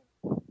mean,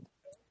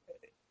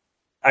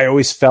 I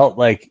always felt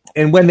like,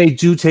 and when they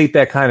do take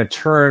that kind of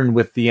turn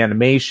with the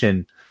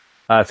animation,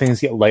 things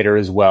get lighter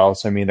as well.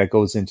 So I mean, that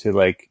goes into,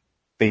 like,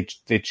 they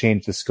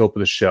change the scope of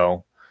the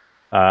show.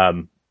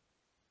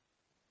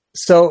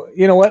 So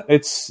you know what?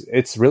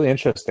 It's really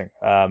interesting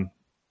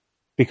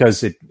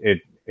because it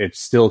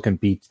still can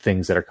beat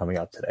things that are coming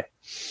out today.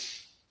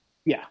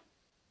 Yeah,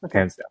 okay.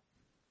 Hands down.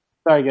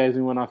 Sorry guys,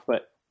 we went off,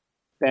 but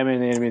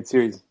Batman the Animated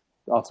Series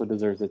also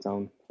deserves its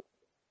own.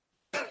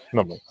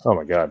 Oh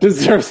my God!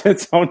 Deserves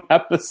its own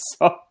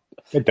episode.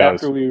 It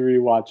does. After we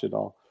rewatch it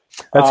all.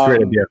 That's a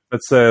great idea.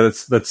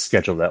 Let's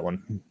schedule that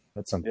one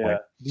at some point.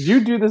 Did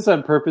you do this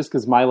on purpose?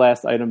 Because my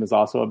last item is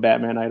also a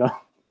Batman item.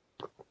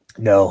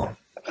 No.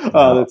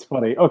 Oh, that's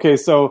funny. Okay,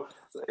 so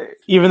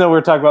even though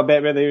we're talking about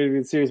Batman the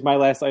Animated Series, my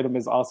last item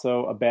is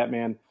also a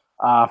Batman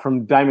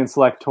from Diamond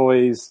Select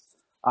Toys,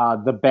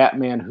 the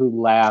Batman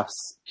Who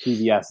Laughs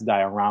PBS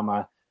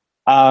diorama.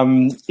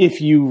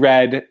 If you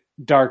read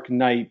Dark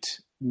Knight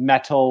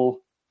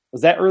Metal,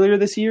 was that earlier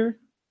this year?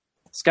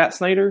 Scott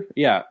Snyder?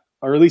 Yeah.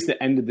 or at least it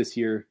ended this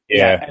year.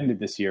 Yeah. It ended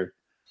this year.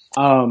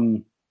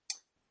 The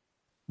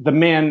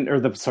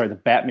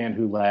Batman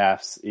Who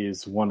Laughs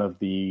is one of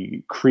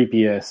the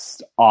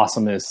creepiest,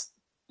 awesomest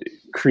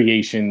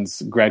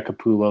creations. Greg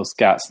Capullo,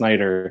 Scott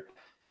Snyder,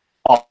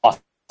 awesome.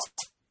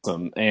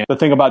 And the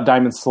thing about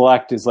Diamond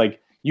Select is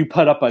like you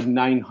put up a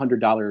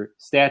 $900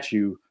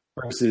 statue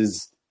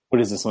versus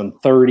what is this one,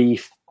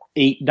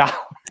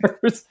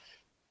 $38.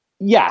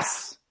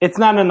 Yes, it's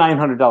not a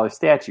 $900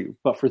 statue,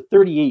 but for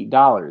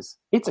 $38,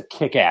 it's a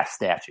kick-ass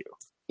statue.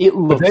 It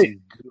looks good.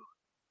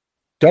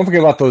 Don't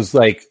forget about those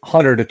like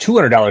 $100 to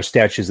 $200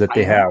 statues that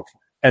they have,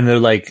 and they're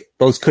like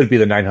those could be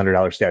the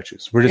 $900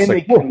 statues. We're just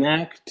they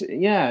connect.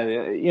 Yeah,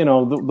 you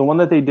know the one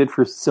that they did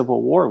for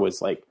Civil War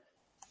was like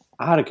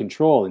out of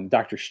control, and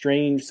Doctor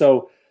Strange.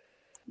 So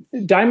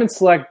Diamond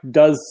Select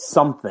does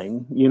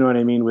something, you know what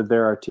I mean, with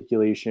their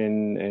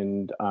articulation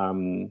and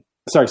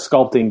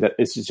sculpting that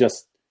is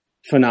just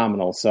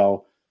phenomenal.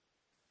 So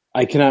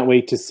I cannot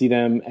wait to see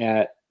them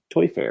at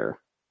Toy Fair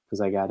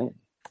because I got in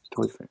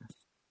Toy Fair.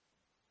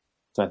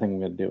 So I think I'm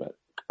going to do it.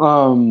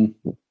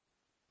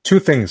 Two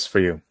things for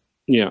you.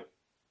 Yeah.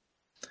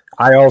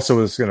 I also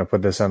was going to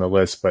put this on the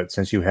list, but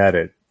since you had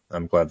it,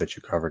 I'm glad that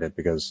you covered it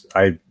because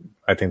I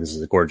think this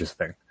is a gorgeous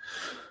thing.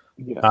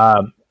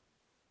 Yeah.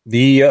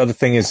 The other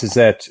thing is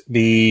that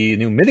the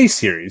new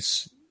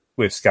miniseries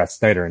with Scott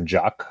Snyder and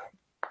Jock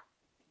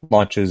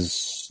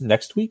launches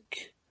next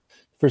week,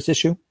 first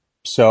issue.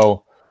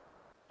 So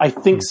I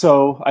think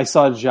so. I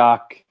saw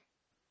Jock.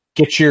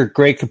 Get your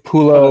Greg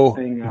Capullo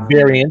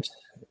variant.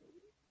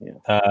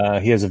 Yeah.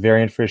 He has a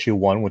variant for issue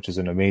 1, which is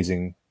an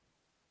amazing,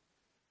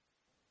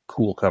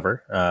 cool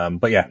cover.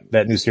 But yeah,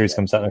 that new series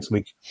comes out next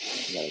week.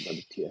 I got about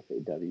the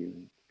TFAW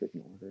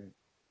freaking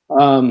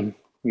order.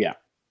 Yeah.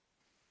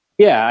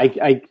 Yeah,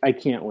 I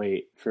can't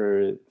wait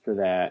for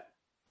that.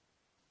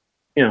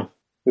 You know,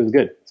 it was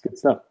good. It's good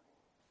stuff.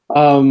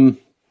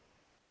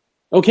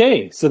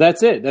 Okay, so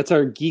that's it. That's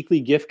our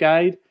Geekly gift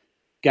guide.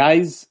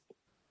 Guys,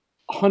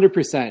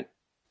 100%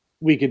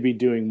 we could be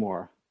doing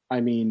more.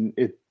 I mean,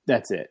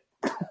 that's it.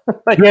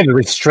 We had to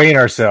restrain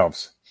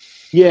ourselves.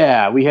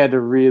 Yeah, we had to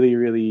really,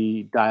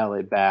 really dial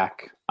it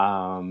back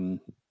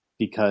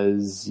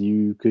because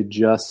you could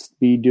just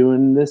be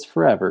doing this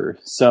forever.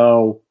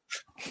 So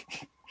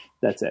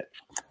that's it.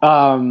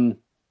 So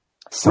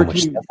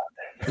much stuff out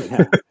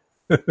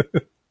there.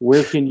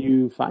 Where can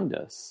you find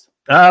us?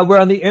 We're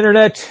on the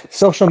internet,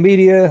 social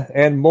media,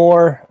 and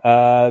more.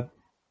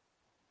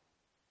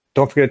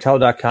 Don't forget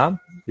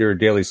tell.com, your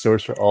daily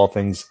source for all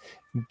things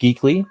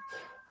geekly.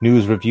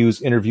 News,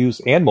 reviews,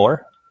 interviews, and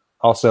more.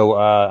 Also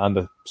on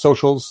the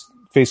socials,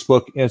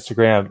 Facebook,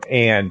 Instagram,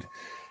 and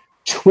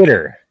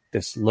Twitter.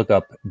 Just look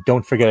up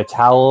Don't Forget a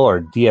Towel or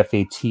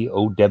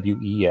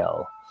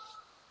DFATOWEL.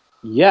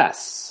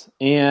 Yes.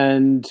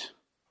 And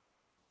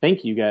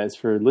thank you guys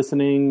for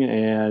listening.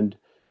 And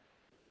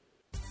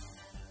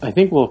I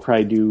think we'll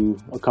probably do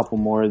a couple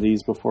more of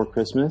these before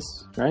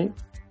Christmas, right?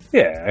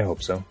 Yeah, I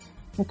hope so.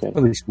 Okay.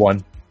 At least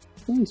one.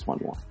 At least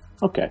one more.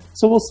 Okay.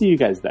 So we'll see you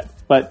guys then.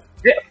 But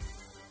yeah.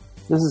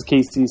 This is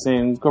Casey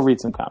saying, go read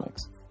some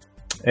comics.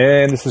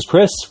 And this is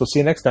Chris. We'll see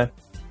you next time.